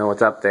guys know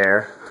what's up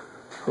there.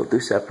 We'll do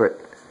separate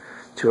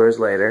tours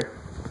later.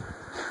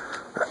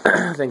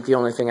 I think the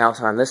only thing else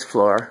on this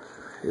floor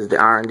is the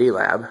R&D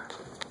lab.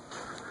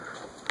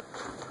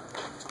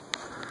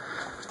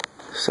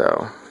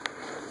 So,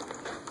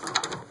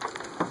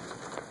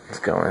 let's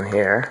go in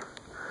here.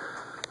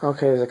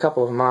 Okay, there's a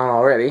couple of them on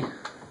already.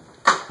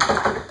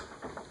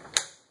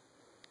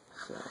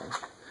 So,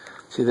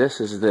 see, this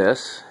is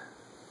this.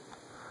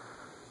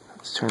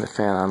 Let's turn the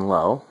fan on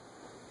low.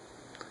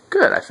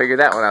 Good, I figured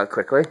that one out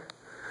quickly.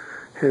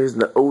 Here's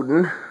the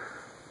Odin.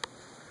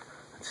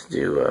 Let's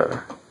do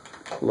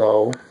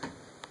low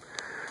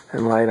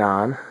and light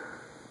on.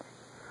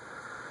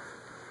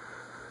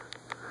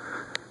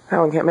 That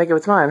one can't make up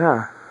its mind,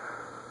 huh?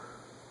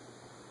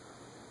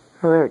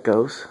 Oh, there it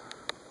goes.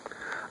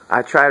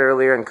 I tried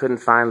earlier and couldn't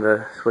find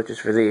the switches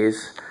for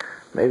these.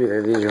 Maybe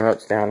they're these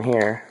remotes down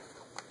here.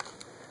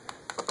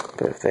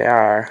 But if they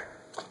are,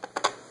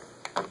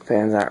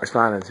 fans aren't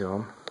responding to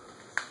them.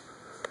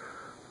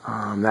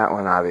 That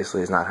one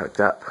obviously is not hooked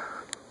up.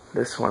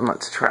 This one,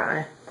 let's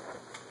try.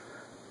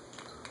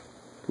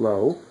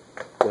 Low.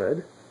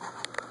 Good.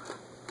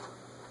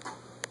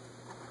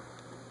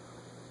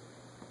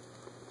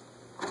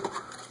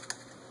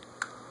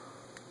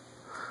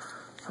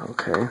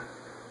 Okay.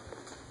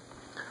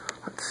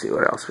 Let's see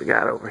what else we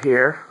got over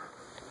here.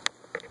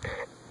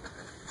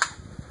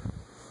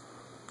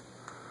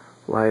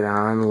 Light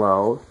on,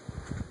 low.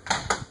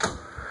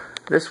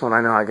 This one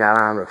I know I got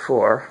on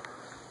before.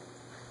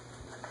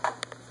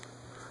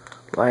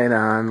 Light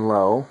on,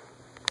 low.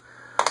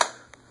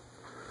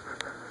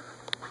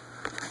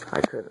 I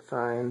couldn't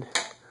find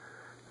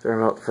the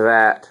remote for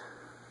that,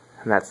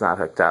 and that's not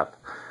hooked up.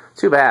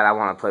 Too bad, I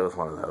want to play with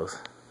one of those.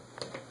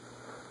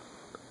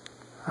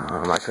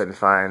 I couldn't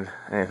find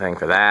anything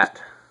for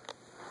that.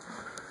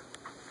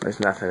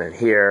 There's nothing in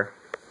here.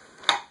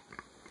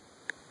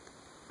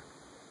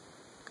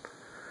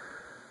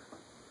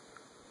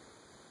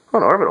 Oh,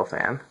 an orbital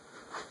fan.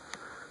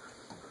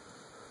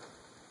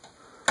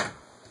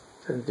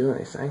 Didn't do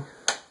anything.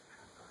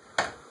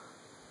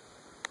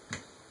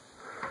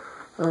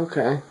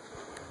 Okay.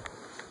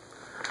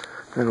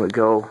 Then we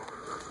go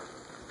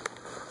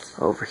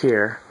over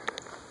here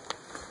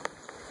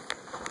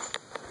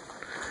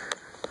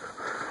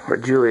where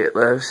Juliet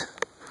lives.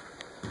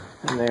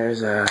 And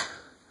there's a...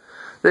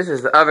 This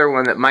is the other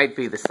one that might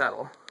be the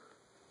subtle.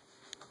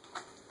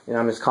 You know,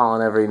 I'm just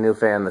calling every new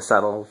fan the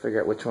subtle. We'll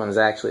figure out which one's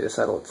actually the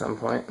subtle at some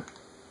point.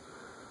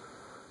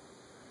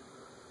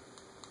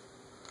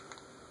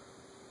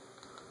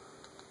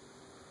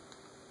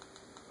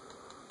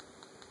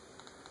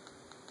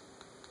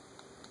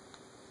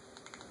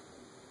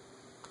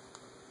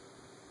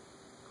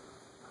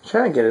 I'm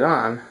trying to get it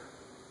on.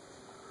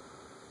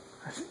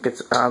 I think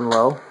it's on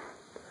low.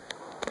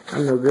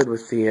 I'm no good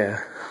with the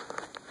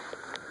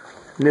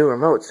new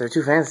remotes. They're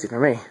too fancy for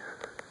me.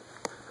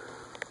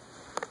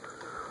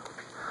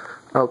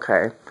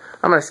 Okay.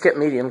 I'm going to skip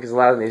medium because a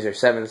lot of these are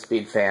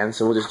 7-speed fans,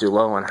 so we'll just do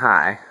low and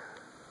high.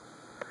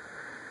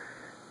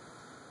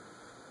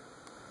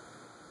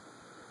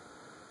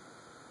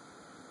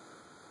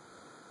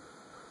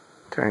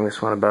 Turning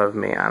this one above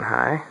me on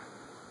high.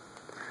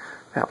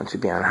 That one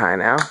should be on high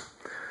now.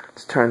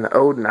 Let's turn the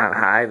Odin on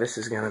high. This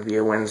is going to be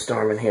a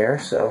windstorm in here,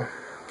 so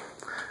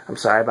I'm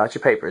sorry about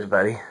your papers,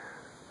 buddy.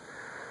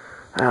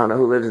 I don't know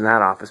who lives in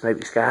that office.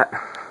 Maybe Scott.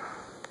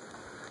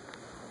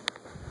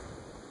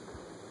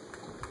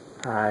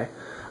 High.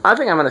 I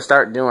think I'm going to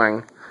start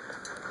doing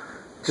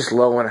just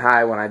low and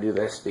high when I do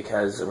this,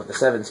 because with the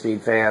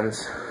 7-speed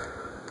fans,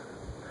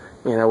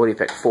 you know, what do you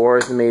pick? 4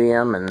 is the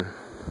medium, and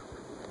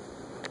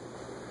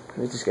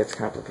it just gets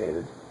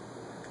complicated.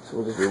 So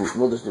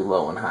we'll just do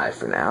low and high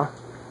for now.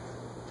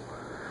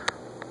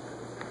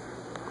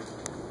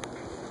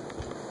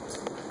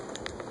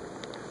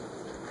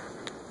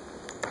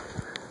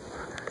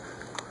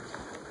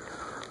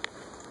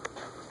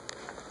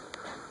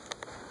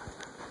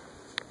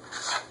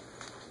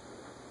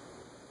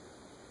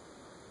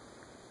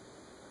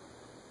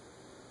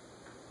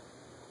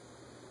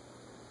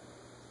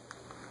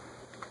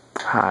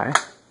 High.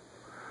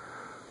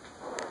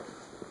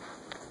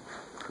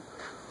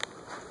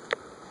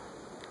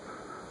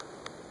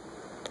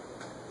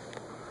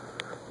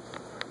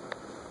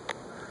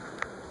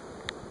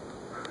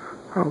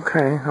 Okay,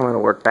 I'm going to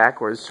work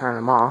backwards, turn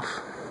them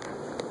off.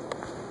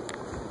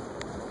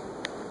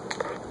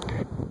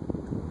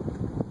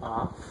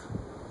 Off.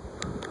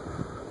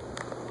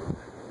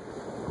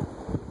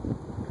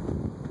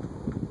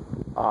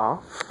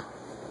 Off.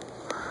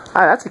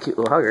 Ah, that's a cute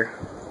little hugger.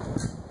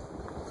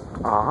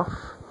 Off.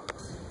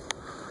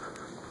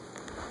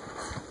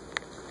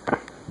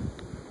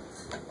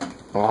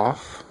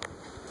 Off.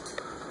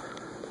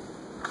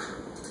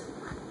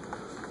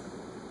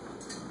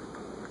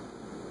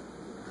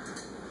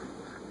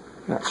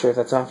 Not sure if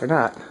that's off or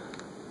not.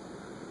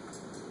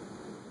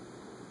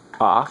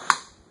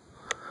 Off.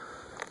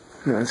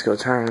 And let's go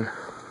turn.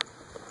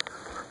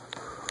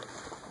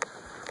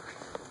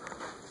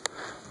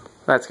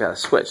 That's got a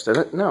switch, does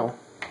it? No.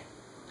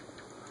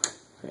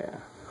 Yeah.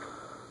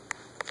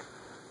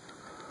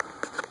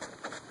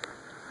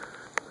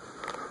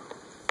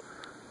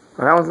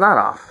 Well, that one's not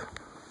off.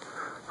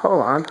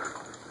 Hold on.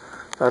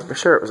 Thought for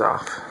sure it was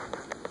off.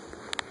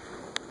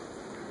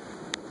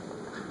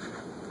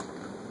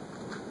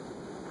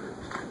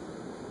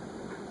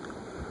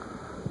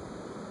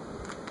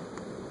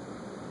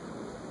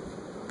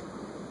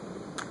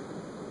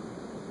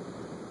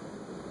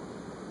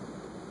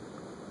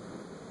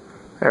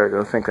 There we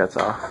go, I think that's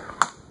off.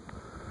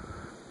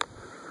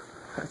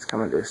 That's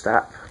coming to a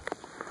stop.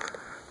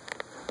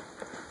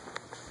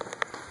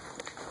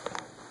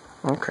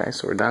 Okay,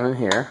 so we're done in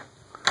here.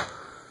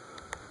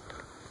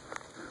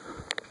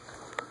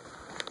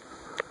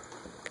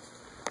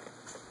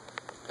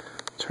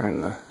 Turn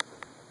the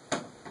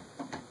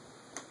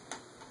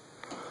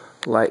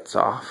lights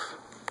off.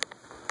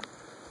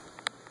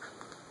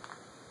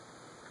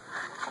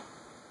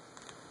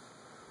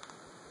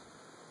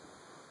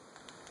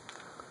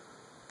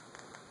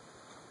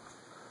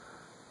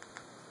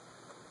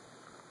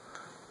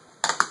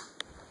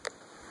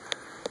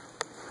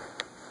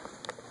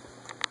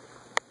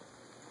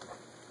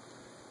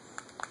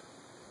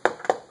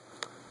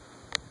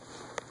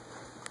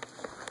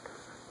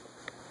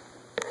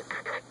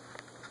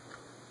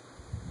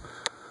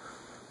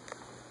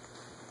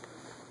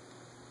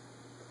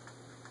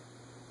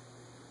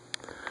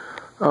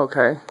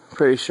 Okay,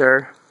 pretty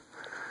sure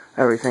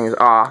everything is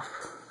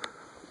off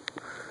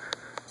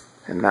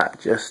and not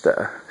just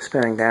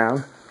spinning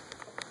down.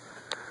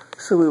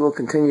 So we will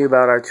continue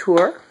about our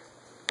tour.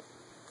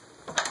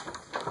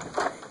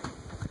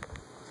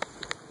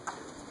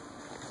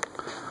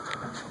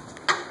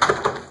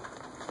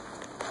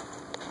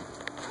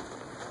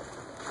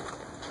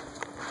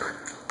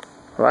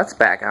 Well, that's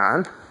back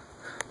on.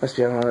 Must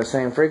be on one of the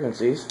same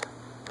frequencies.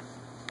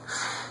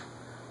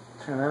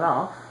 Turn that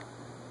off.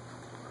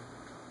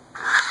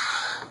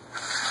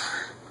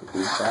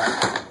 Use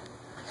that.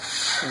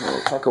 A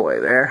little tuck away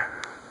there.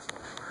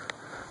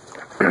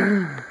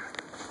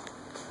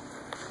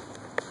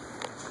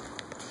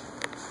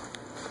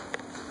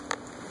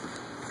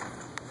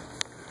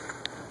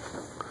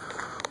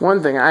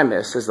 One thing I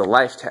missed is the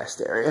life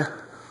test area.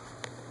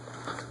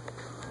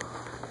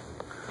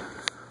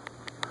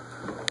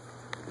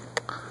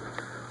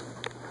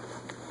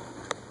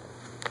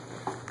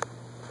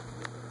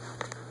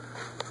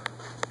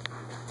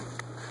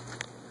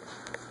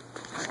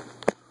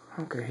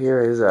 Okay, here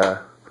is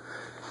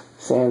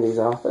Sandy's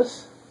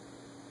office.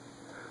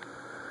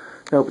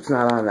 Nope, it's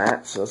not on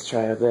that, so let's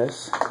try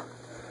this.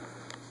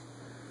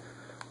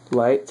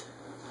 Light.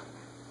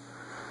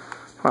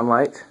 On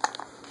light.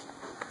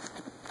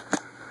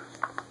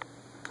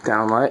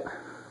 Down light.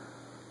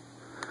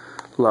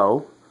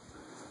 Low.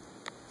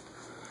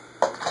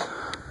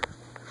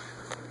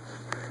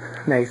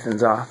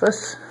 Nathan's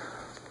office.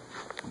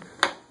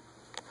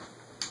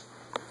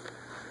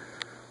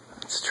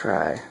 Let's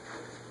try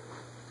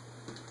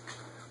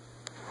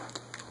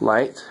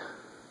light,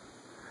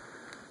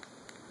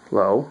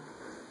 low,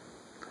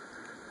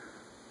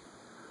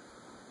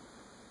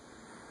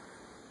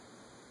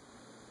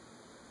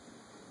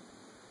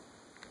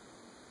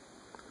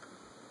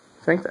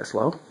 I think that's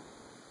low.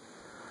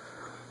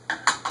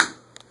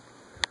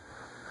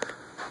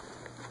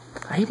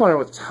 I keep wondering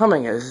what this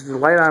humming is. Is the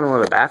light on one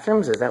of the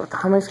bathrooms? Is that what the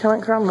humming's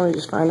coming from? Let me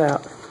just find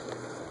out.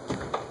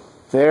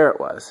 There it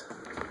was.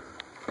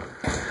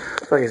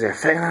 Look, is there a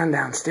fan on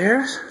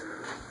downstairs?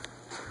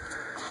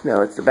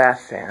 No, it's the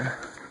bath fan.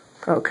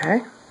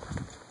 Okay.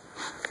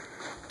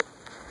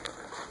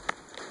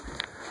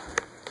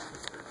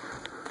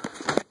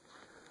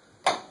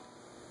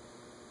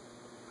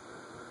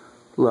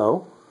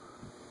 low.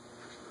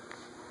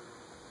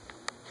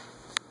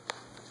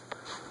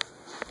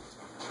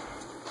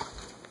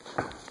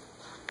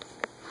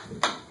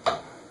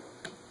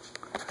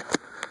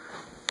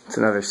 It's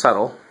another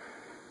subtle.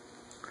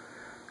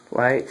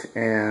 Light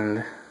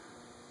and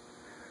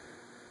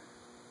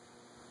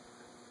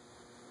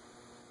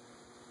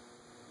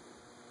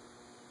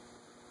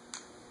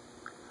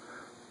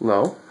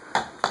low.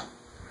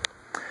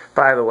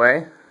 By the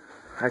way,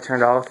 I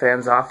turned all the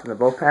fans off in the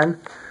bullpen,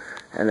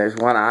 and there's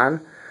one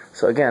on.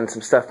 So again,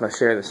 some stuff must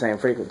share the same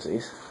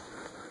frequencies.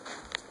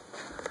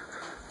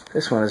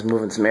 This one is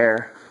moving some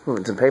air,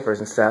 moving some papers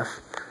and stuff,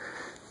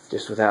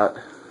 just without.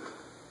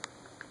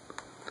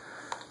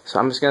 So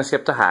I'm just going to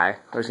skip to high.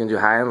 We're just going to do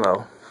high and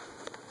low.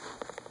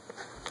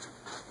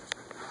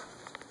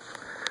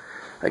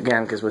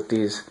 Again, because with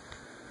these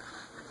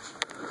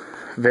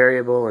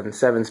variable and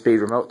 7-speed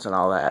remotes and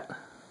all that,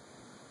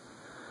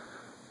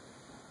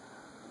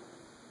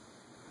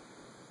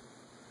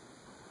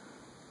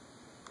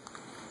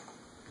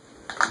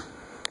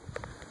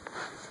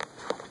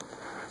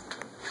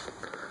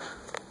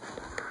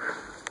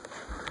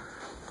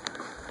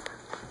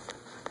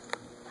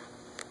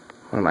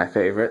 one of my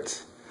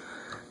favorites.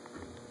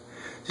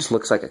 Just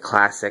looks like a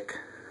classic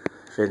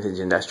vintage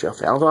industrial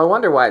fan. Although I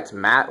wonder why it's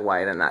matte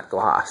white and not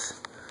gloss.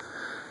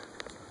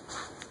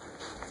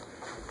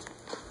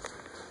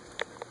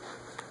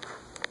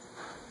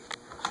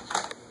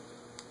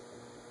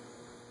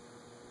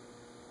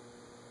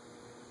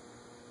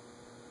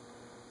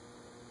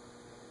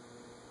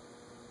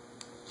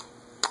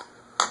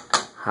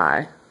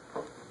 High.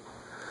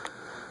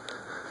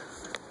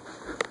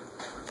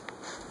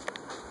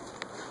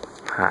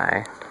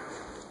 High.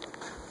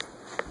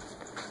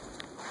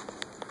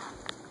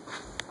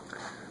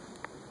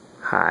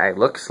 High.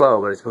 Looks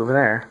slow, but it's moving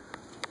there.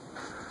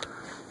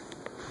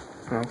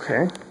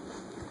 Okay.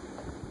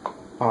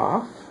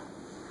 Off.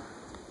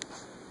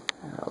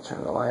 And I'll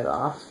turn the light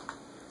off.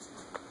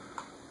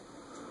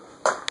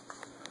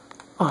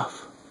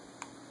 Off.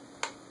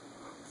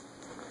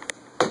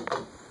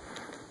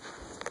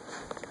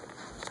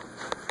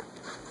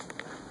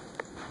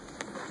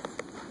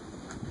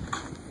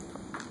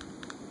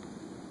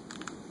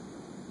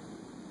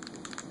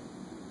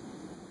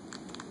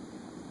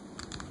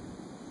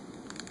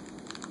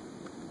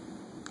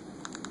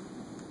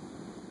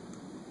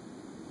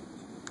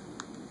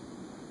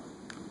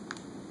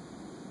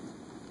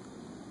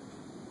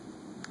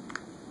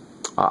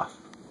 Off.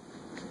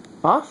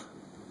 Off?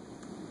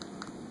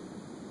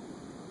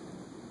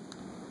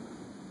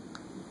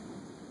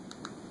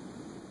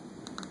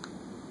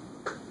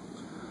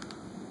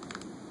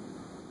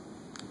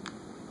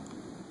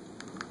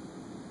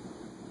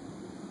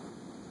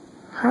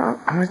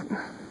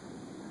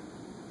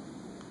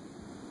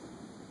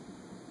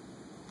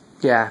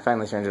 Yeah, I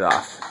finally turned it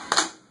off.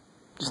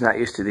 Just not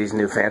used to these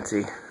new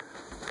fancy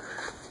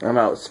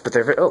remotes, but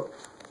they're very, oh,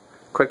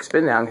 quick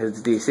spin down because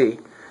it's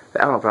DC.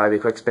 That one will probably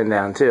be quick spin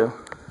down too.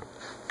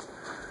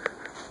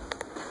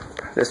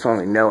 This one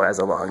we know has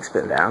a long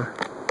spin down.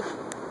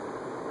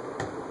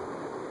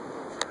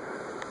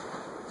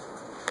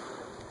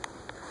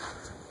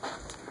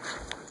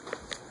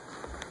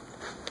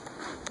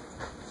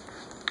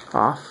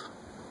 Off.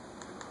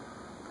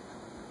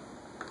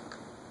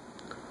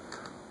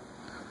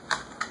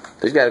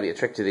 There's got to be a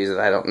trick to these that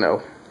I don't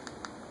know.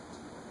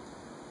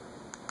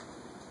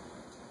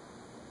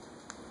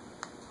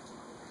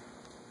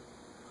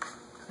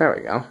 There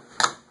we go.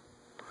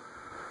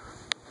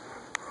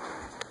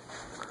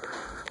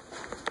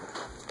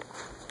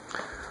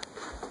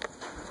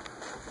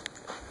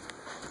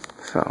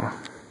 So,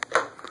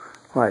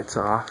 lights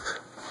off.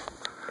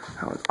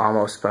 That one's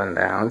almost spun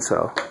down,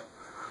 so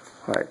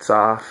lights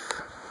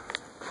off.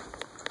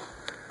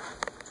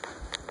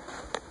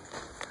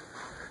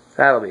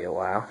 That'll be a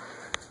while.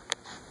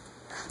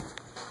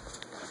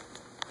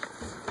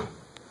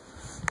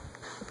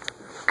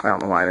 I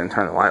don't know why I didn't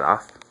turn the light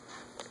off.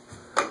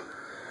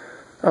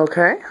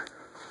 Okay.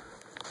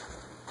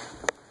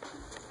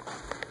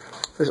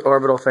 This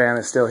orbital fan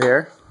is still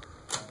here.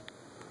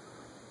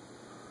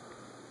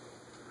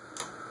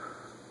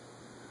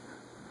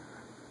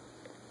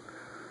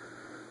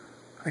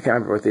 I can't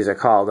remember what these are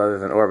called other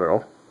than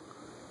orbital.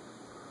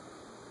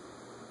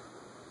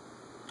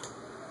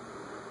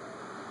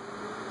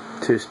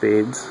 Two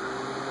speeds.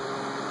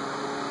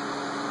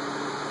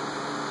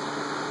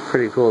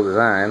 Pretty cool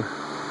design.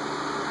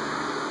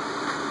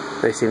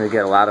 They seem to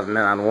get a lot of them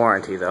in on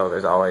warranty, though.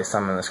 There's always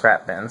some in the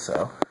scrap bin,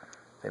 so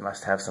they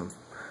must have some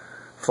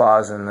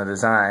flaws in the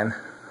design.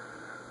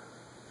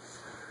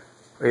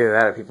 Either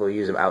that or people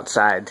use them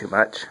outside too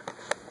much.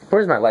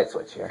 Where's my light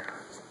switch here?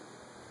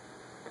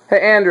 Hey,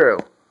 Andrew!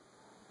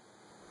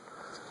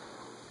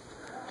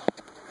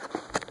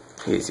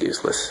 He's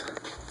useless.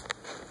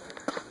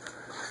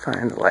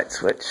 Find the light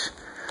switch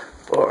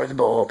for the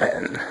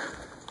bullpen.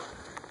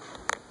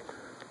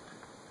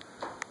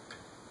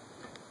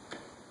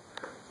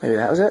 Maybe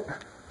that was it?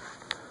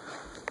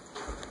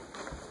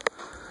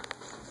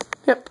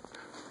 Yep.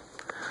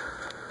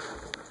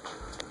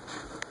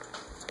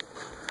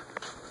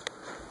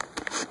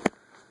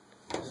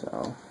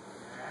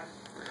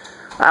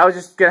 I was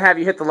just going to have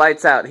you hit the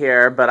lights out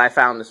here, but I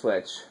found the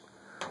switch.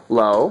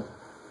 Low.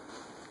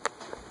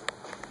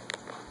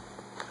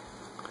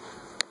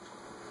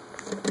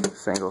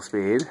 Single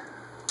speed.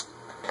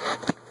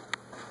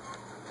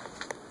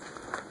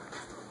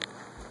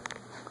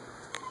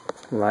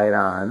 Light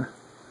on.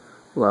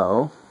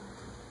 Low.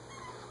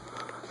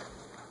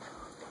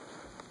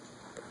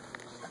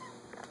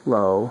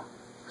 Low.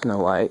 There's no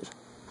light.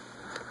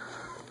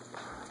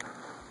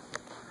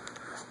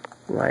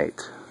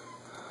 Light.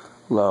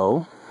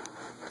 Low.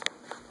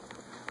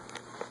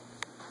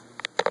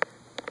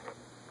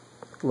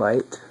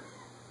 Light.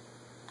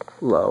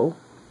 Low.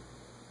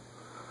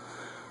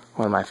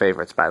 One of my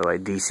favorites, by the way,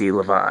 DC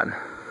Levon.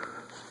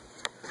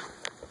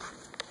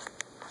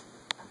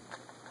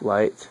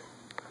 Light.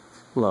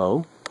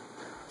 Low.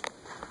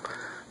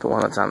 The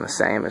one that's on the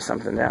same as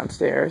something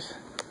downstairs.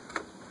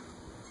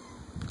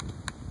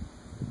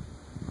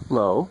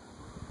 Low.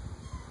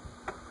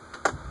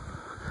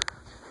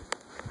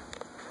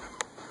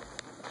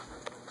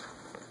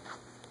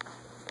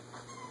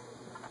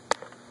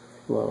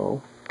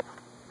 Low.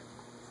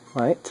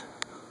 Light.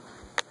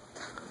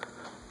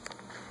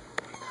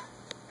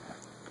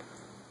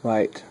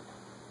 Light.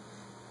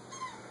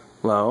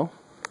 Low.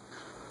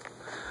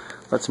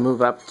 Let's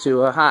move up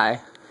to a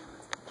high.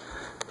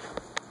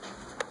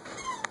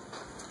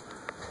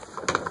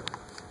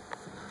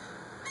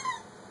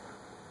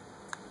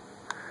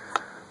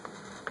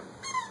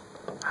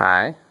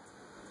 High.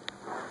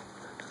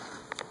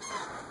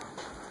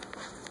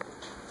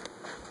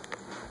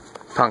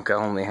 Punka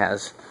only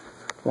has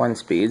one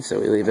speed, so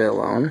we leave it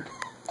alone.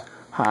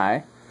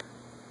 High.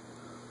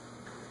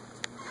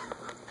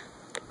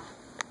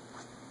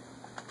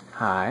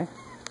 High.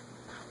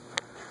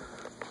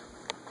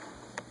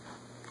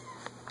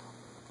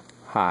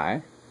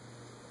 High.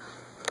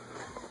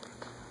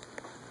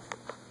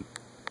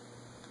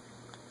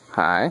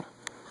 High.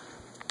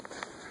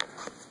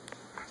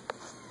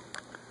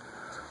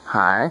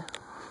 High.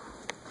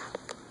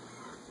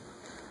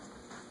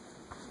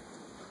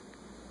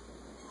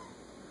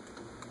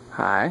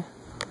 High.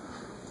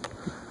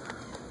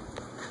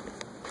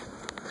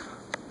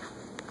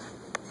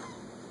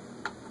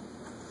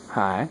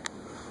 High.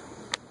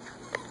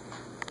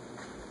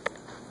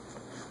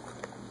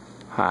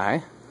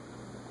 High.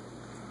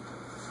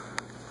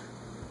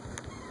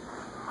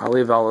 I'll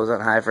leave all those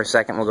on high for a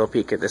second. We'll go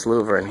peek at this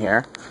louver in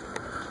here.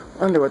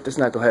 Wonder what this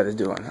knucklehead is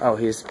doing. Oh,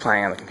 he's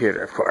playing on the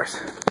computer, of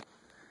course.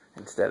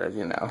 Instead of,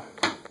 you know,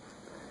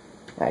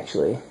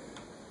 actually.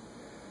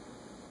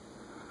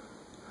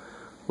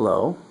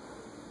 Low.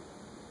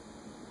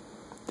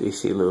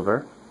 DC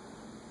louver.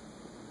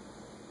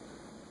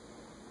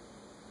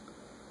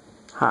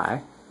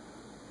 High.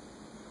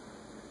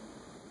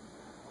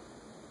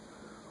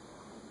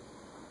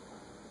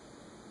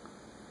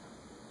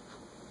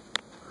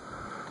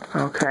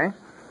 Okay.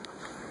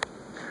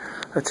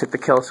 Let's hit the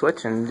kill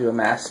switch and do a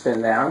mass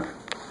spin down.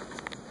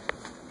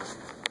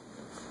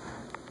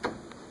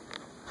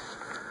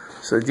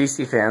 So the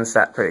DC fans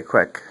start pretty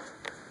quick.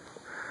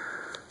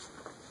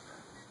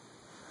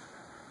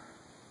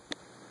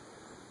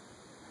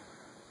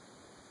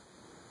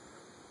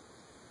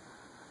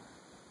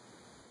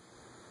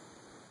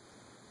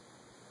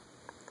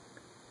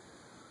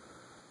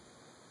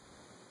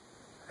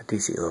 A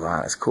DC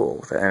Levon is cool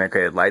with an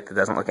integrated light that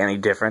doesn't look any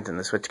different than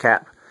the switch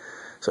cap.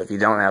 So if you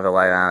don't have the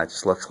light on, it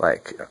just looks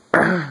like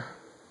DC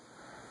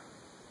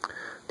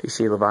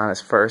Levon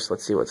is first.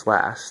 Let's see what's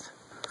last.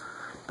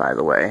 By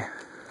the way,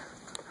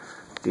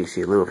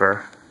 DC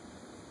louver.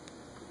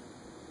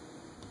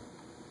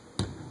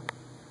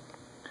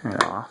 Turn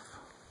it off.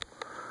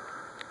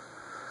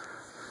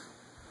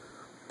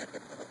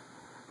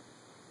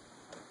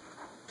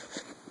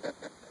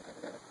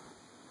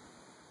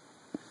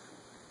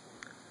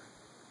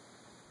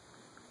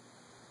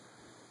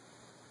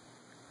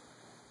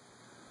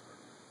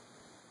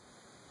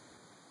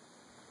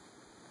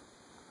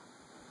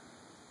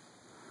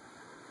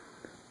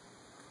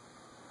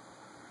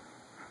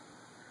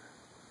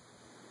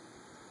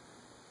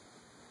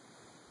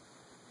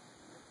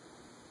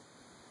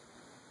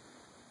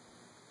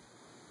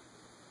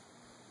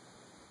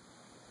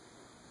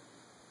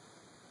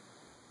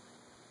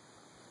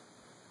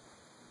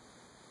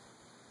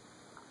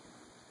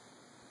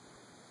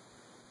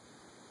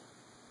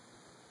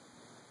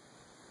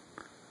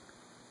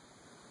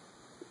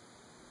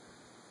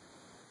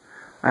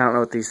 I don't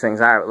know what these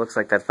things are, but it looks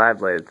like that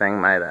 5-bladed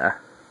thing might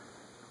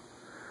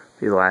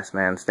be the last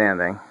man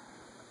standing.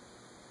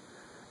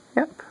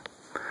 Yep.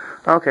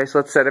 Okay, so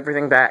let's set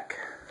everything back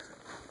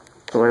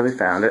the way we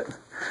found it.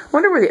 I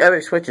wonder where the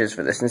other switch is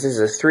for this, since this is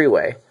a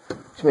 3-way.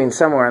 Which means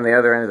somewhere on the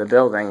other end of the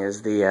building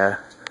is the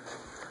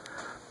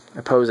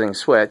opposing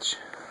switch.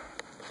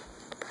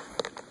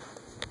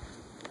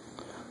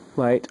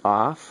 Light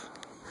off.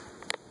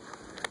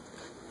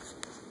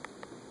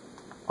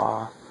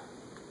 Off.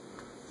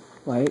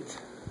 Light.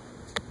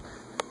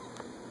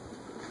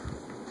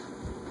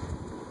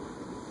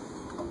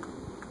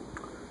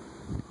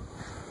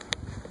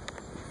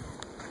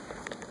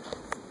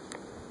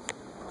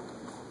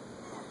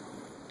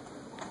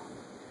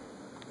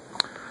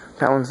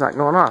 That one's not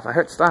going off. I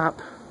heard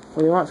stop. What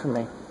do you want from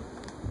me?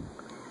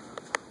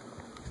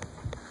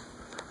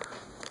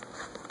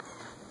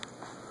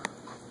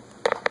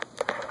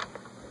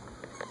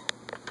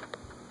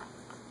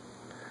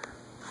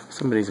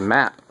 Somebody's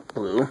matte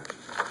blue.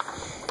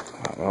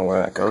 I don't know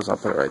where that goes. I'll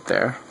put it right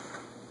there.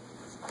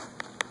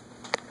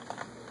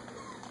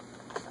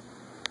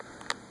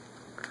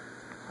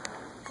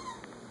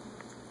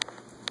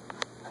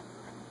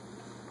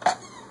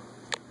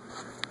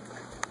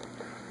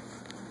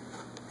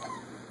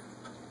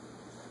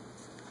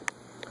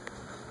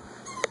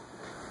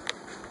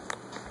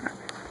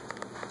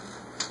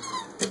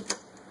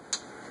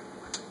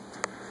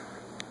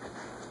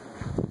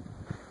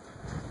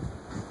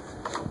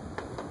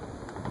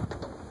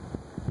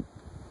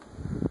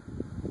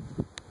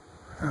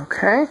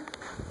 Okay.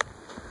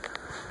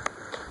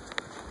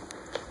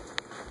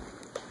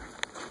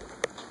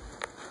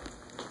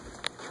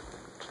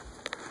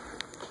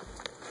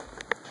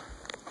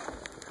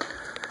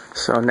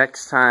 So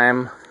next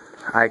time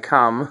I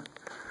come,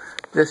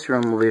 this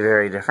room will be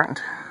very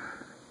different.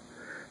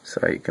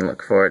 So you can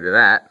look forward to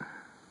that.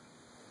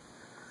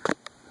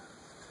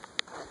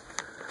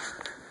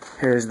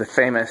 Here's the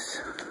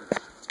famous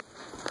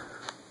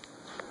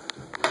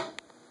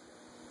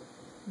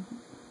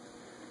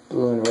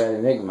blue and red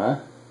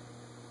Enigma.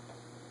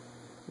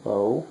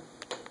 Low.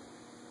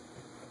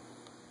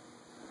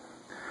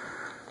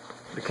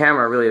 The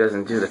camera really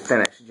doesn't do the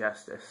finish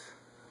justice.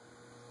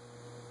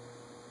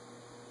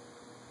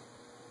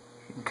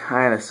 You can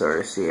kind of sort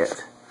of see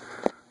it.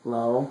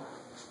 Low.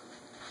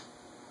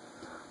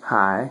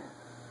 High.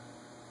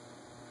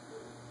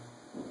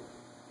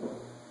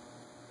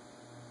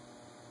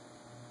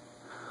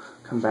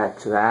 Come back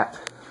to that.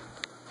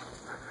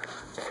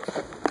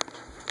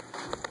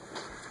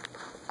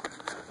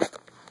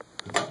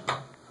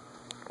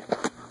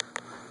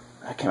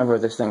 I can't remember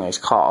what this thing is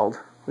called.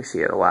 We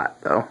see it a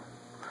lot though.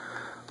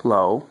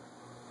 Low.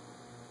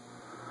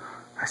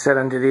 I said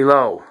unto thee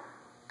low.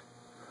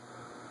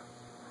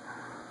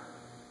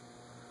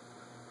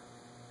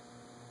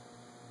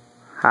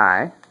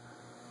 High.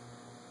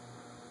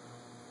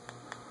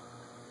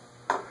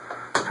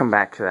 Come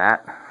back to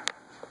that.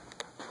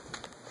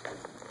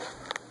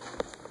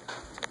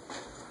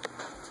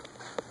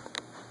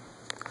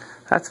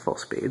 That's full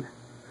speed.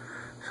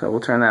 So we'll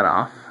turn that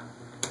off.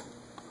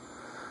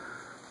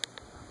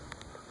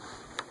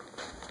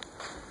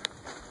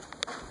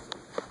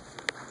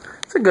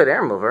 It's a good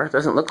air mover. It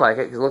doesn't look like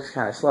it because it looks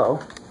kind of slow.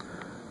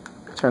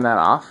 Turn that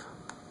off.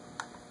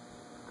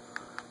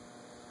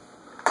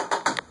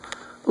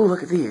 Ooh,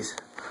 look at these.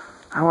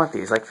 I want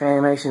these, like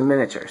Fanimation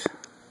miniatures.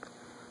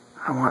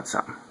 I want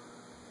some.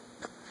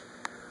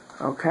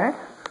 Okay.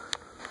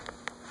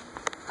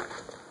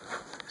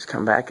 Just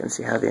come back and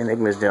see how the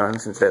Enigma's doing,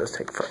 since those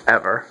take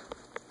forever.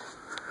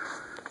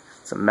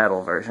 It's a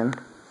metal version.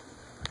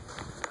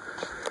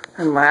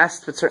 And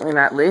last, but certainly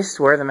not least,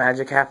 where the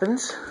magic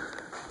happens.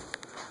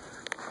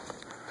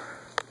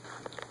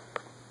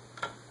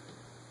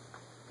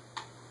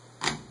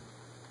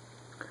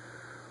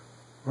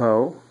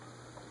 Low,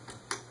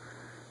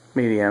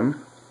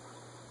 medium,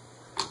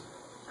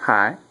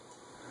 high.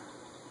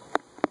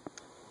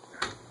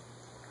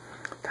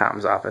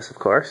 Tom's office, of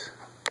course.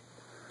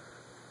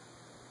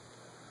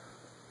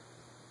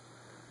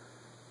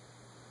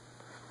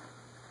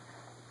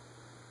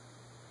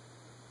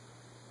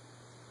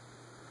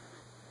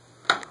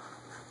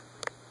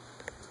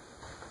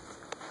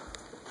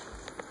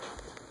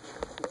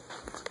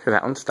 Okay,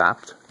 that one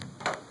stopped.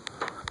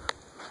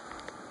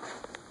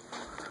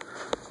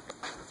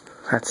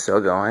 That's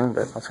still going,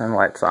 but I'll turn the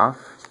lights off.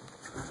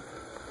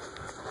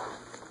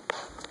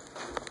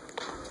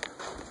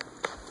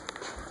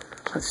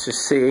 Let's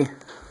just see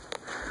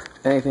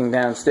anything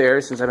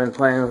downstairs since I've been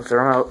playing with the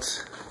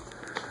remotes.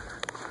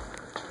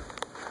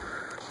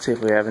 Let's see if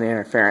we have any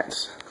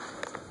interference.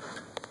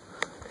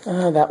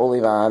 That will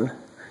leave on.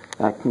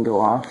 That can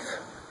go off.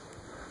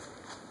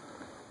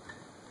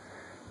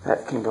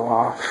 That can go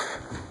off.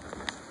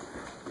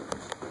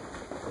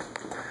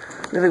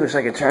 I really wish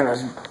I could turn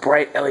those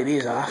bright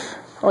LEDs off.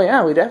 Oh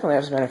yeah, we definitely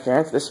have some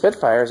interference. This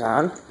Spitfire's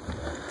on.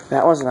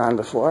 That wasn't on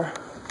before.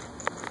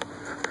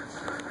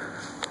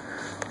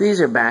 These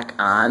are back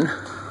on.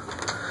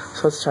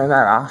 So let's turn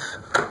that off.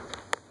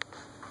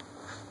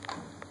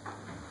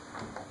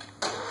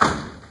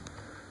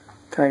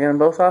 Can I get them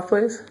both off,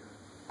 please?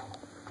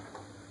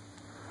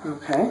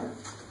 Okay.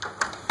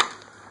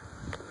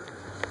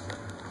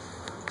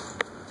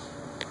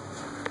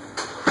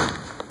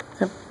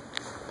 Yep.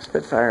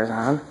 Spitfire's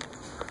on.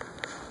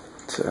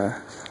 Let's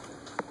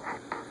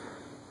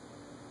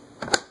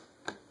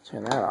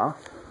turn that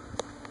off.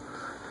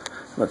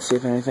 Let's see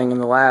if anything in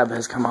the lab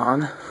has come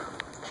on.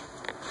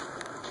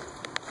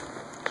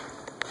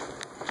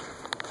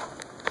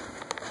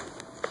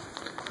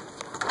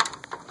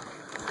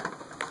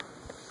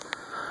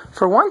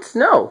 For once,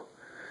 no.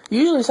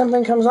 Usually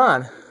something comes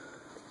on.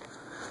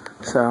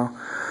 So,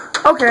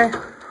 okay.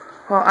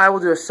 Well, I will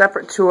do a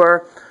separate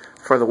tour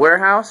for the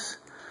warehouse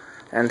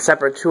and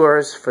separate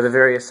tours for the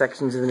various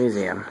sections of the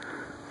museum.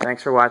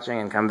 Thanks for watching,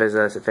 and come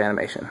visit us at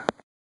Fanimation.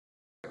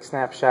 Quick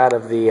snapshot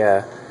of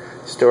the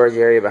storage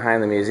area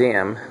behind the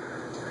museum.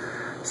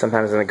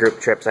 Sometimes in the group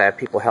trips I have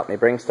people help me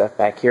bring stuff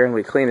back here, and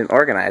we cleaned and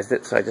organized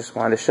it, so I just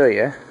wanted to show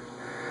you.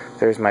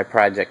 There's my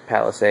project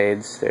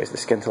Palisades, there's the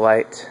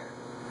Skintolite,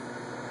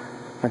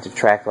 a bunch of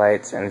track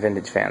lights and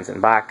vintage fans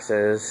in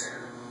boxes.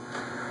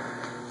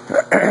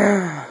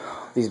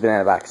 These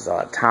banana boxes all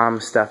have Tom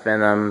stuff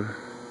in them.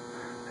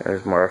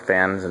 There's more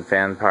fans and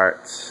fan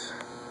parts.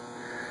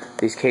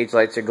 These cage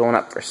lights are going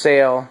up for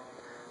sale.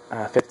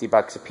 50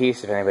 bucks a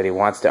piece if anybody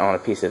wants to own a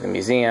piece of the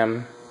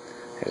museum.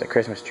 There's a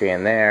Christmas tree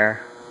in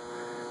there.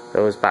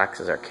 Those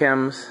boxes are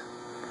Kim's.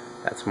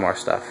 That's more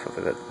stuff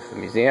for the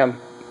museum.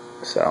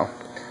 So,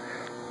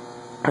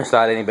 I just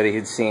thought anybody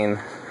who'd seen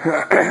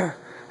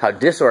how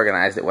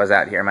disorganized it was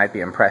out here might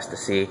be impressed to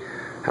see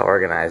how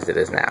organized it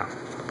is now.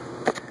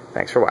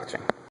 Thanks for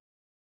watching.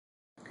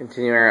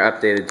 Continuing our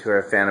updated tour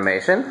of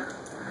Fanimation.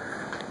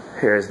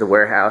 Here's the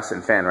warehouse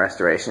and fan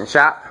restoration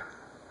shop.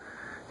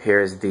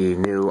 Here's the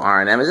new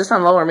R&M. Is this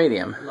on low or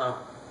medium? Low.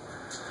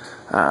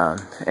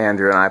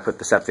 Andrew and I put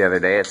this up the other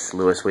day. It's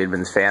Louis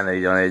Weedman's fan that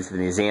he donated to the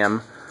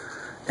museum,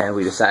 and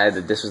we decided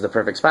that this was the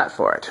perfect spot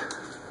for it.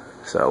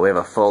 So we have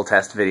a full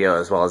test video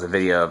as well as a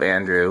video of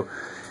Andrew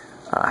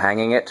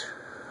hanging it,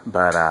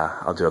 but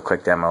I'll do a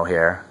quick demo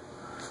here.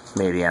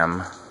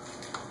 Medium,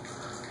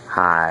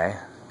 high.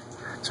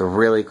 It's a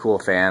really cool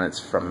fan. It's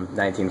from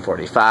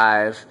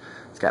 1945.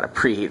 It's got a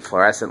preheat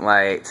fluorescent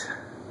light.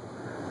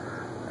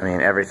 I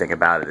mean, everything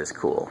about it is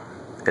cool.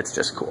 It's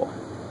just cool.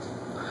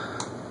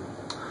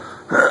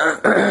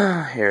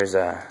 Here's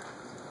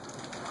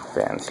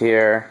fans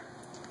here.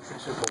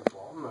 That's a good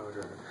ball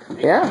motor.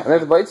 Yeah, and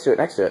there's the blades to it,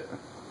 next to it.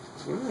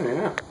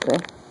 Yeah. See?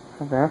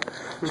 Okay.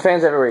 There's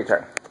fans everywhere you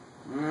turn.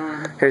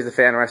 Here's the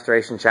fan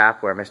restoration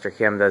shop where Mr.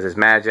 Kim does his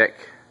magic.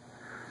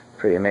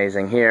 Pretty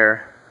amazing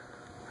here.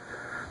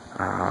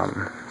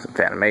 Some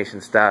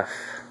Fanimation stuff.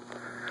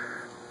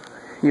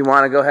 You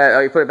want to go ahead... Oh,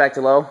 you put it back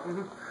to low?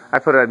 Mm-hmm. I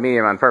put it at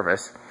medium on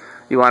purpose.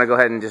 You want to go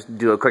ahead and just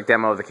do a quick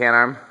demo of the can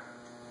arm?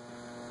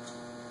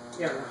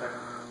 Yeah, okay.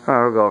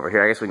 Oh, we'll go over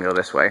here. I guess we can go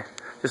this way.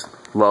 Just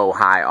low,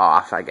 high,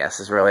 off, I guess,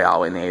 is really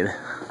all we need.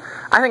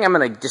 I think I'm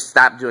going to just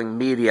stop doing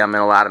medium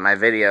in a lot of my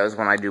videos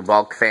when I do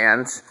bulk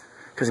fans,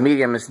 because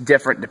medium is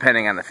different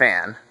depending on the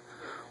fan.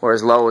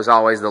 Whereas low is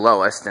always the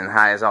lowest and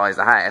high is always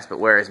the highest, but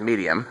where is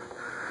medium?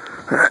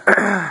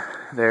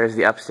 There's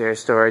the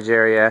upstairs storage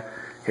area.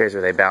 Here's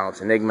where they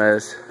balance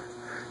Enigmas.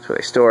 That's where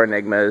they store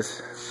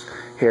Enigmas.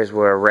 Here's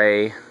where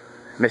Ray,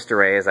 Mr.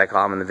 Ray as I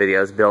call him in the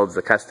videos, builds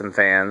the custom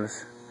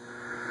fans.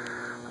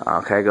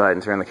 Okay, go ahead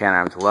and turn the can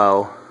arm to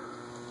low.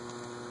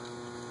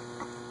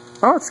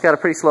 Oh, it's got a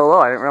pretty slow low.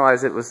 I didn't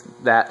realize it was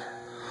that.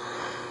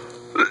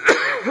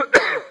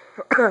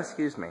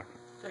 Excuse me.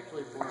 It's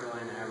actually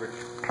borderline average.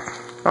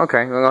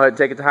 Okay, we'll go ahead and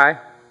take it to high?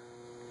 Take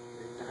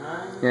it to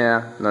high?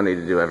 Yeah, no need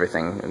to do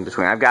everything in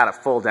between. I've got a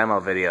full demo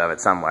video of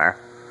it somewhere.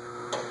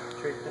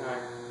 Straight to high.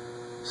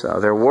 So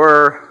there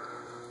were...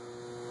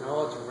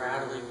 No, it's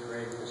rattling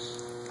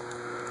greatness.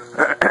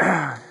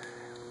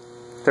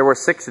 There were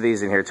 6 of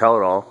these in here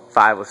total.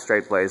 5 with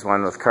straight blades,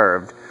 1 with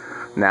curved.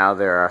 Now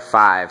there are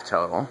 5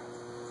 total.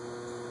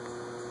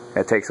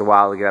 It takes a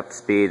while to get up to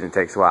speed and it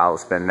takes a while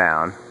to spin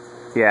down.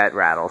 Yeah, it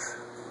rattles.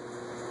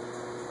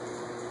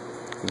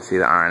 You can see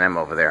the R&M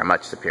over there, a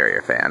much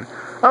superior fan.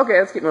 Okay,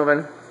 let's keep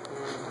moving.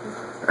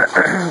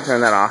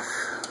 Turn that off.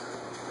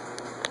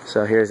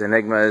 So here's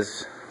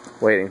Enigmas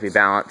waiting to be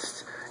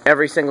balanced.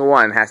 Every single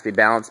one has to be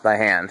balanced by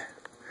hand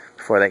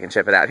before they can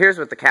ship it out. Here's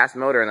what the cast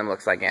motor in them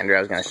looks like, Andrew. I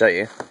was going to show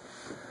you.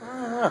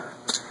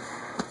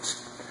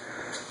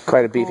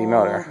 Quite a beefy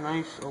motor.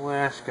 Nice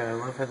Alaska. I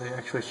love how they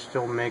actually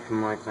still make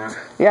them like that.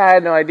 Yeah, I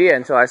had no idea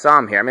until I saw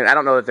them here. I mean, I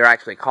don't know that they're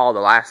actually called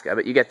Alaska,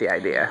 but you get the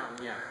idea.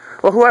 Yeah.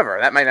 Well, whoever.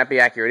 That might not be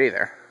accurate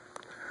either.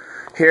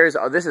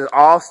 This is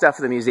all stuff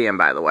for the museum,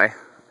 by the way.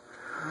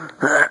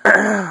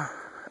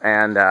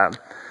 And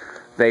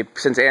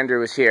since Andrew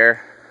was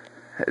here,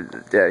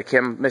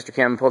 Mr.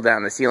 Kim pulled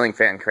down the ceiling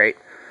fan crate.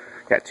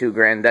 Got 2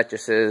 Grand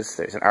Duchesses.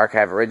 There's an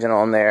archive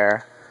original in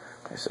there.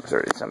 There's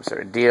some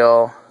sort of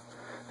deal.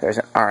 There's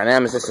an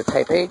R&M. Is this a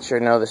Type H or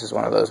no? This is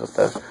one of those with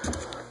the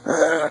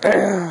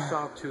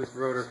sawtooth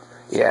rotor.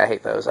 Yeah, I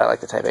hate those. I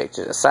like the Type H.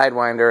 There's a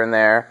Sidewinder in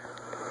there.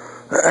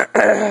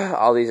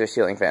 All these are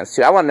ceiling fans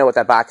too. I want to know what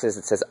that box is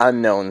that says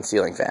unknown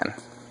ceiling fan.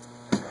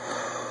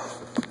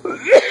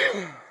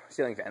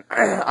 Ceiling fan.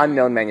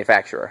 Unknown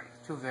manufacturer.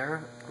 Which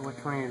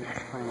one are you?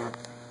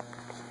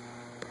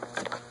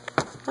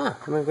 Huh,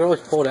 I mean, we can always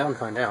pull it out and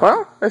find out.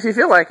 Well, if you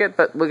feel like it,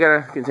 but we're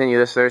going to continue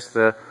this. There's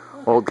the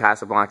old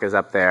Casablancas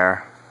up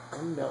there.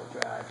 Belt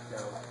drive,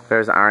 though.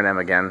 There's the R&M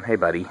again. Hey,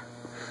 buddy.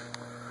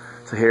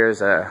 So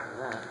here's a...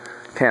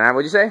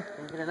 What'd you say?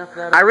 Can't get enough of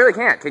that. I really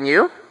can't. Can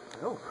you?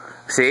 No.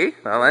 See?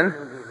 Well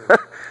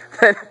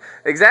then.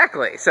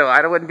 Exactly. So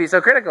I wouldn't be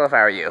so critical if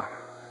I were you.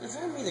 Is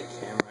that me the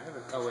camera?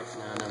 Oh wait,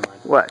 no, never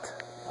mind.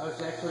 What? I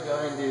was actually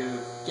going to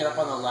get up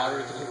on the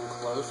ladder to get even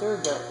closer,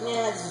 but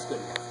nah, this is good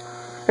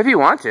enough. If you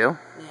want to. Nah.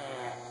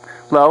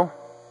 Low?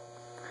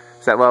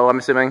 Is that low, I'm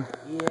assuming?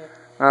 Yeah.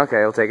 Okay,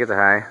 we'll take it to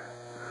high.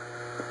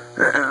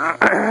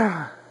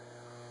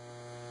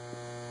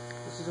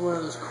 This is one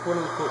of those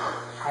quote-unquote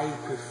high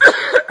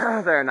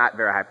performance They're not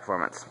very high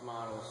performance.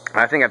 models.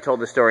 I think I've told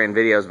this story in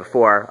videos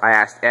before. I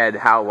asked Ed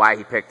why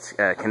he picked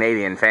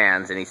Canadian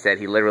fans, and he said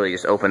he literally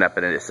just opened up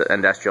an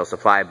industrial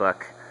supply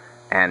book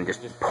and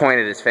just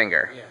pointed his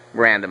finger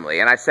randomly.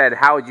 And I said,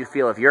 how would you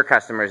feel if your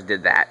customers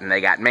did that and they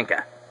got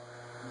Minka?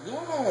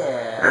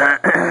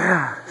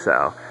 Yeah.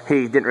 So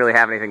he didn't really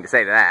have anything to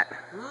say to that.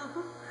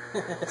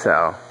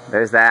 So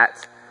there's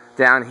that.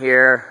 Down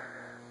here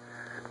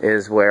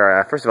is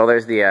where, first of all,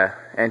 there's the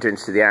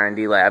entrance to the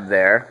R&D lab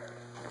there.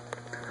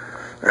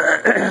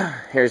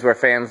 Here's where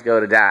fans go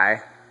to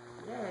die.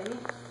 Yay.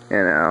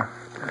 You know.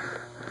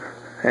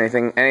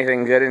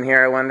 Anything good in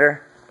here, I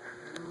wonder?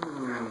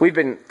 We've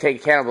been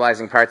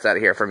cannibalizing parts out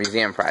of here for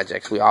museum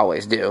projects. We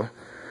always do.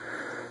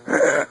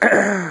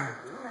 Right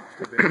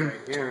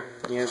here.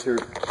 The answer.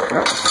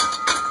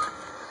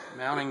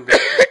 Mounting.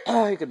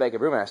 You could make a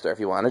brewmaster if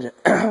you wanted.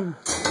 In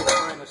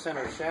the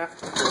center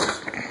shaft, of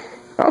course.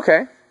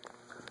 Okay.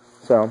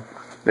 So,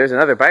 there's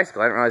another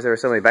bicycle. I didn't realize there were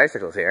so many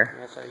bicycles here.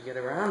 That's how you get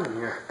around in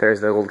here.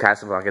 There's the old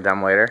Casablanca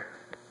dumbwaiter.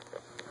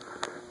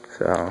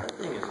 So, That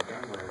thing is a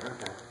dumbwaiter,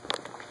 okay.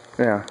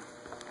 yeah.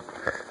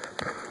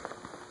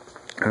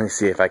 Let me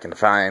see if I can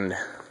find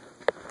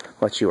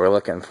what you were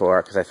looking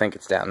for, because I think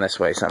it's down this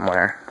way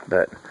somewhere.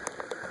 But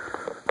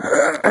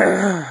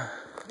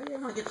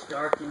when it gets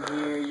dark in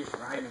here, you're just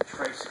riding a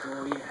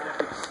tricycle, you have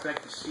to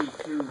expect to see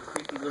two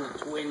creepy little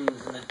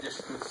twins in the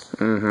distance.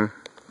 Mm-hmm.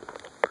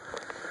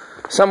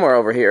 Somewhere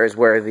over here is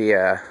where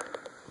the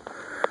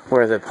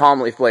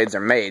palm leaf blades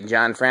are made.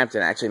 John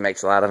Frampton actually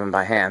makes a lot of them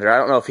by hand. Or I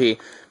don't know if he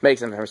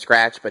makes them from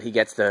scratch, but he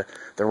gets the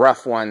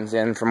rough ones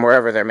in from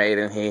wherever they're made,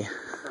 and he...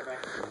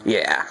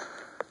 Yeah.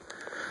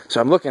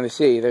 So I'm looking to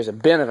see, there's a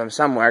bin of them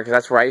somewhere, because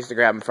that's where I used to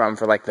grab them from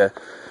for like the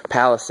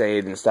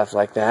Palisade and stuff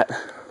like that.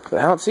 But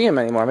I don't see them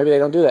anymore. Maybe they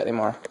don't do that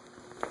anymore.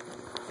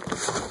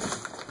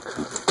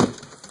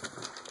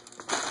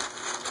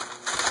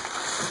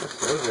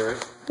 Those are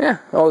right. Yeah.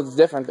 Oh, it's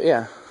different, but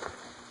yeah.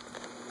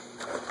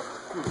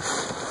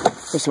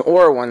 There's some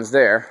ore ones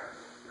there.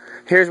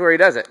 Here's where he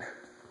does it.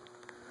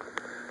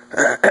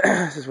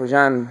 This is where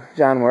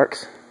John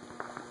works.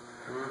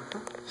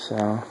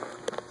 So,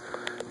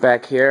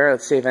 back here,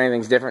 let's see if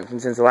anything's different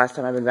since the last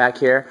time I've been back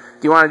here.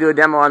 Do you want to do a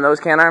demo on those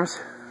can arms?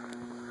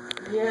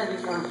 Yeah,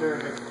 these ones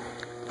are...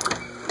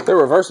 They're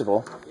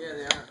reversible. Yeah,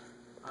 they are.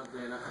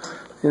 Oddly enough.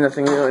 There's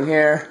nothing new in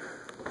here.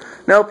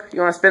 Nope.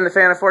 You want to spin the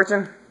Fan of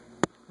Fortune?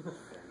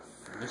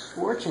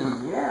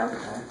 Misfortune, yeah,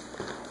 okay.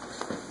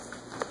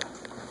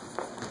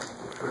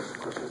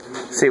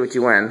 See what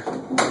you win.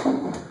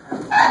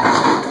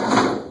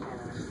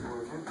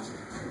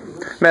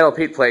 Metal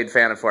Pete played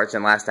Fan of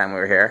Fortune last time we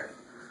were here.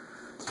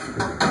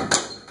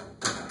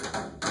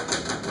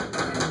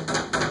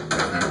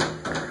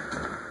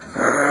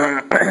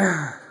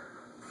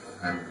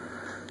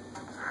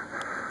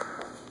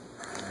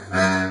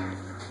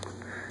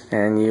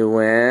 And you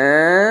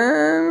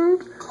win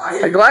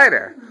a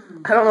glider.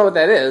 I don't know what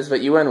that is,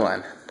 but you win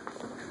one.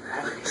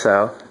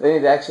 So, they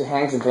need to actually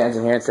hang some fans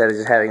in here instead of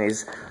just having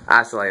these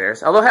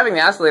oscillators. Although having the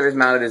oscillators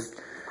mounted is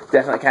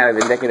definitely kind of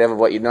indicative of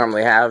what you'd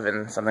normally have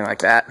and something like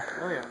that.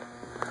 Oh, yeah.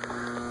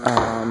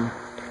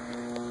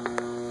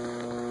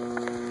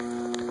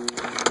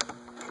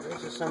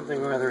 This is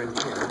something rather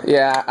intense.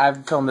 Yeah,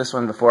 I've filmed this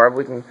one before.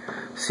 We can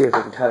see if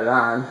we can cut it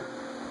on.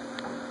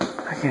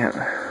 I can't.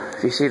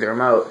 If you see the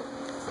remote.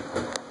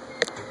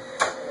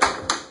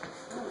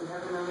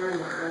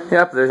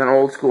 Yep, there's an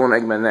old school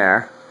Enigma in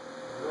there.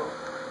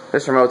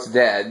 This remote's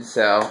dead,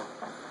 so...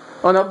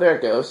 Oh, no, there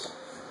it goes.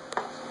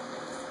 I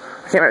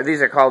can't remember.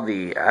 These are called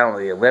the, I don't know,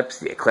 the Ellipse,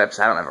 the Eclipse.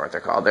 I don't remember what they're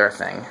called. They're a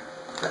thing.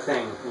 A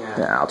thing, yeah.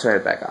 Yeah, I'll turn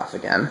it back off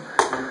again.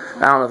 I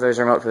don't know if there's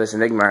a remote for this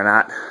Enigma or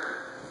not.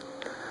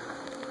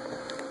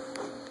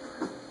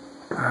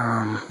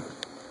 I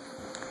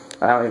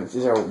don't even...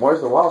 These are...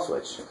 Where's the wall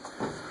switch?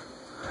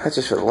 That's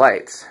just for the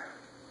lights.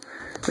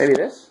 Maybe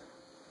this?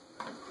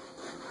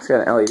 It's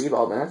got an LED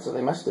bulb in it, so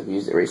they must have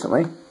used it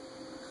recently.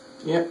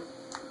 Yep.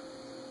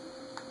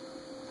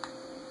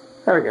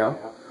 There we go.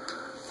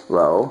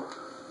 Low.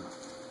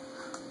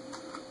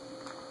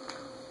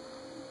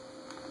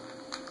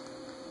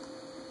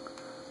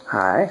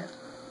 High.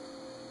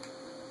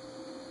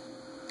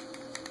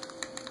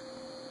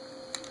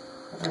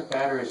 That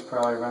battery's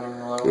probably running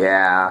low.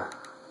 Yeah.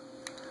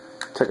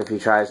 Took a few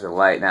tries with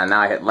light. Now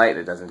I hit light,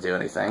 it doesn't do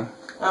anything.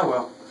 Oh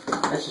well.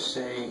 Let's just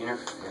say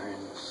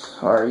interference.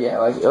 Or, yeah,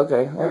 like,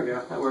 okay. There we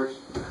go. That works.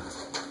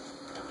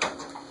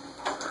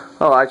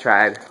 Oh, I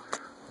tried.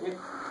 Yep.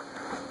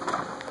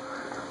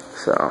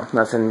 So,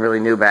 nothing really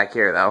new back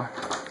here, though.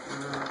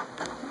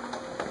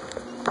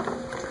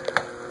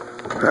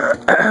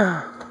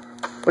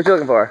 What you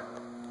looking for?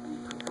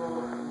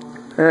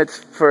 It's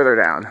further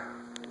down.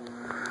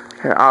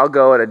 Here, I'll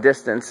go at a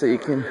distance so you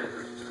can...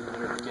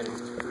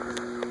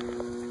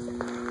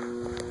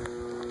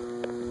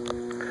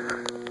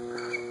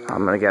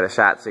 I'm going to get a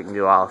shot so you can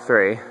do all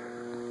three.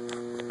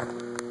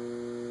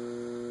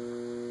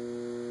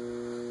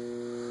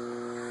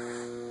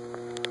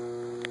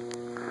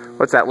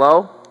 What's that,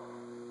 low?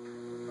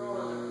 Control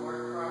doesn't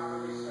work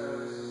properly, so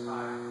this is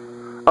high.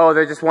 Oh,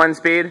 they're just one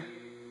speed?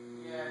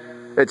 Yeah.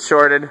 It's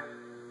shorted? Yeah.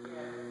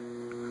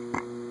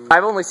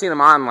 I've only seen them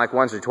on like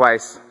once or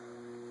twice.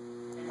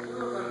 And two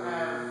of them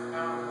have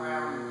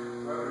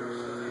out-and-round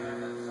rotors, so they have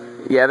that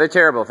cycle. Yeah, they're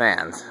terrible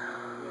fans.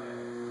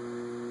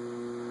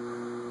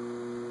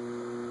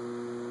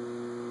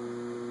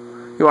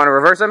 You want to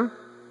reverse them?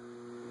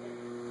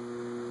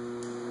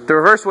 The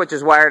reverse switch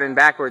is wired in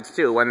backwards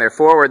too. When they're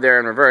forward, they're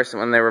in reverse,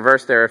 and when they're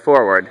reverse, they're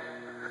forward.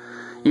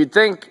 You'd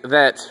think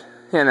that,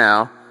 you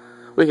know,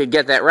 we could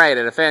get that right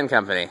at a fan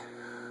company.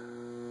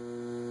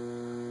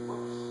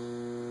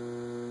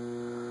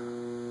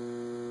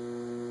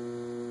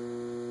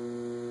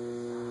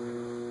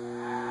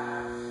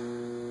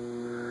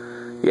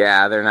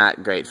 Yeah, they're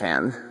not great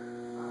fans.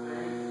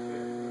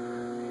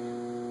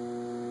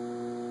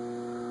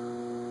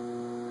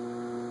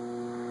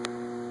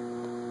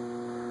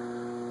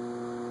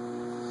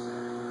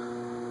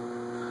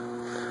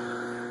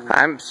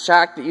 I'm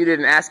shocked that you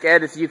didn't ask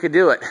Ed if you could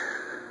do it.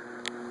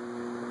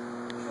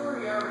 Sure,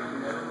 he already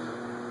knows.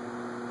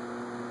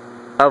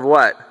 Of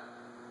what?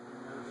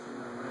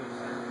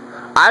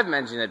 I've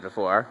mentioned it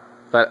before,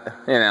 but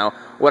you know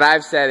what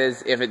I've said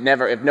is if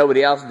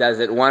nobody else does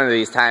it, one of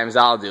these times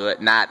I'll do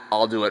it. Not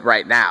I'll do it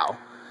right now.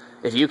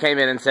 If you came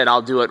in and said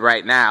I'll do it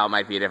right now, it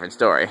might be a different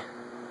story.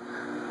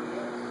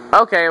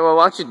 Okay, well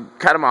why don't you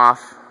cut them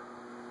off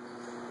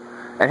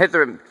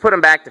and put them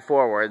back to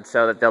forward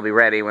so that they'll be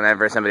ready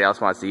whenever somebody else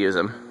wants to use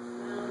them.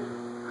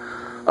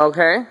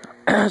 Okay,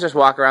 just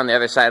walk around the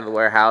other side of the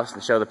warehouse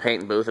and show the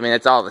paint booth. I mean,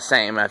 it's all the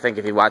same. I think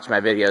if you watched my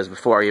videos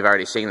before, you've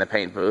already seen the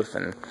paint booth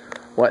and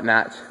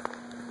whatnot.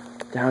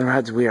 Down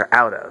rods we are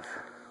out of.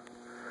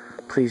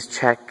 Please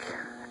check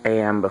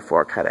AM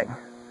before cutting.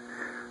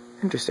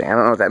 Interesting. I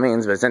don't know what that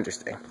means, but it's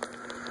interesting.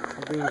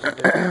 It means if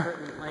there's a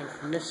certain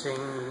length missing,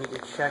 you need to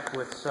check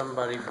with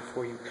somebody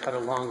before you cut a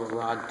longer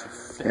rod to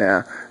fit.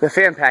 Yeah, the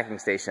fan packing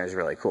station is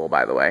really cool,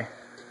 by the way.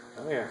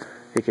 Oh yeah.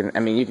 You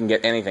can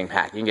get anything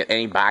packed. You can get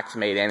any box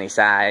made any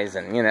size,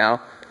 and you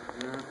know.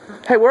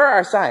 Hey, where are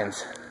our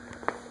signs?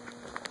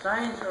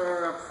 Signs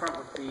are up front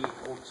with the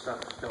old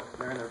stuff still.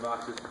 They're in their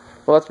boxes.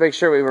 Well, let's make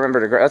sure we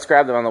remember to let's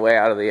grab them on the way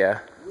out of the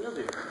We'll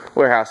do.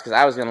 warehouse, because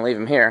I was going to leave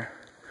them here.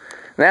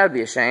 And that would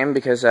be a shame,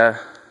 because I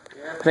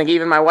think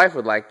even my wife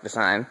would like the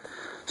sign.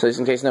 So just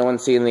in case no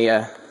one's seen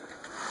the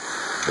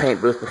paint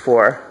booth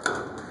before,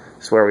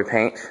 this is where we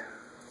paint.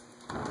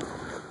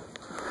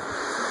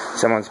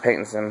 Someone's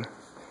painting some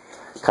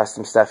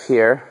custom stuff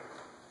here.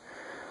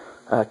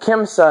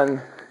 Kim's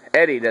son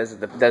Eddie does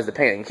the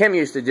painting. Kim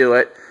used to do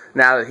it.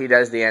 Now that he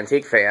does the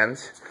antique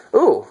fans.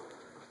 Ooh,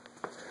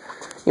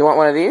 you want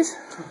one of these?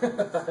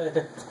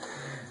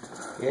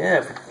 Yeah,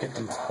 if we can get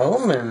them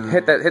home and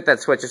hit that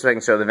switch just so I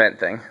can show the vent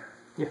thing.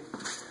 Yeah,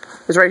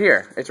 it's right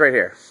here. It's right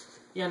here.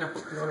 Yeah, no,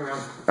 going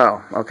around.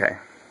 Oh, okay.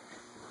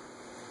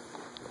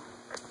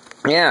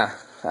 Yeah,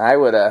 I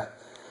would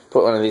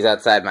put one of these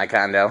outside my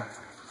condo.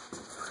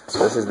 So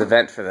this is the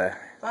vent for the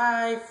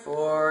 5,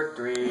 4,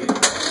 3.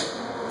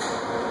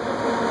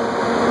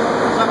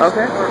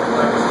 Okay.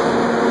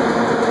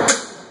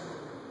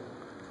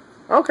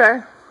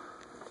 Okay.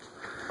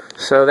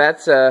 So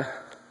that's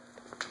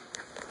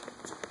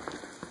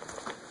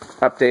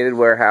updated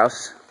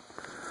warehouse.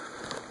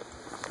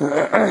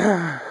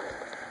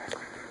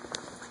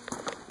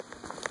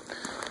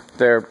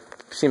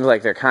 Seems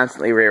like they're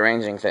constantly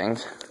rearranging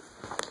things.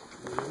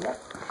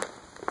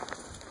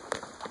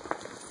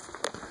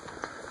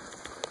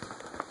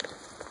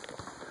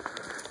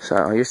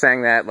 So you're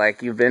saying that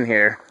like you've been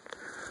here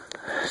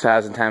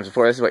 1,000 times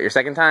before. This is what, your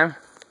second time?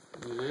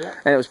 Yeah.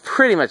 And it was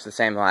pretty much the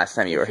same the last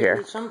time you were here.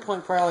 At some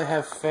point probably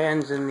have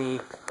fans in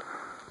the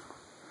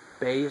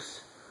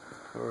bays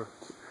or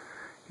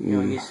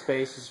in these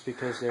spaces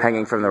because they're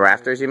hanging from the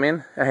rafters, you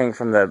mean? Hanging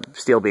from the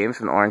steel beams,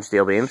 from the orange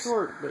steel beams?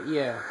 Short, but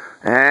yeah.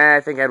 I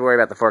think I'd worry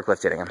about the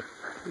forklift hitting them.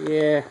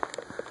 Yeah.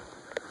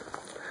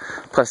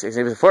 Plus, the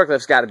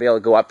forklift's got to be able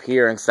to go up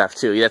here and stuff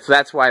too.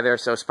 That's why they're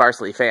so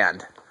sparsely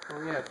fanned.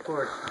 Oh yeah, of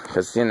course.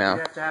 Because, you know. You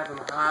have to have them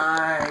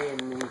high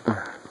and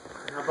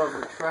above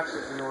the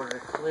trusses in order to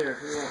clear.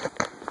 Yeah.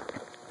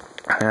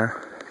 Yeah.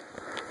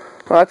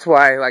 Well, that's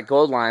why, like,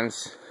 Gold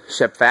Lines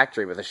ship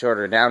factory with a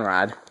shorter down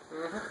rod.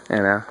 You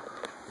know.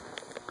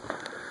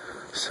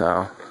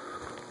 So.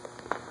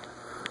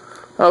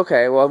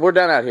 Okay, well, we're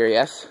done out here,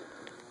 yes?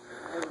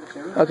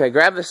 Okay,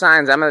 grab the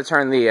signs. I'm going to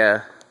turn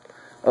the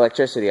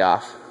electricity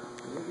off.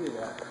 You do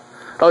that.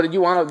 Oh, did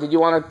you want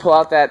to pull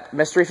out that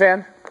mystery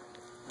fan?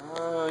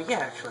 Yeah,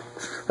 actually.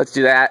 Let's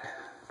do that.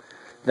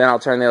 Then I'll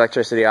turn the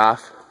electricity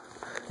off.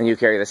 And you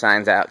carry the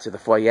signs out to the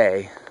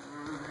foyer.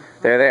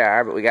 There they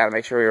are, but we got to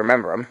make sure we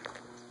remember them.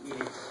 You're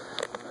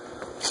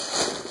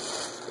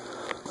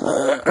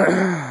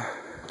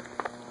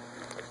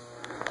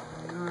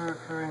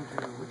referring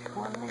to which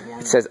one again?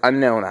 It says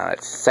unknown on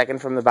it.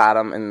 Second from the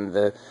bottom, and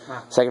the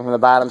second from the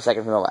bottom,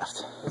 second from the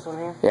left. This one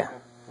here? Yeah.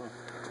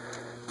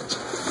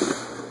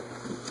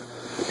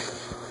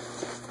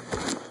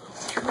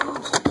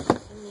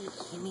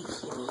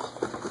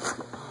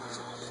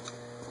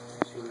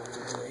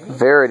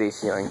 Verity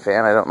ceiling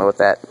fan. I don't know what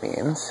that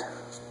means.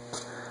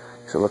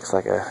 So it looks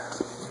like a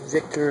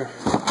Victor.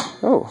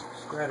 Oh.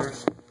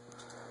 Spreaders.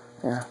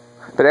 Yeah.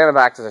 Banana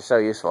boxes are so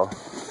useful.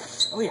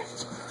 Oh yeah.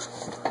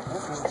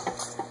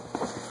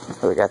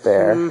 What do we got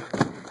there?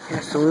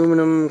 Cast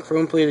aluminum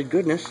chrome plated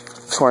goodness.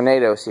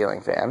 Tornado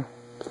ceiling fan.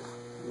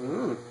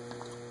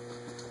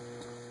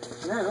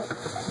 No.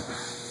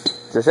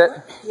 Is this it?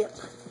 Yep.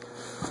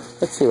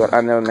 Let's see what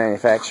unknown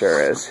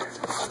manufacturer is.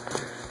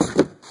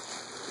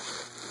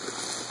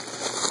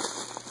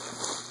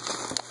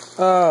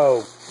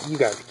 Oh, you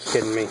gotta be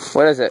kidding me.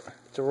 What is it?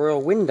 It's a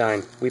Royal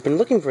Windine. We've been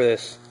looking for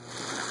this.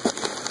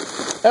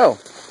 Oh.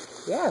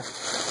 Yeah.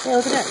 Yeah,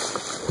 look at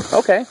that.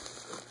 Okay.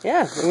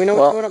 Yeah, and we know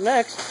what's going up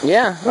next.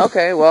 Yeah,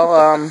 okay, well,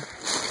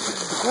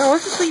 Well,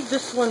 let's just leave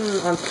this one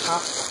on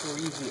top for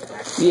easy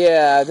access.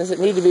 Yeah, does it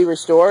need to be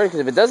restored? Because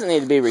if it doesn't need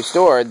to be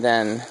restored,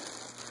 then...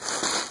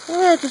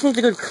 Yeah, it just needs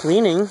a good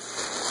cleaning.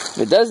 If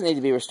it does need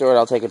to be restored,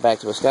 I'll take it back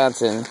to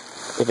Wisconsin.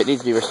 If it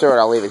needs to be restored,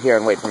 I'll leave it here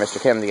and wait for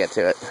Mr. Kim to get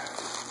to it.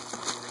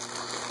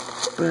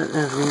 But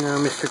as we know,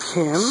 Mr.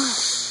 Kim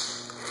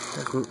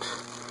doesn't...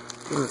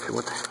 Okay,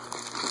 what the...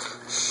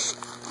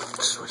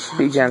 Switch.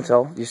 Be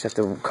gentle. You just have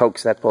to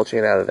coax that pull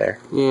chain out of there.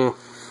 Yeah.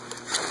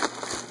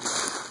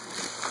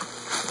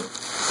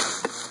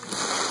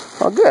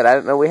 Oh, good. I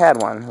didn't know we had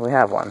one. We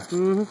have one.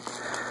 Mm-hmm.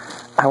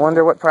 I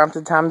wonder what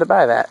prompted Tom to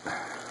buy that.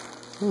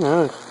 Who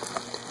knows?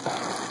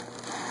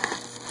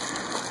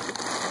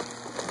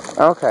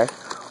 Okay.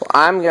 Well,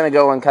 I'm going to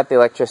go and cut the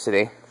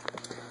electricity.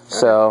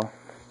 So...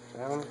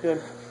 Sounds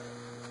good.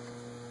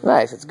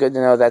 Nice. It's good to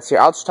know that's here.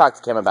 I'll just talk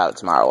to Kim about it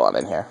tomorrow while I'm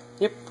in here.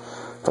 Yep.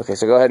 Okay,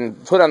 so go ahead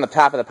and put it on the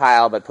top of the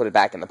pile, but put it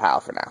back in the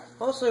pile for now.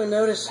 Also,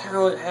 notice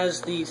how it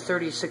has the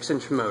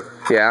 36-inch motor.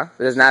 Yeah?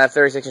 It does not have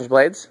 36-inch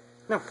blades?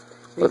 No.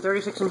 The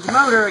 36-inch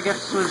motor, I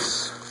guess,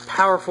 was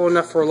powerful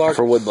enough for a large...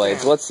 For wood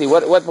blades. Let's see,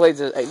 what blades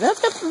is...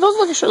 Those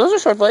look short. Those are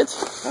short blades.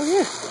 Oh,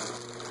 yeah.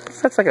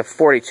 That's like a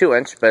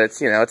 42-inch, but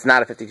it's, you know, it's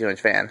not a 52-inch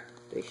fan.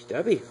 They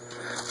stubby.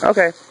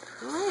 Okay.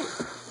 Alright.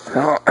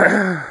 Oh.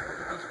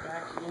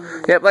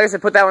 Yep, like I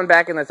said, put that one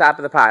back in the top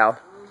of the pile.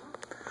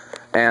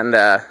 And,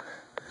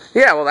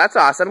 yeah, well, that's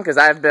awesome, because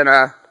I've been,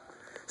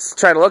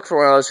 trying to look for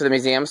one of those for the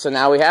museum, so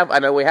now I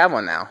know we have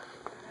one now.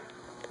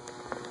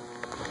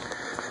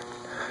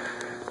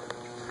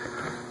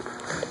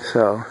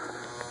 So...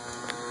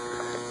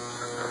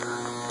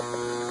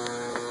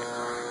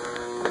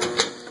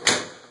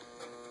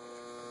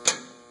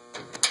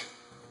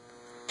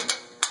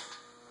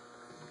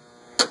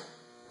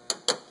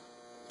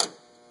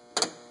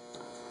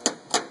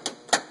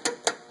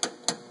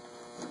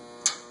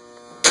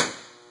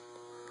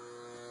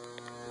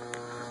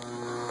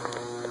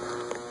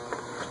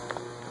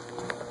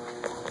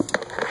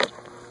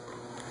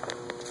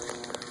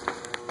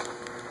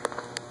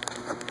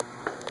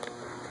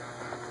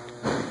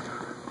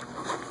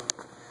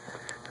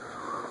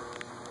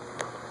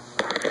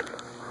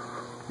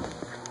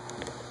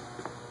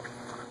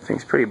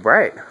 Thing's pretty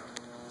bright.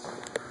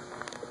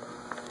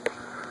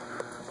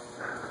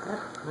 Yeah,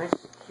 nice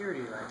security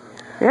right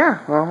there. Yeah,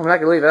 well, I'm not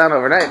going to leave it on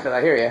overnight, but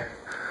I hear you.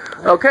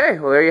 Okay,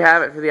 well, there you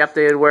have it for the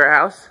updated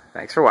warehouse.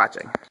 Thanks for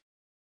watching.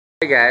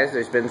 Hey guys,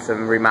 there's been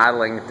some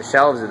remodeling at the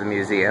shelves of the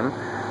museum.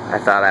 I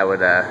thought I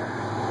would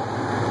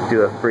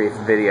do a brief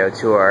video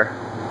tour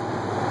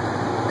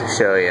to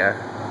show you.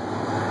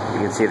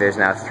 You can see there's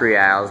now 3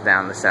 aisles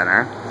down the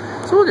center.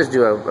 So we'll just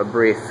do a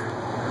brief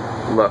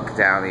look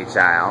down each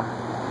aisle.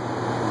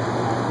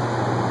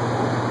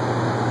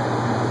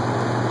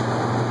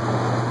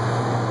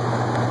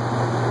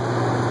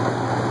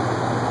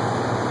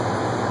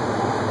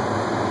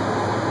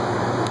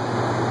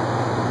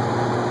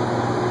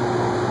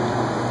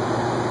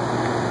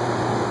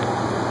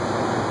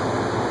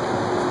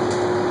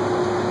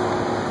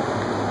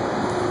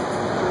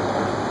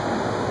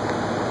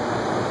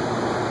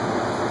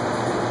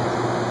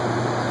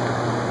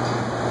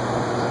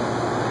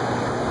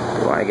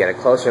 To get a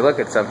closer look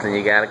at something,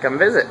 you gotta come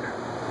visit.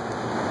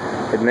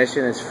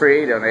 Admission is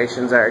free,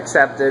 donations are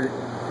accepted,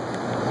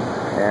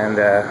 and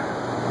there's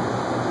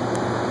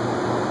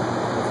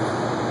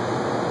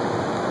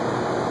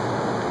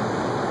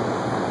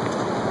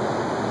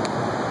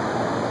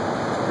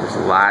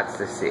lots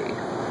to see.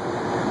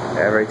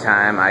 Every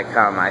time I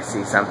come, I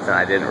see something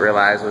I didn't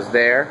realize was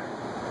there,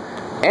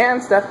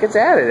 and stuff gets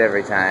added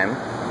every time.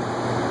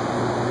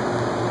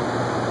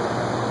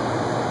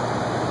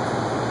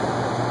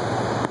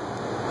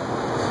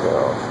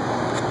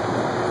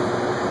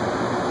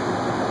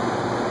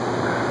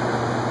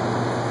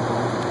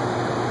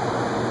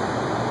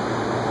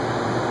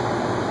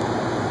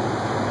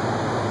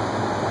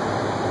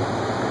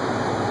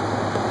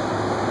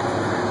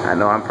 I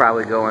know I'm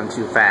probably going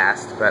too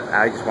fast, but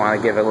I just want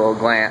to give it a little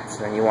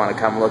glance, and you want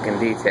to come look in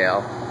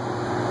detail.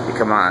 You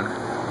come on.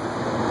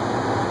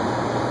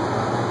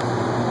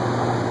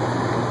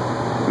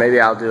 Maybe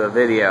I'll do a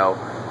video.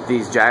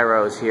 These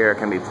gyros here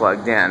can be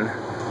plugged in,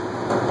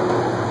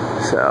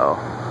 so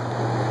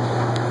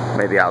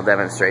maybe I'll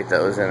demonstrate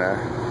those in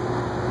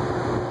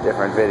a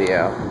different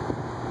video.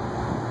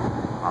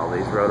 I'll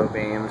these roto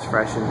beams,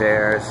 fresh and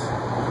bears.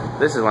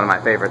 This is one of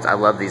my favorites. I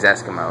love these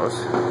Eskimos.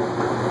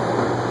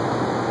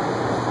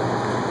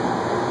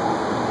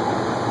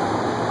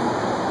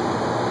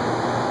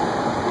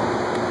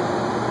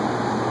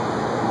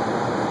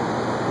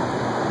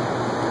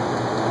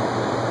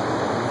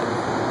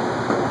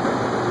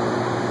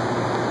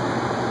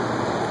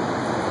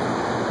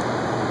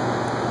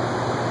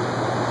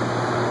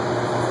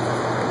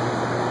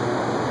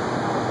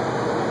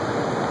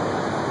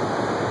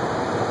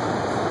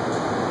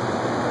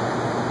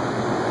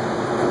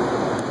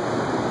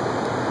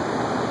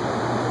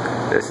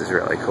 This is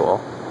really cool.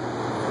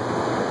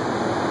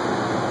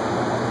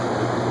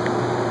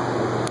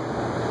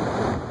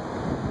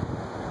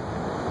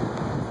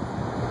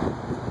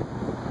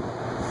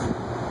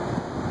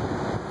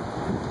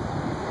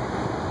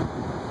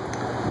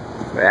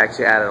 They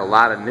actually added a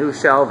lot of new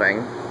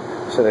shelving,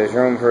 so there's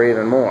room for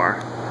even more.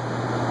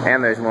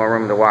 And there's more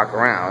room to walk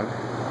around.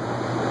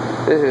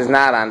 This is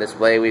not on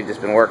display, we've just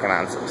been working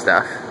on some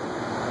stuff.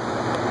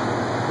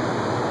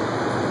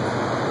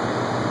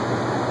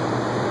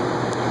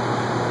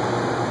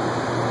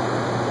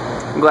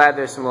 I'm glad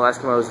there's some little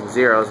Eskimos and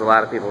Zeros. A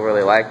lot of people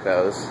really like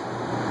those.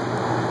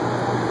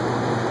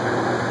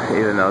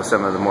 Even though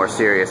some of the more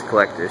serious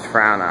collectors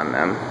frown on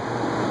them.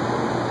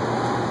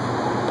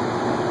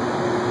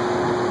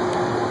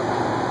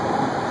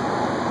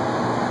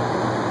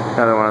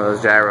 Another one of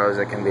those gyros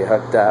that can be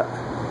hooked up.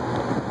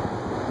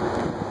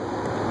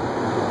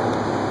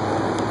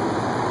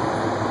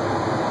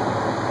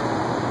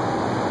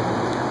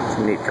 It's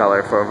a neat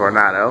color for a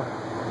Vornado.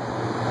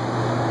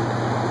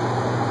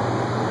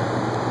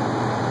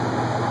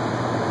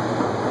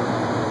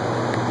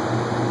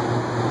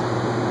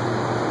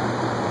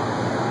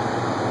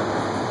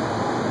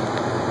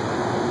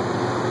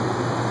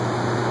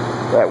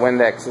 That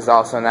Windex is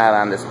also not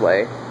on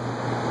display.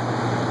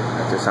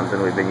 That's just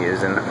something we've been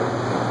using.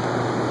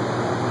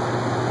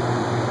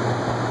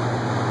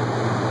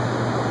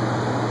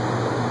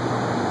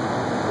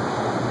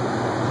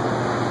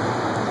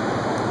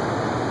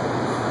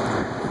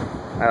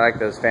 I like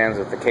those fans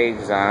with the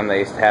cages on. They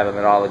used to have them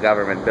at all the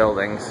government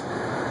buildings.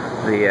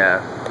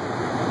 The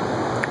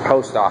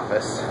post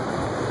office.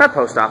 Not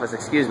post office,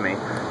 excuse me.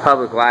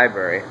 Public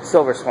library.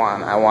 Silver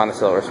Swan. I want a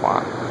Silver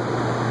Swan.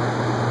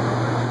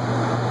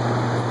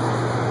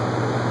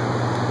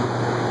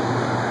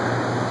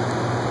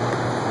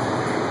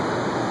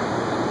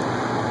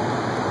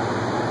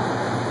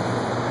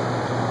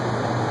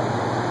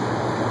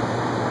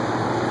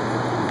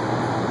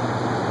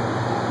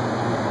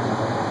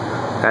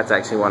 That's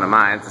actually one of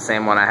mine. It's the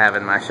same one I have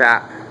in my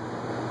shop.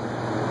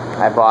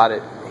 I bought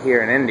it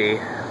here in Indy.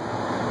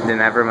 Didn't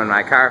have room in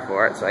my car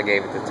for it, so I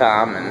gave it to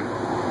Tom, and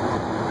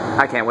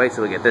I can't wait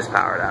till we get this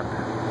powered up.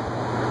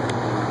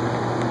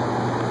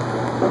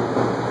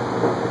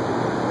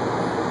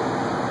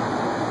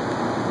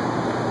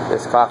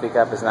 This coffee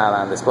cup is not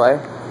on display.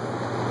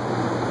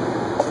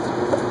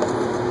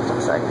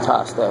 So I can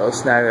toss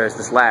those. Now there's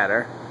this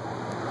ladder.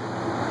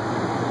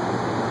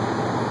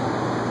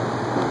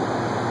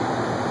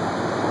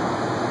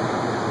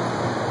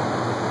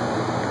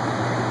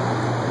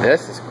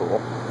 This is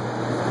cool.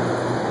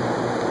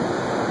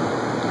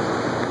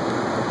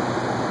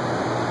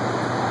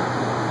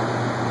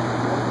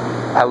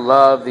 I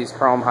love these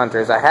chrome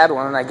hunters. I had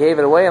one and I gave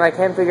it away and I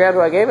can't figure out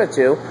who I gave it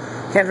to.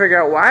 Can't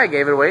figure out why I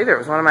gave it away either. It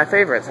was one of my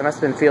favorites. I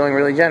must have been feeling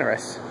really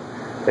generous.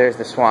 There's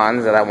the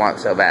swans that I want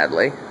so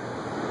badly.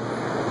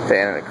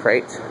 Fan in a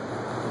crate.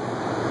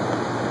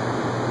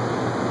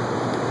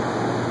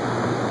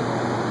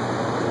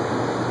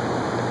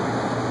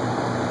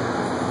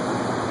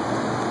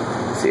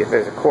 See if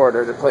there's a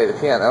quarter to play the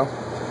piano.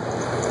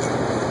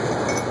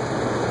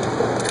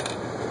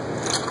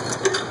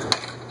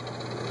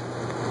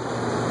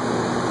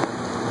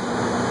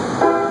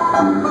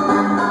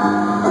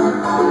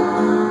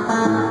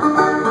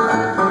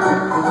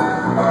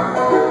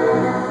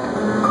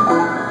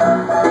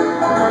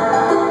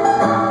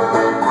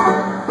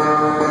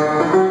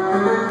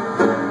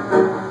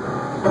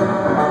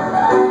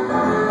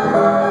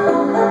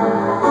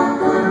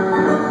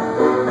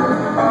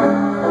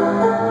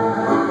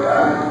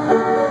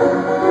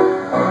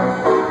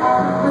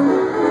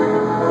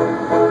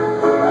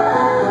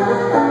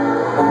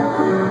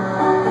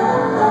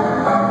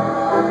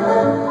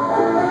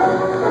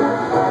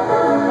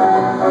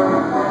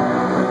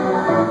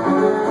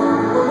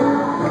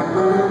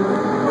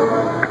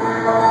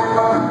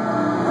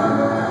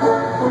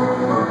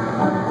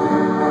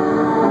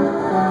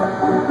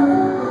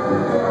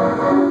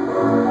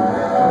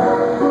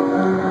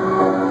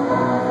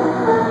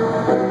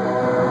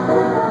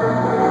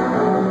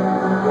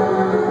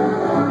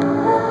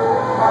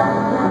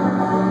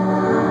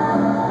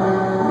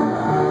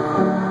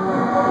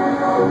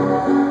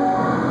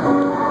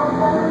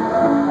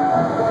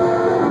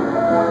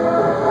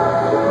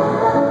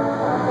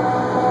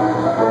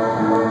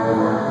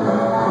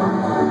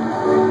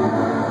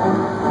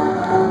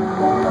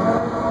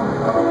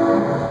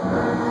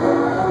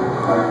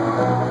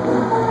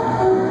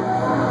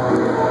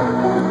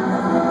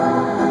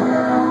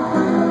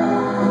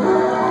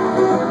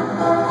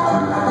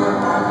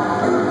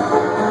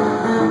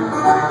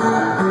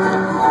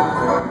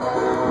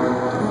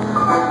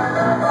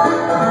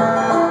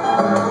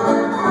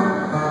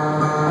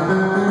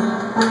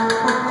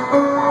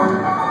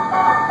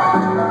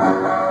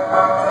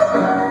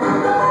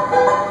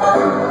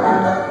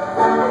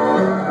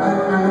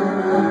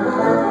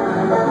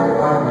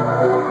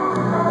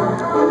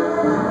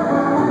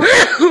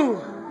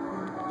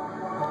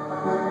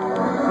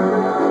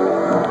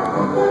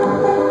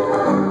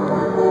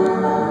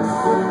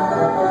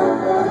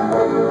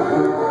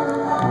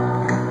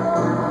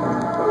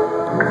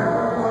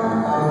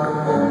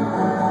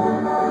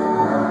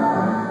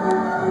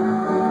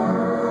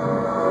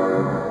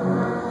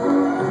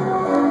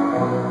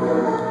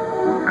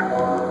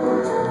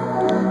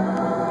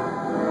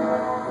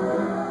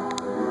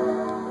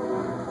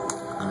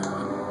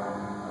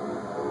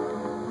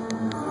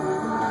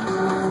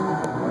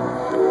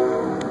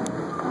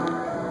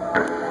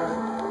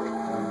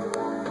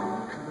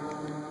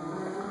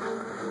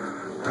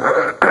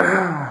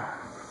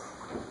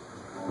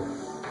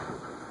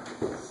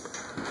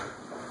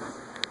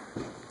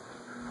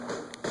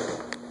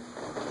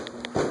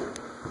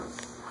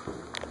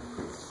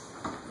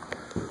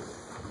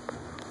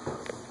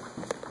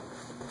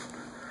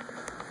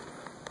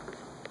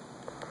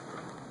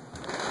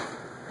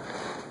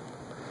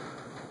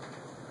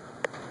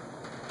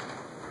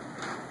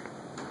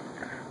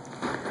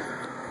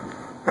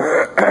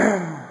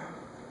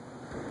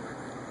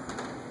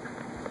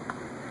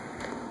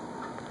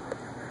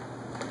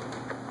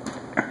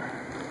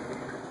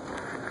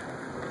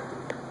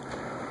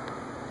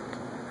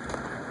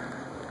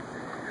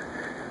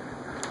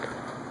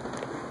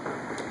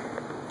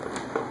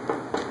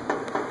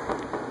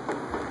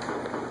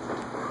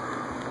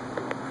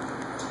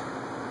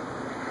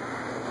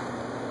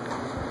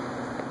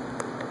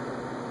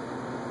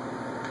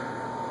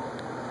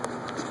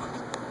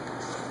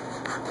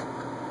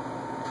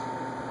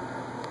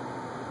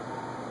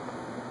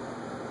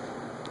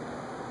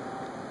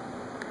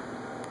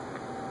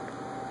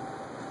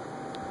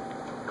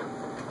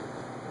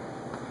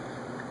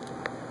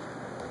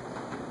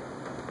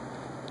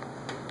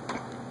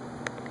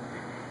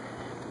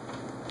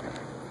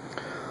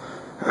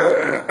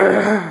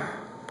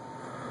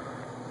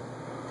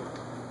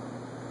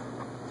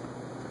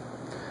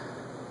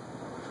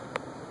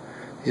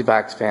 These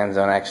box fans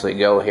don't actually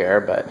go here,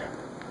 but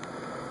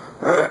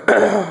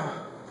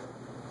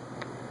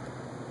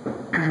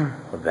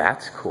well,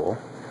 that's cool.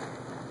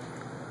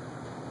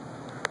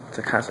 It's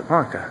a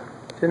Casablanca.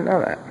 Didn't know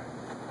that.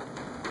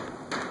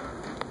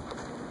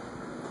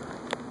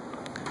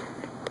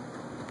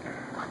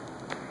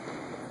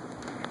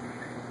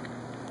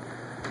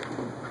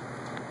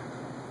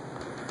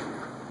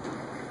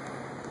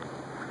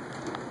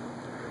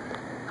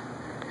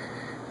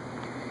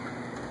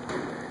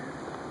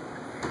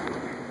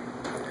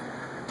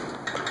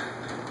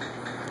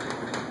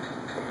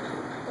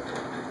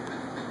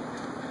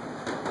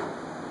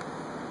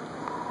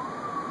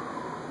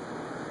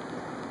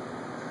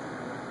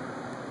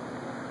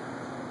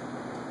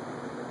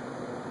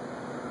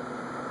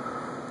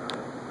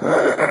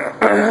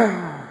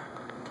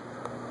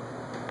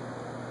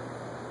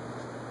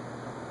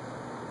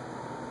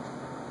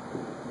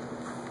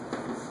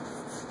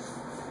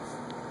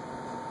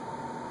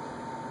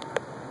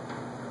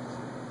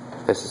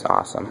 This is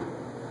awesome.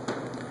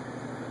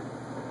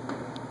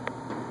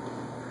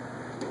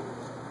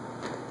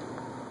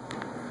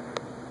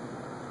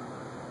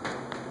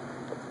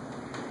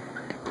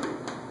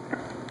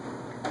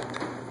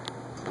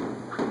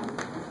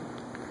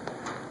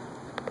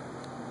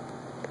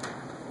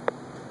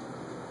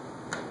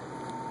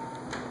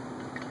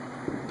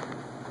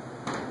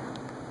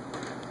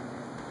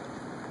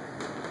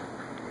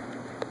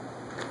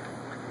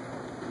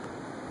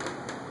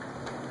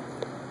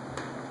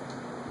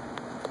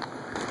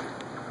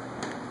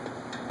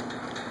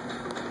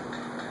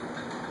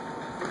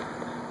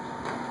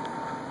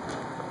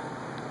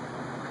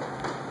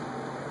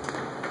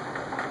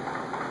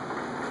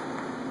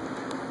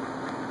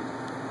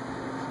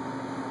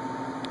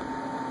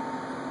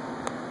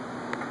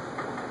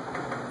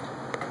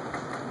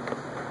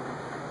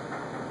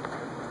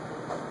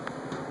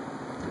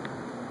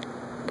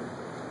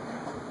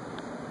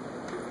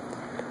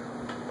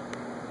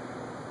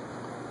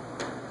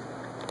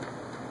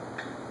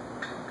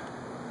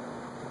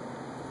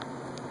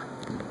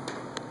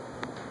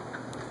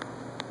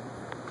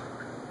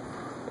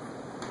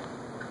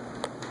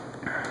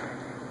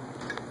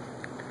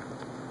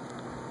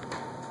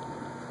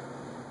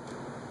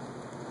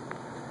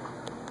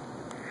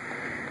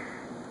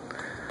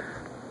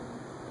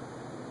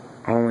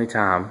 Only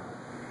Tom.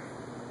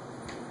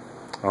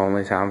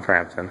 Only Tom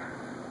Frampton.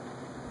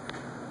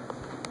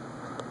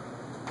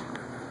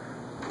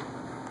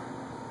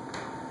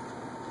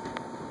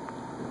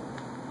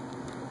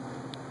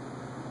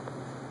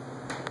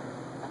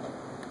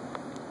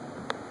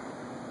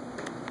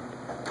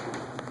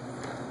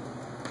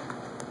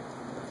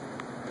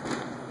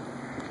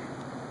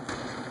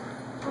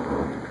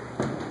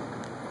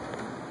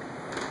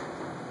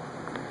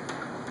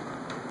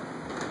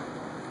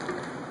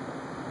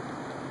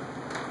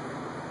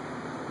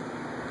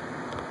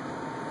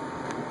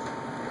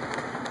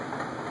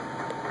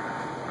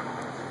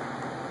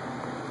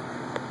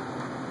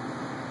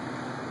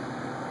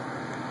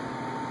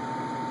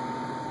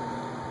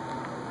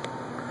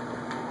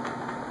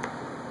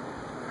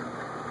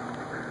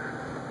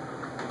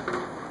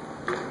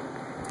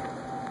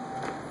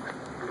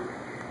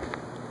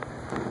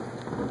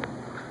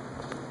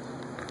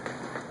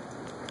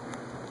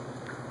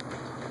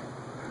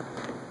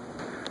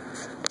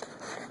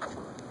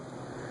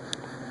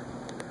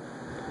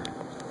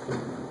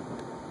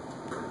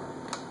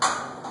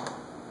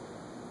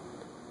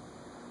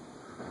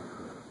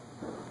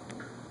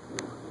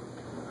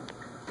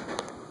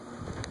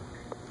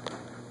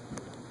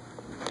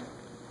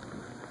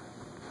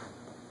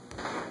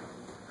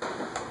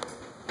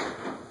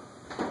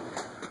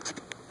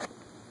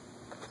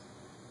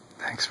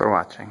 Thanks for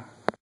watching.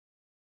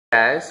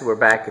 Guys, we're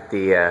back at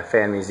the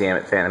Fan Museum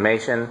at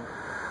Fanimation.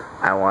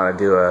 I want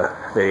to do a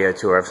video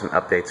tour of some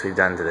updates we've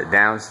done to the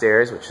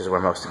downstairs, which is where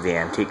most of the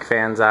antique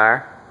fans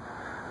are.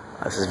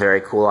 This is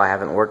very cool. I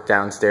haven't worked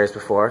downstairs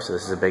before, so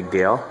this is a big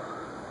deal.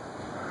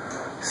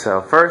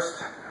 So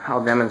first,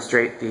 I'll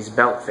demonstrate these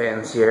belt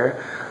fans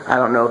here. I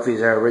don't know if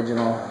these are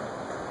original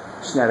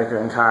Snedeker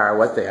and Carr or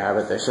what they are,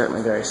 but they're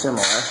certainly very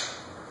similar.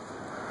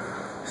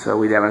 So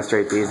we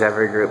demonstrate these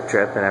every group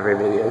trip and every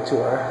video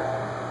tour.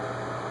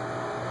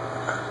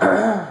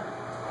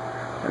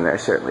 And they're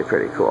certainly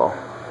pretty cool.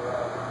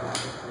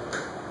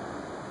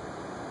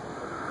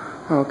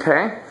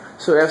 Okay,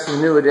 so we have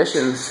some new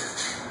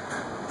additions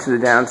to the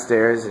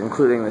downstairs,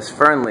 including this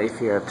fern leaf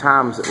here of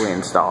Tom's that we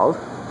installed.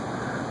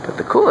 But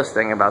the coolest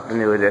thing about the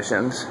new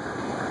additions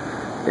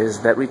is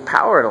that we've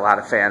powered a lot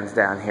of fans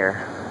down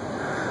here.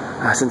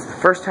 Since the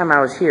first time I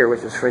was here,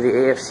 which was for the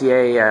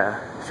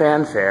AFCA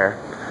fan fair,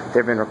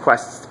 there have been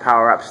requests to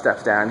power up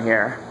stuff down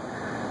here.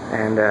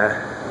 And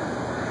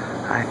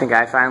I think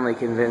I finally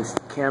convinced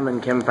Kim,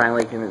 and Kim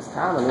finally convinced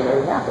Tom, and we made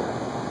it happen.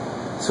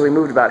 So we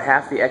moved about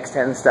half the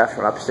X10 stuff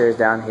from upstairs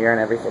down here,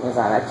 and everything is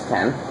on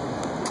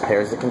X10.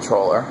 Here's the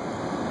controller.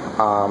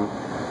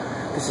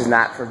 This is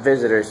not for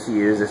visitors to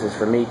use. This is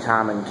for me,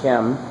 Tom, and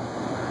Kim.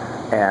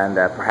 and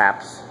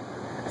perhaps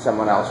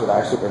someone else with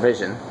our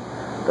supervision.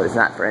 But it's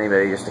not for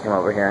anybody just to come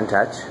over here and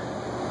touch.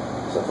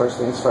 So first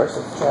things first,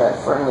 let's try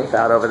that fern leaf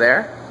out over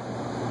there.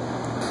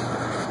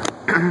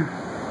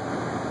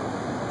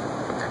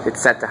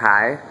 It's set to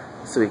high,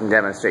 so we can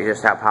demonstrate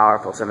just how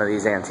powerful some of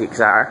these antiques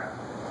are.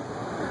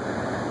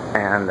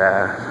 And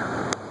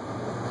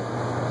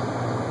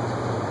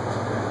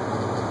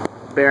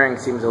bearing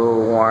seems a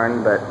little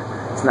worn, but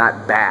it's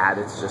not bad.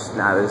 It's just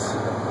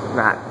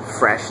not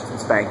fresh and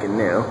spanking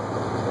new.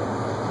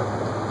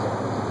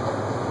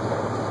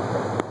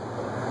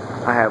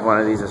 I have one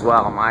of these as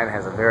well. Mine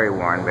has a very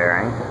worn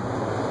bearing.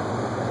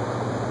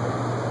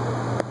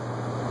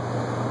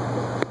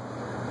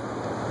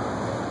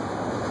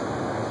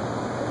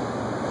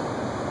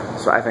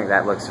 So I think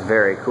that looks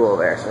very cool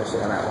there,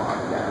 especially on that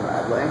long down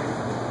rod length.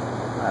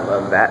 I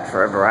love that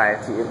for a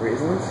variety of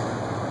reasons.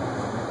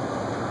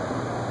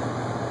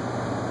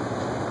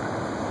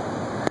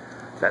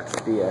 That's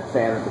the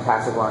fan of the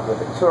Casablanca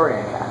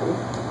Victorian copy.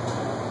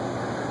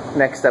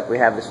 Next up we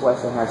have this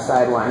Westinghouse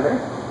Sidewinder.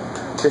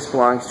 This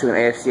belongs to an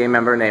AFCA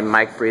member named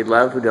Mike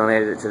Friedlove, who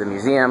donated it to the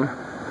museum.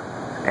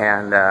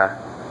 And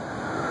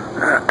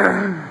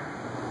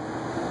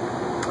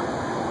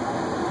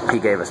he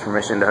gave us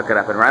permission to hook it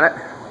up and run it.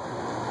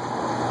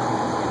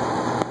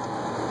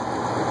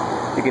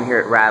 You can hear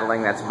it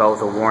rattling. That's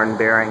both a worn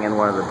bearing, and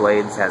one of the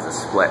blades has a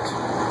split.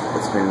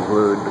 It's been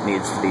glued but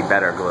needs to be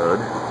better glued.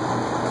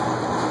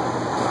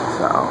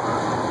 So,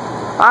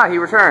 he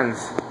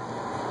returns.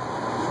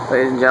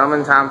 Ladies and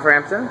gentlemen, Tom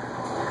Frampton.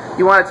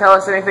 You want to tell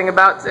us anything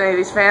about any of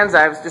these fans?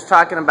 I was just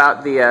talking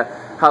about the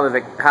how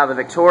the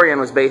Victorian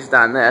was based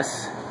on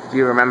this. Do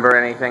you remember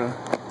anything?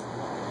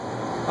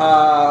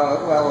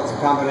 Well, it's a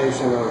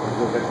combination of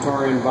the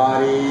Victorian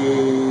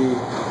body,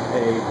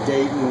 a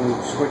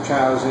Dayton switch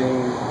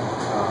housing,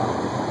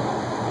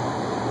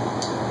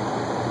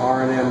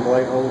 R&M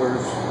blade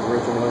holders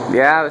originally.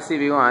 Yeah, the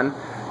CB1.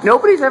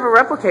 Nobody's ever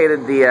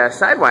replicated the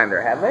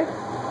Sidewinder, have they?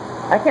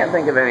 I can't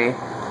think of any.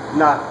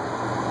 Not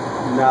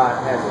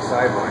as a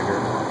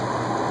Sidewinder.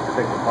 I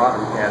think the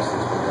bottom cast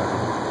has been done.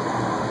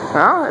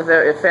 Well,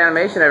 if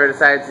Fanimation ever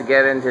decides to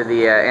get into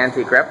the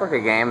antique replica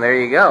game, there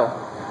you go.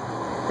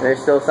 There's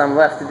still some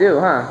left to do,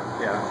 huh?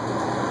 Yeah.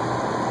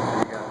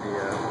 You got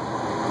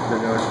the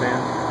newest fan?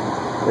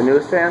 The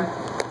newest fan?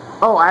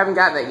 Oh, I haven't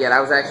gotten that yet. I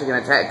was actually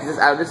going to tag, because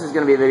this is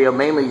going to be a video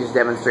mainly just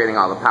demonstrating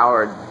all the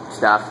powered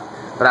stuff,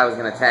 but I was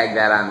going to tag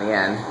that on the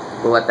end.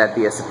 We'll let that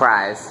be a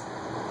surprise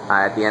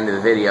at the end of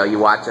the video. You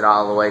watch it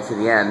all the way to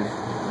the end,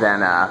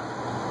 then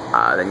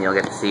you'll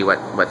get to see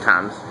what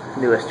Tom's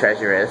newest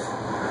treasure is.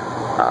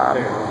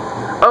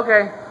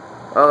 Okay.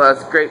 Well,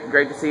 that's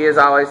great to see you as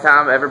always,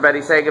 Tom.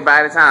 Everybody say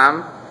goodbye to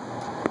Tom.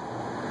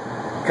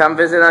 Come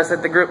visit us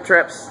at the group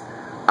trips.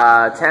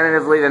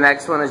 Tentatively, the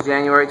next one is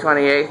January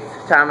 28th.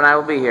 Tom and I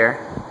will be here.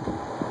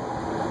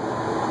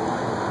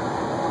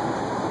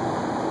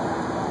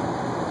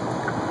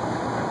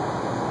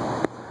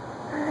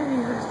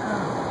 Hey, there's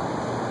Tom.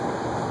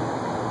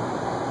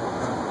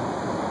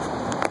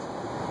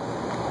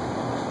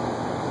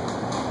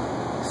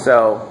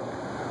 So,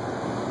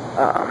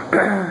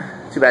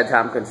 too bad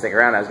Tom couldn't stick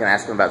around. I was going to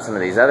ask him about some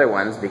of these other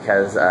ones,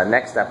 because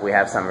next up we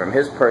have some from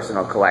his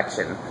personal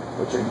collection,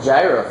 which are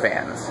gyro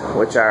fans,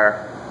 which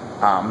are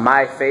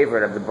my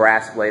favorite of the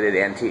brass-bladed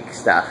antique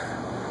stuff.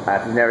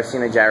 If you've never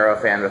seen a gyro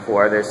fan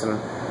before, there's some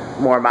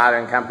more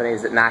modern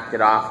companies that knocked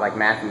it off, like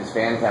Matthews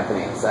Fan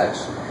Company and such.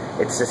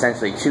 It's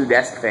essentially two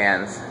desk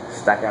fans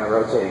stuck on a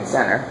rotating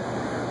center.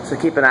 So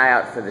keep an eye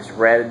out for this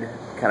red,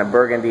 kind of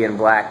burgundy and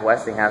black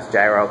Westinghouse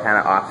gyro kind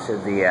of off to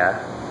the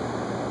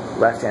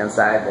left-hand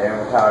side there,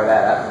 and we'll power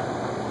that up.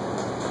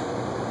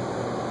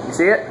 You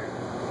see it?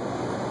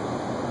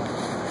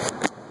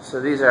 So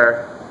these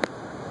are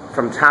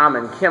from Tom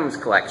and Kim's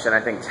collection.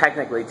 I think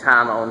technically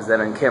Tom owns them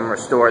and Kim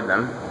restored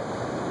them.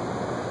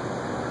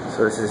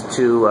 So this is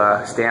two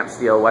stamped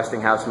steel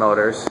Westinghouse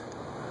motors.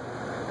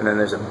 And then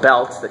there's a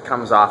belt that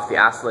comes off the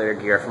oscillator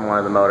gear from one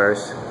of the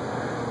motors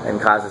and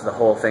causes the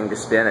whole thing to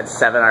spin at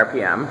 7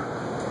 RPM.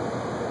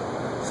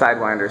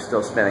 Sidewinder is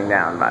still spinning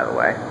down, by the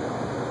way.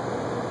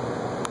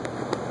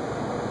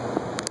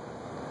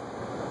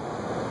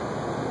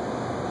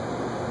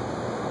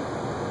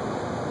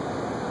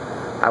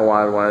 I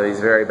wanted one of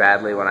these very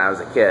badly when I was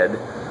a kid,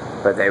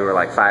 but they were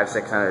like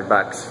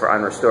 $500–600 for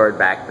unrestored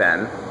back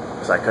then,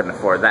 so I couldn't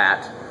afford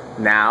that.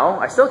 Now,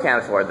 I still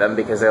can't afford them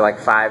because they're like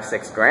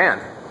 $5–6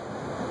 grand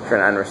for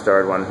an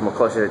unrestored one, well,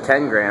 closer to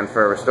 10 grand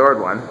for a restored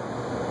one.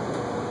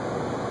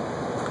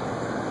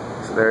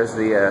 So there's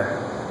the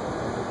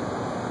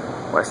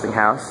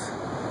Westinghouse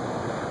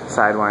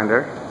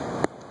Sidewinder.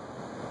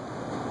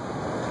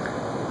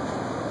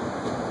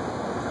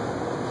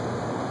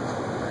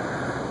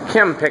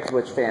 Kim picked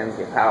which fans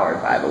get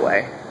powered, by the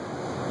way,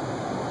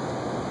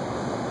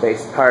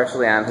 based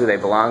partially on who they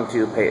belong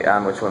to,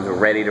 on which ones were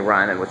ready to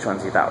run, and which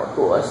ones he thought were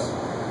coolest.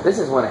 This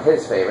is one of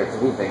his favorites,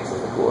 and he thinks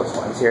is the coolest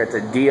ones. Here it's a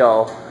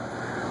deal,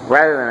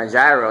 rather than a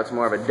gyro, it's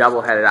more of a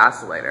double-headed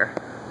oscillator.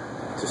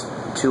 Just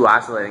two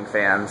oscillating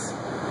fans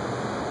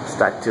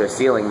stuck to a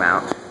ceiling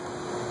mount.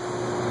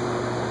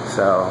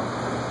 So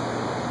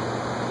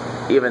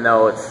even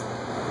though it's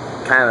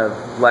kind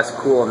of less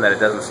cool in that it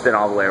doesn't spin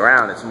all the way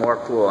around, it's more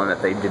cool in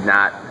that they did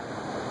not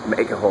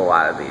make a whole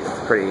lot of these. It's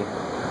a pretty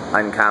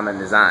uncommon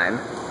design.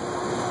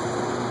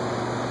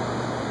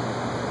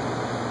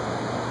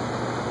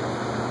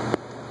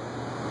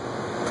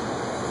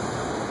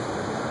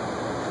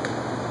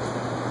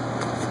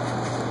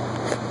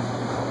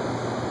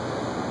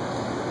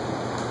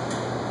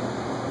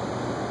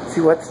 See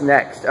what's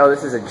next. Oh,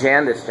 this is a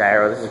Jandis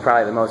gyro. This is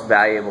probably the most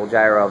valuable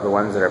gyro of the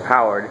ones that are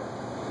powered.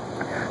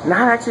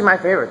 Not actually my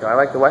favorite though. I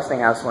like the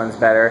Westinghouse ones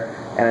better,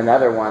 and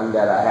another one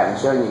that I haven't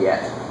shown you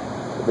yet.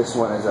 But this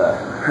one is a...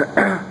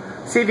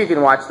 See if you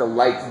can watch the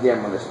lights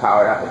dim when it's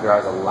powered up. It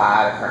draws a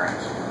lot of current.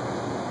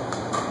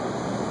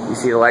 You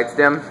see the lights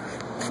dim?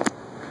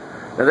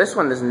 Now this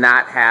one does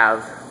not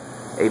have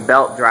a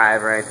belt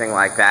drive or anything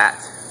like that.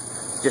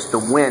 Just the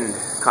wind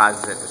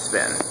causes it to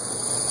spin.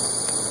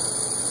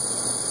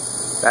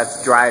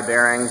 That's dry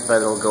bearings, but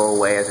it'll go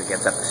away as it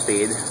gets up to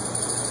speed.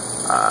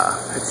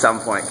 At some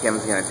point,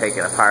 Kim's going to take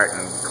it apart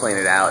and clean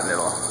it out, and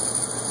it'll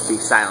be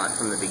silent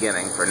from the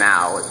beginning. For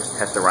now, it just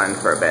has to run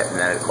for a bit, and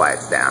then it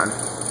quiets down.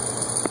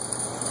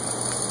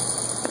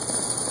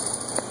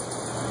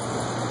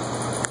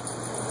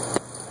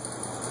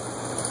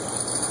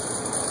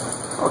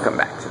 I'll come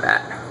back to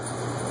that.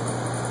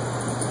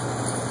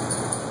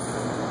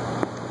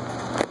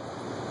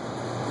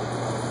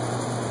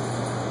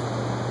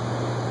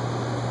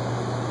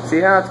 See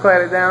how it's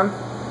quieted down?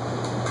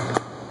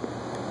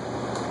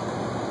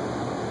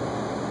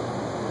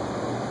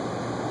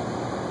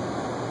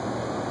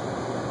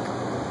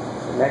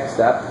 So next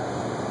up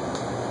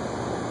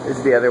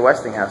is the other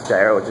Westinghouse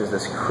gyro, which is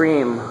this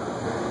cream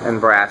and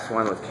brass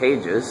one with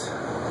cages.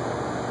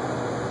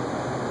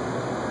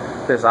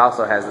 This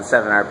also has the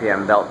 7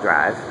 RPM belt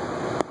drive.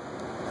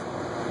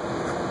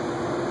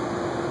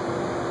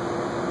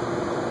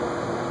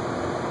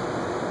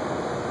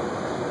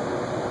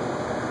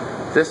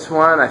 This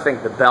one, I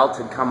think the belt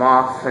had come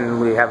off,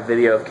 and we have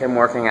video of Kim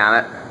working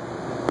on it.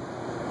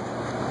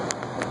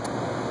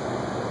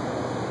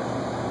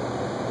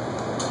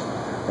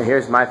 And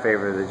here's my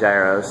favorite of the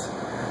gyros.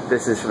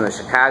 This is from the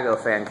Chicago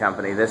Fan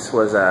Company. This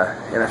was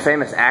in a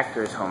famous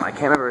actor's home. I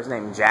can't remember his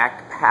name,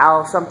 Jack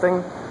Pal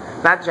something?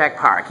 Not Jack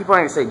Parr. I keep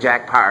wanting to say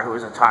Jack Parr, who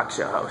was a talk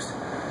show host.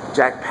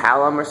 Jack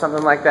Palum or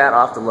something like that.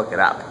 I'll have to look it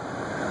up.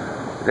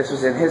 This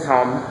was in his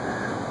home.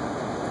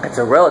 It's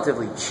a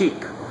relatively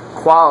cheap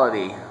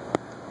quality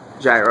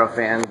gyro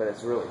fan, but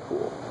it's really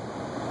cool.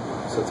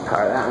 So let's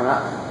power that one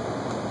up.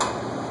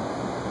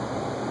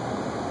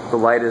 The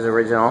light is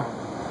original.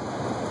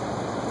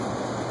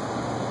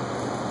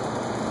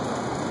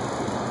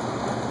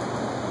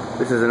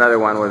 This is another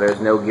one where there's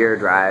no gear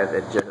drive,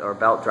 or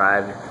belt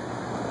drive.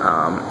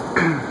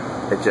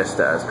 It just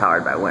is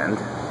powered by wind.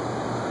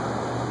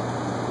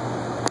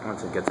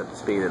 Once it gets up to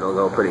speed, it'll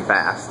go pretty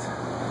fast.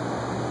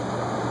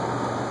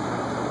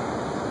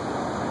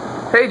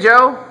 Hey,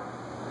 Joe.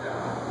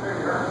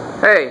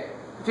 Hey,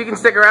 if you can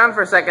stick around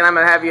for a second, I'm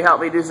going to have you help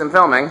me do some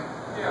filming.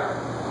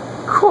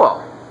 Yeah. Cool.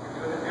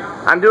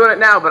 I'm doing it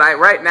now, but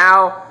right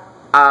now,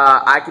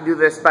 I can do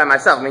this by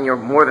myself. I mean, you're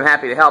more than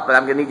happy to help, but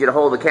I'm going to need you to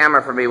hold the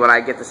camera for me when I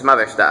get to some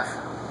other stuff.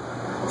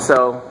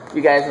 So,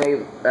 you guys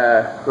may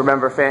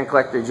remember fan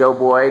collector Joe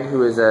Boyd,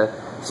 who is a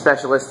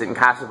specialist in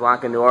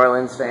Casablanca, New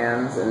Orleans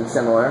fans and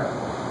similar.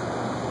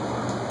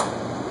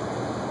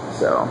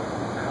 So,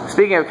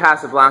 speaking of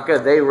Casablanca,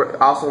 they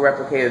also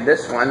replicated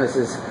this one. This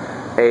is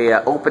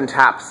a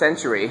open-top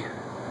Century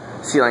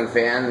ceiling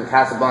fan.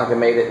 Casablanca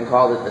made it and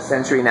called it the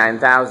Century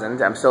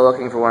 9000. I'm still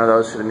looking for one of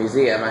those for the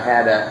museum. I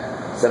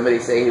had somebody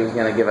say he was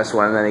going to give us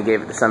one, and then he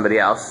gave it to somebody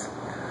else.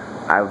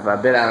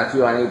 I've bid on a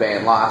few on eBay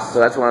and lost, so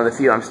that's one of the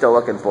few I'm still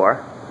looking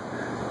for.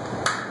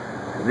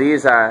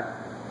 These are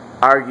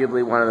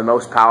arguably one of the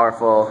most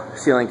powerful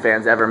ceiling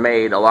fans ever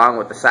made, along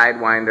with the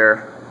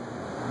Sidewinder.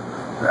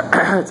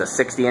 It's a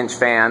 60-inch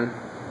fan.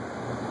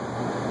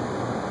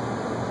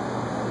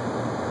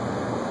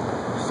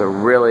 It's a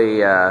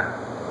really,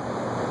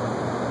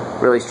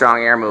 really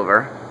strong air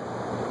mover.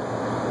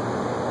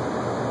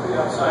 Be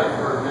outside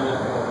for a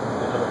minute.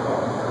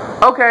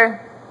 Okay.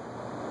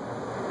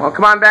 Well,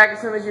 come on back as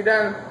soon as you're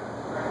done.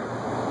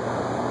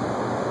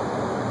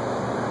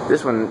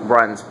 This one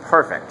runs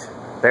perfect.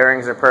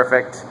 Bearings are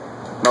perfect.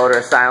 Motor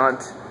is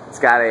silent. It's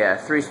got a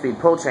 3-speed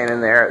pull chain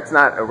in there. It's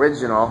not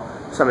original.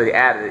 Somebody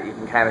added it. You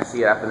can kind of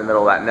see it up in the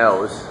middle of that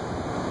nose.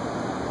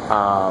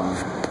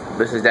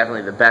 This is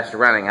definitely the best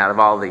running out of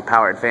all the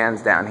powered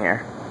fans down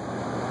here.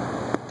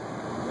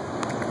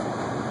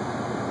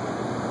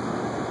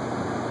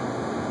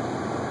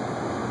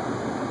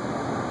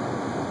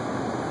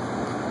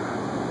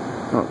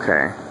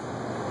 Okay.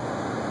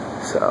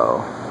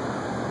 So,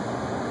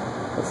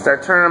 let's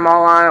start turning them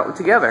all on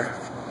together.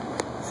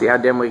 See how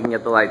dim we can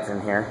get the lights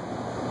in here.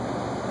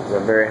 These are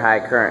very high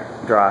current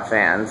draw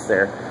fans.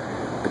 They're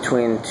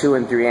between 2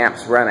 and 3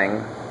 amps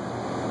running.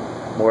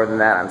 More than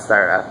that on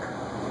startup.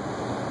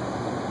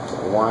 So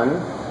 1,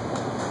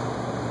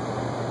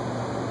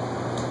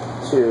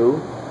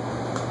 2,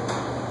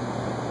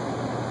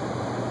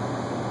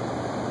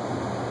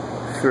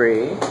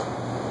 3,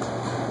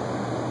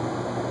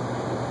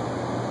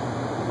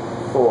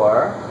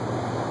 4,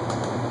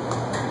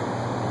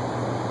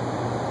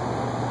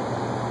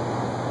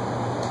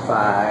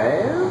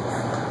 5,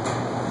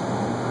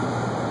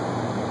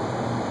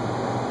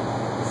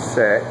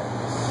 6,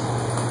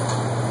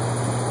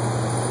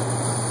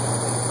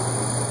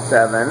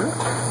 7,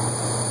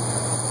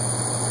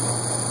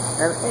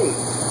 and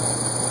 8.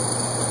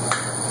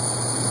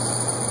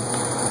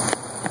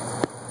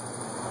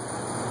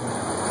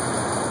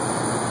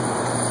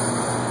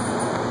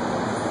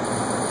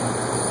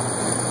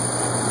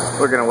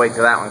 We're going to wait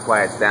till that one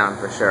quiets down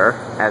for sure,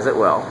 as it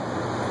will.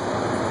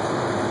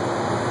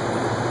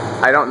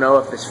 I don't know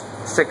if this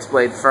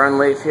 6-blade fern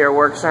leaf here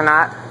works or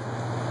not,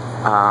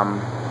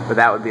 but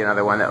that would be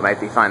another one that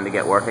might be fun to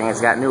get working. It's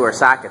got newer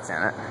sockets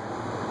in it.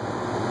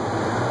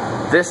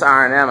 This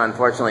R&M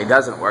unfortunately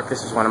doesn't work.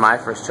 This is one of my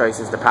first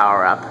choices to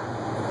power up.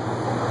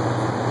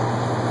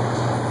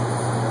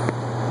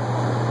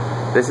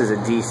 This is a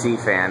DC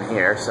fan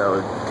here, so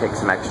it takes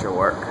some extra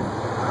work.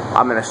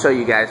 I'm going to show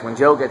you guys, when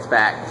Joe gets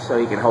back, so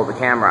he can hold the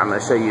camera, I'm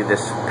going to show you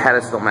this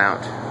pedestal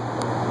mount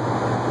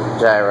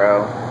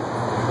gyro.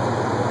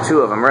 2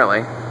 of them,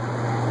 really.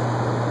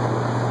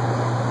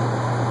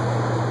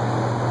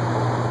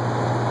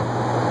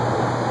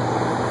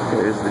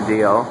 Here's the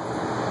deal.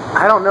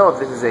 I don't know if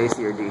this is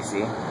AC or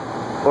DC.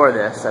 Or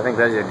this. I think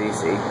those are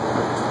DC.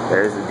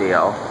 There's the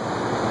deal.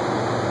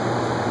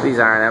 These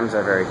R&Ms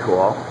are very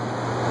cool.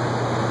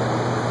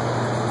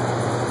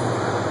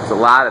 There's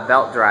a lot of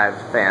belt drive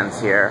fans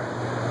here.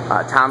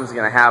 Tom's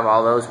going to have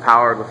all those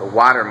powered with a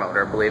water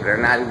motor, believe it or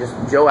not.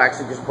 Joe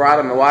actually just brought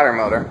him the water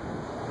motor.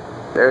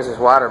 There's his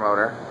water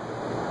motor.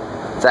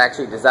 It's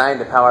actually designed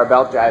to power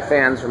belt drive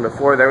fans from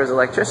before there was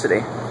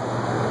electricity.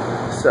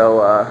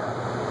 So,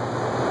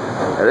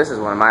 this is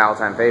one of my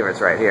all-time favorites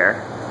right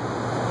here.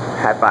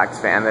 Hatbox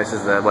fan. This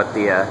is what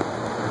the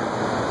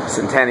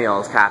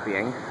Centennial is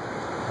copying.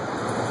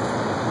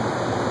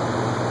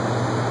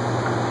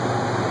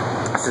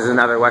 This is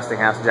another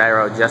Westinghouse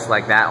gyro just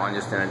like that one,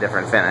 just in a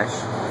different finish.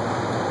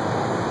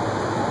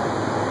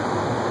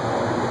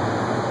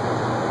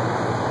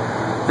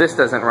 This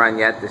doesn't run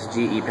yet, this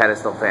GE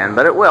pedestal fan,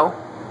 but it will.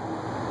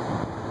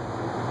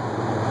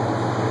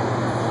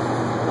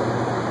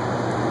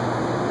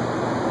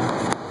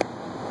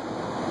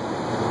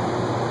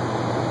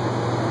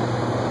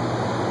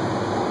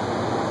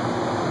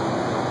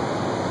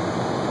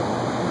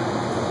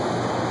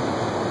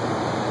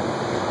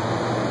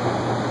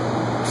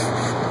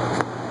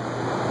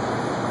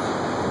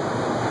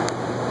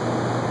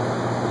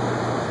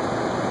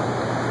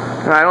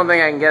 I don't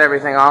think I can get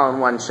everything all in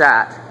one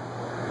shot,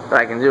 but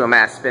I can do a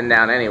mass spin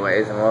down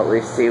anyways, and we'll at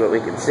least see what we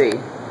can see. So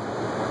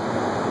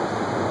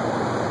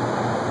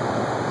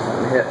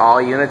hit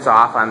all units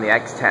off on the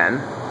X10.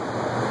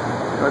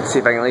 Let's see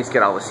if I can at least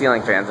get all the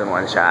ceiling fans in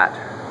one shot.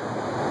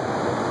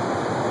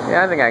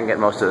 Yeah, I think I can get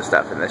most of the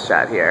stuff in this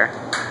shot here.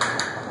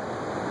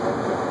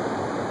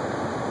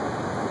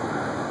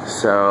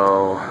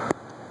 So,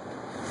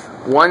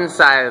 one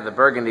side of the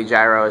burgundy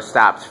gyro is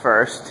stopped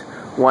first.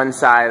 One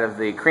side of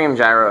the cream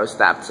gyro is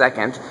stopped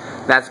second.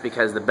 That's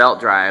because the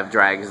belt drive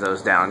drags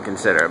those down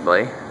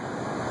considerably.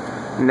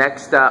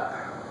 Next up,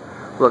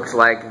 looks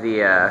like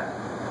the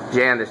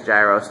Janus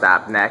gyro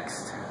stopped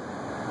next.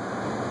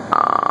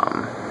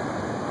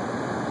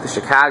 The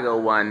Chicago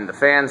one, the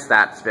fan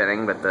stopped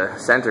spinning, but the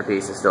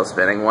centerpiece is still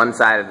spinning. One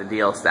side of the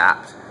deal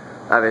stopped.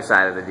 The other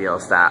side of the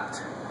deal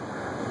stopped.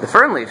 The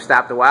fern leaf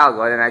stopped a while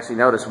ago. I didn't actually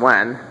notice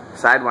when.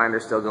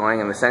 Sidewinder's still going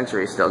and the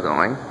Century's still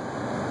going.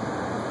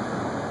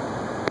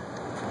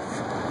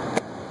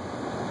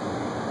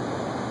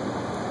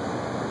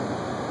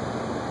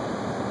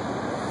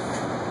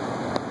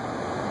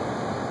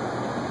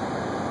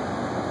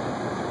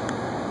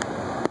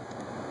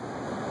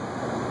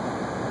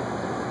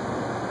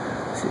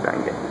 See if I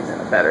can get these in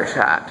a better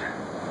shot.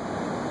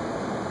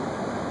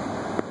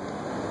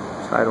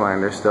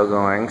 Sidewinder's still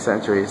going,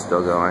 Century's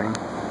still going.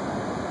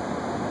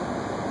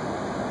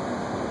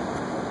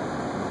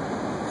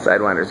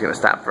 Sidewinder's going to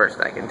stop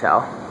first, I can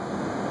tell.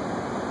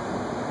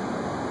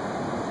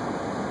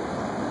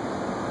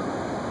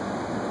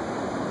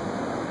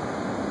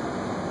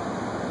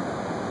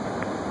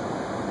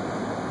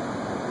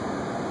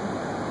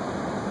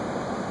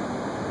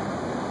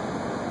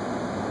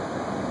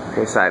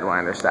 Okay,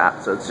 Sidewinder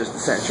stopped, so it's just the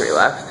Century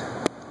left.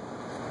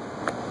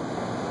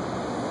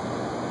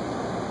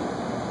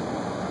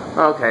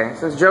 Okay,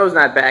 since Joe's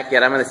not back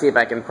yet, I'm going to see if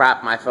I can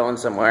prop my phone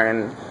somewhere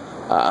and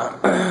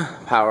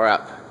power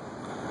up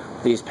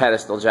these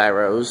pedestal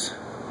gyros.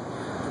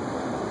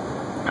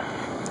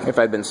 If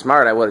I'd been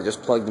smart, I would have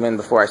just plugged them in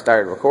before I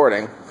started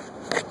recording.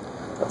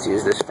 Let's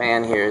use this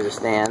fan here as a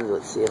stand.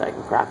 Let's see if I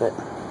can prop it.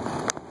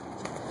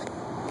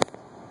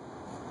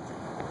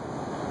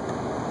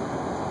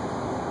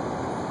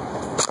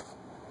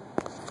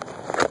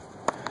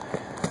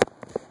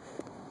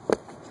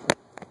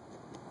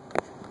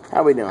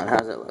 How we doing?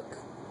 How's it look?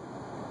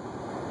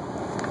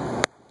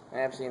 I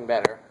have seen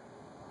better.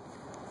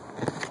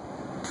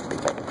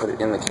 Put it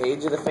in the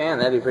cage of the fan.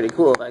 That'd be pretty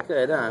cool if I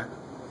could, huh?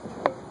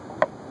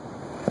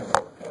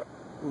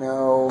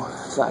 No,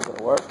 it's not going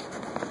to work.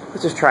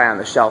 Let's just try on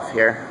the shelf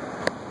here.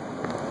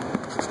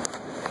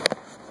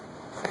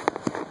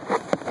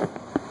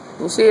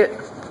 You see it?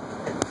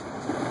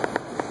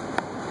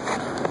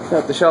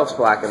 Nope, the shelf's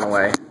blocking the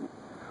way.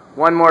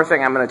 One more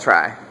thing I'm going to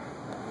try.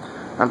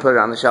 I'm going to put it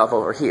on the shelf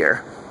over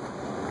here.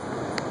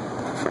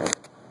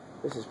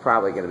 This is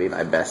probably going to be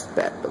my best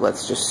bet, but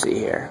let's just see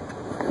here.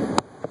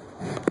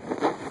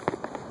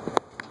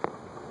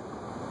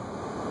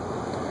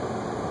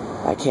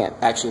 I can't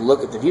actually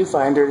look at the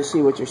viewfinder to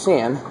see what you're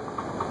seeing.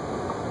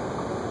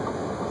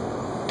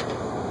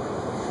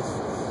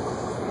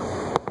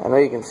 I know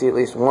you can see at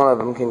least one of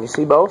them. Can you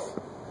see both?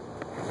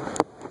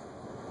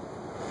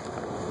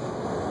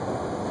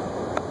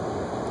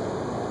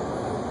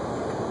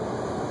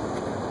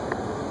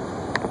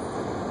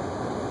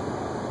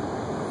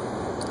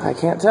 I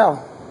can't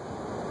tell.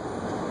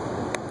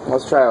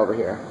 Let's try over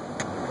here.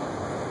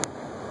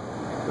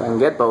 If I can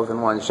get both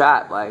in one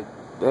shot, like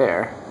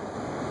there.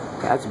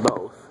 That's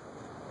both.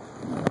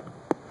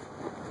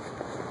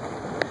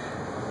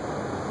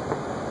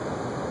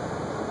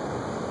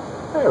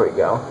 There we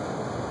go.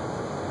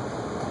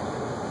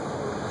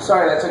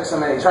 Sorry that took so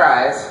many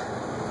tries.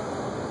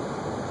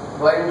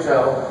 Blame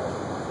Joe.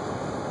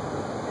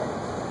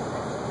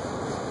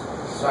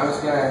 So I'm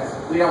just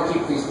gonna, we don't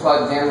keep these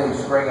plugged in, we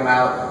just bring them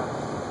out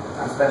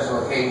on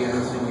special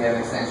occasions so we can get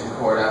an extension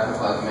cord up and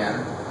plug them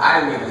in. I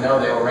didn't even know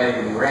they were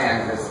ready to be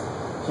ran because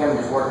Kim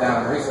just worked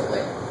on them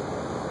recently.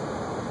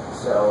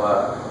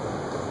 So,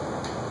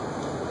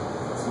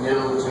 it's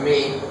new to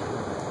me.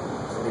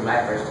 This will be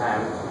my first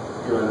time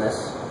doing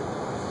this.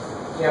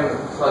 Kim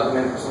plugged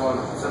them in for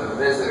some of the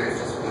visitors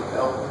this week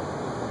though.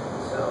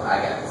 So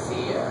I got to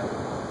see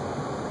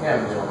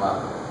Kim do them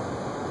up.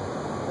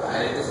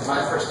 But this is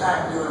my first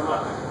time doing them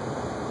up.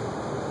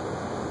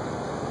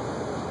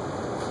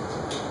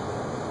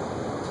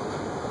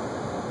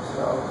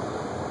 So,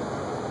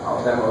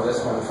 I'll demo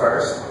this one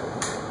first.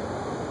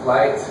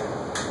 Light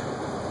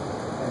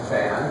and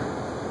fan.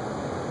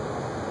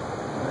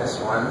 And this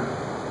one,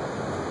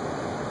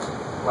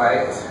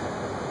 light,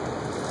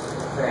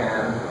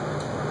 fan,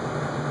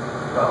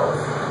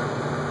 both.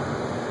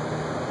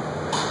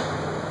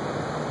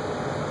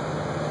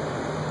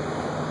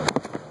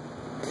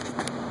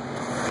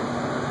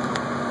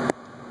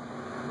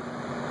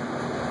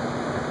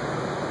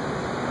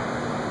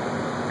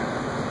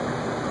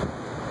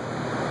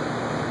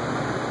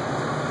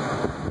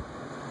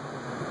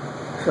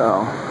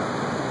 So,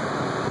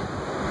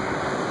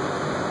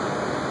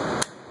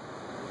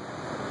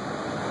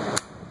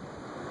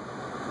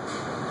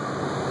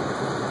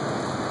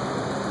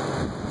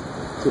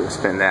 do a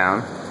spin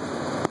down.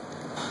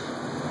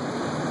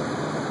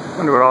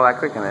 Wonder what all that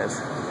clicking is.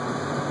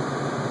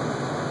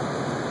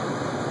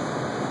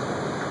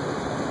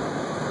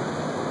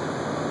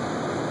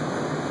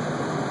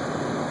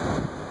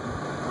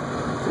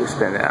 Do a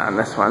spin down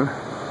this one.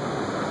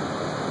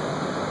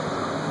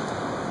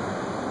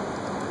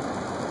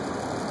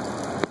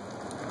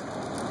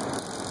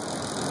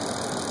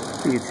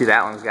 You can see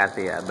that one's got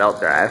the belt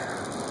drive.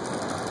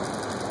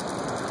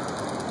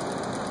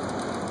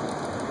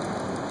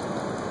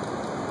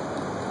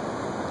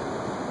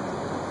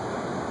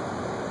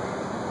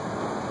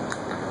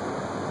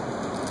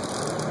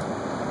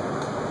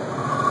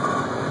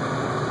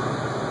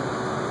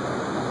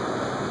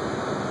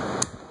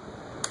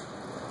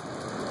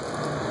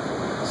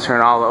 Let's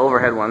turn all the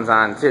overhead ones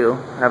on too.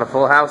 I have a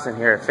full house in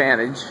here at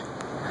Fanage.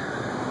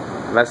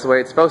 That's the way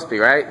it's supposed to be,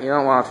 right? You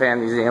don't want a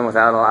fan museum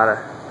without a lot of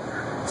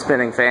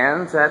spinning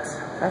fans. That's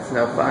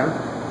no fun.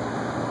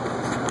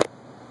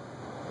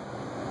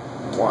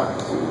 1,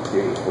 2,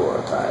 3,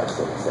 4, 5,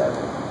 6,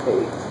 7,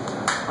 8.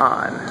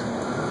 On.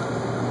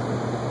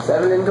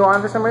 7 didn't go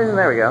on for some reason.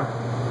 There we go.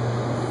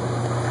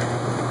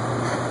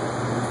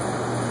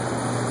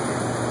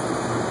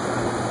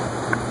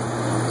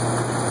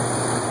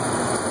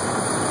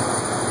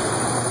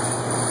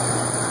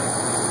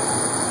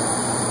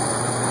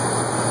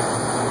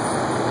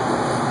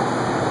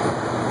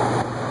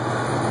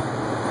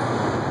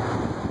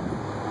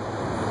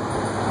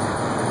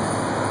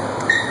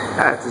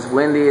 It's as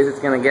windy as it's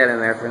going to get in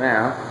there for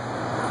now.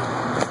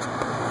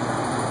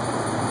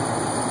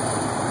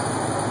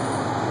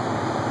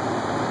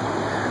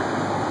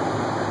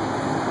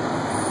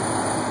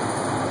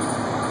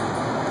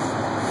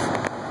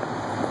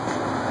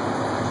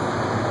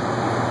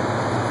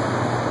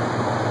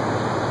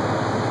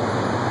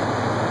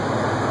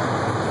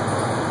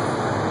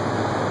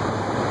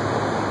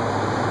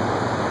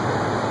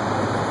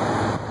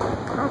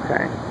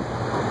 Okay.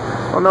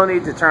 Well, no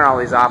need to turn all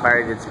these off. I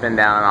already did spin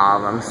down on all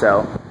of them.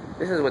 So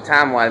this is what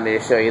Tom wanted me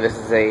to show you. This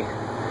is a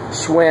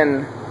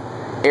Schwinn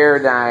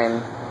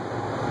Airdyne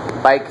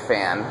bike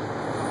fan.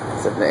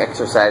 It's an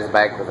exercise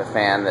bike with a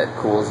fan that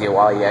cools you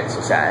while you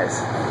exercise.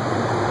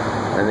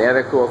 And the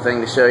other cool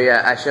thing to show you,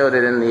 I showed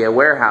it in the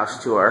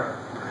warehouse tour,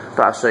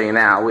 but I'll show you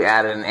now. We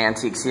added an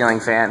antique ceiling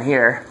fan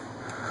here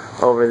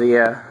over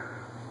the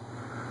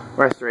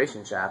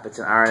restoration shop. It's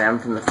an R&M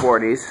from the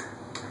 40s.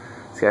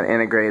 It's got an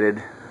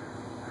integrated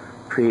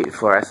preheat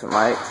fluorescent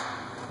light.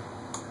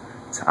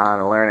 It's on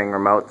a learning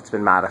remote that's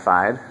been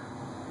modified.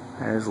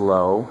 There's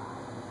low.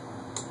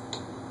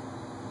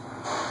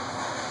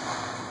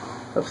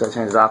 Oops, I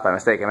turned it off by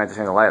mistake. I meant to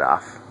turn the light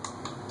off.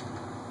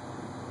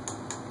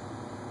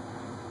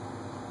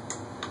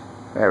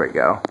 There we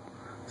go.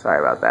 Sorry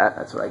about that.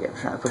 That's what I get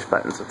for trying to push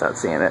buttons without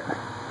seeing it.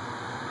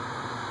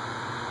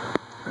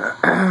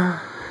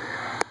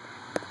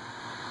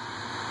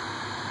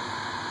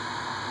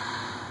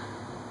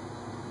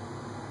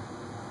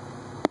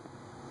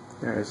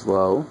 There's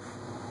low,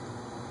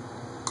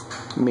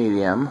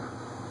 medium,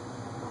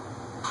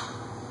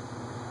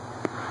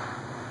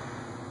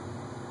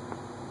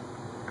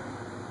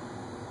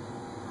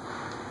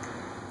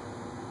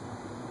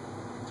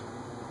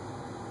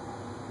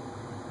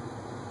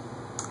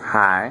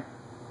 high,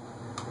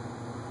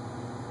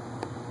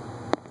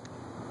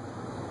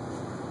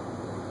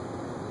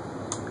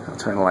 I'll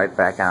turn the light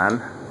back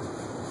on,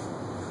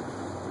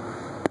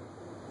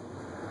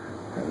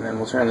 and then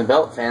we'll turn the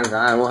belt fans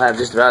on, and we'll have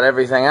just about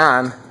everything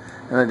on,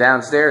 in the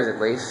downstairs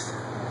at least.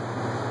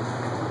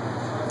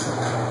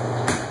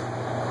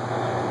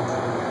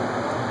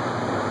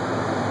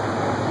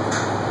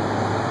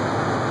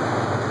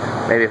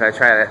 Maybe if I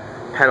try to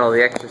pedal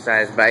the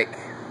exercise bike,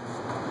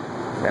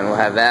 then we'll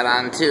have that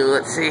on too.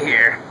 Let's see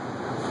here.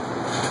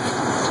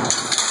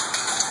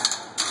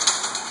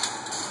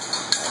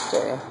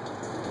 Okay.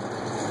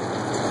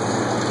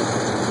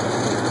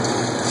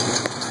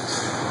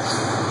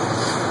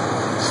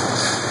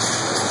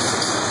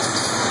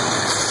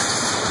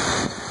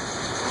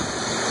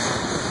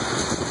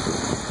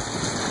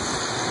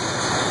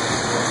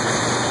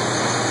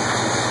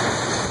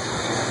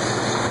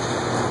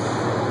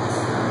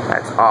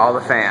 That's all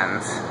the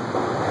fans.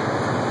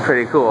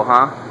 Pretty cool,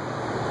 huh?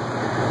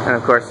 And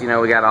of course, you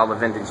know, we got all the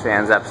vintage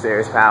fans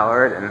upstairs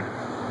powered, and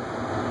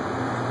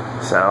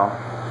so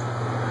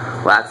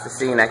lots to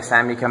see next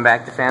time you come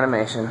back to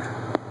Fanimation.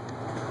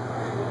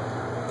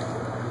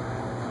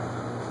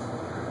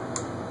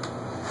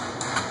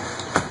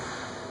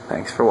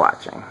 Thanks for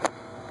watching.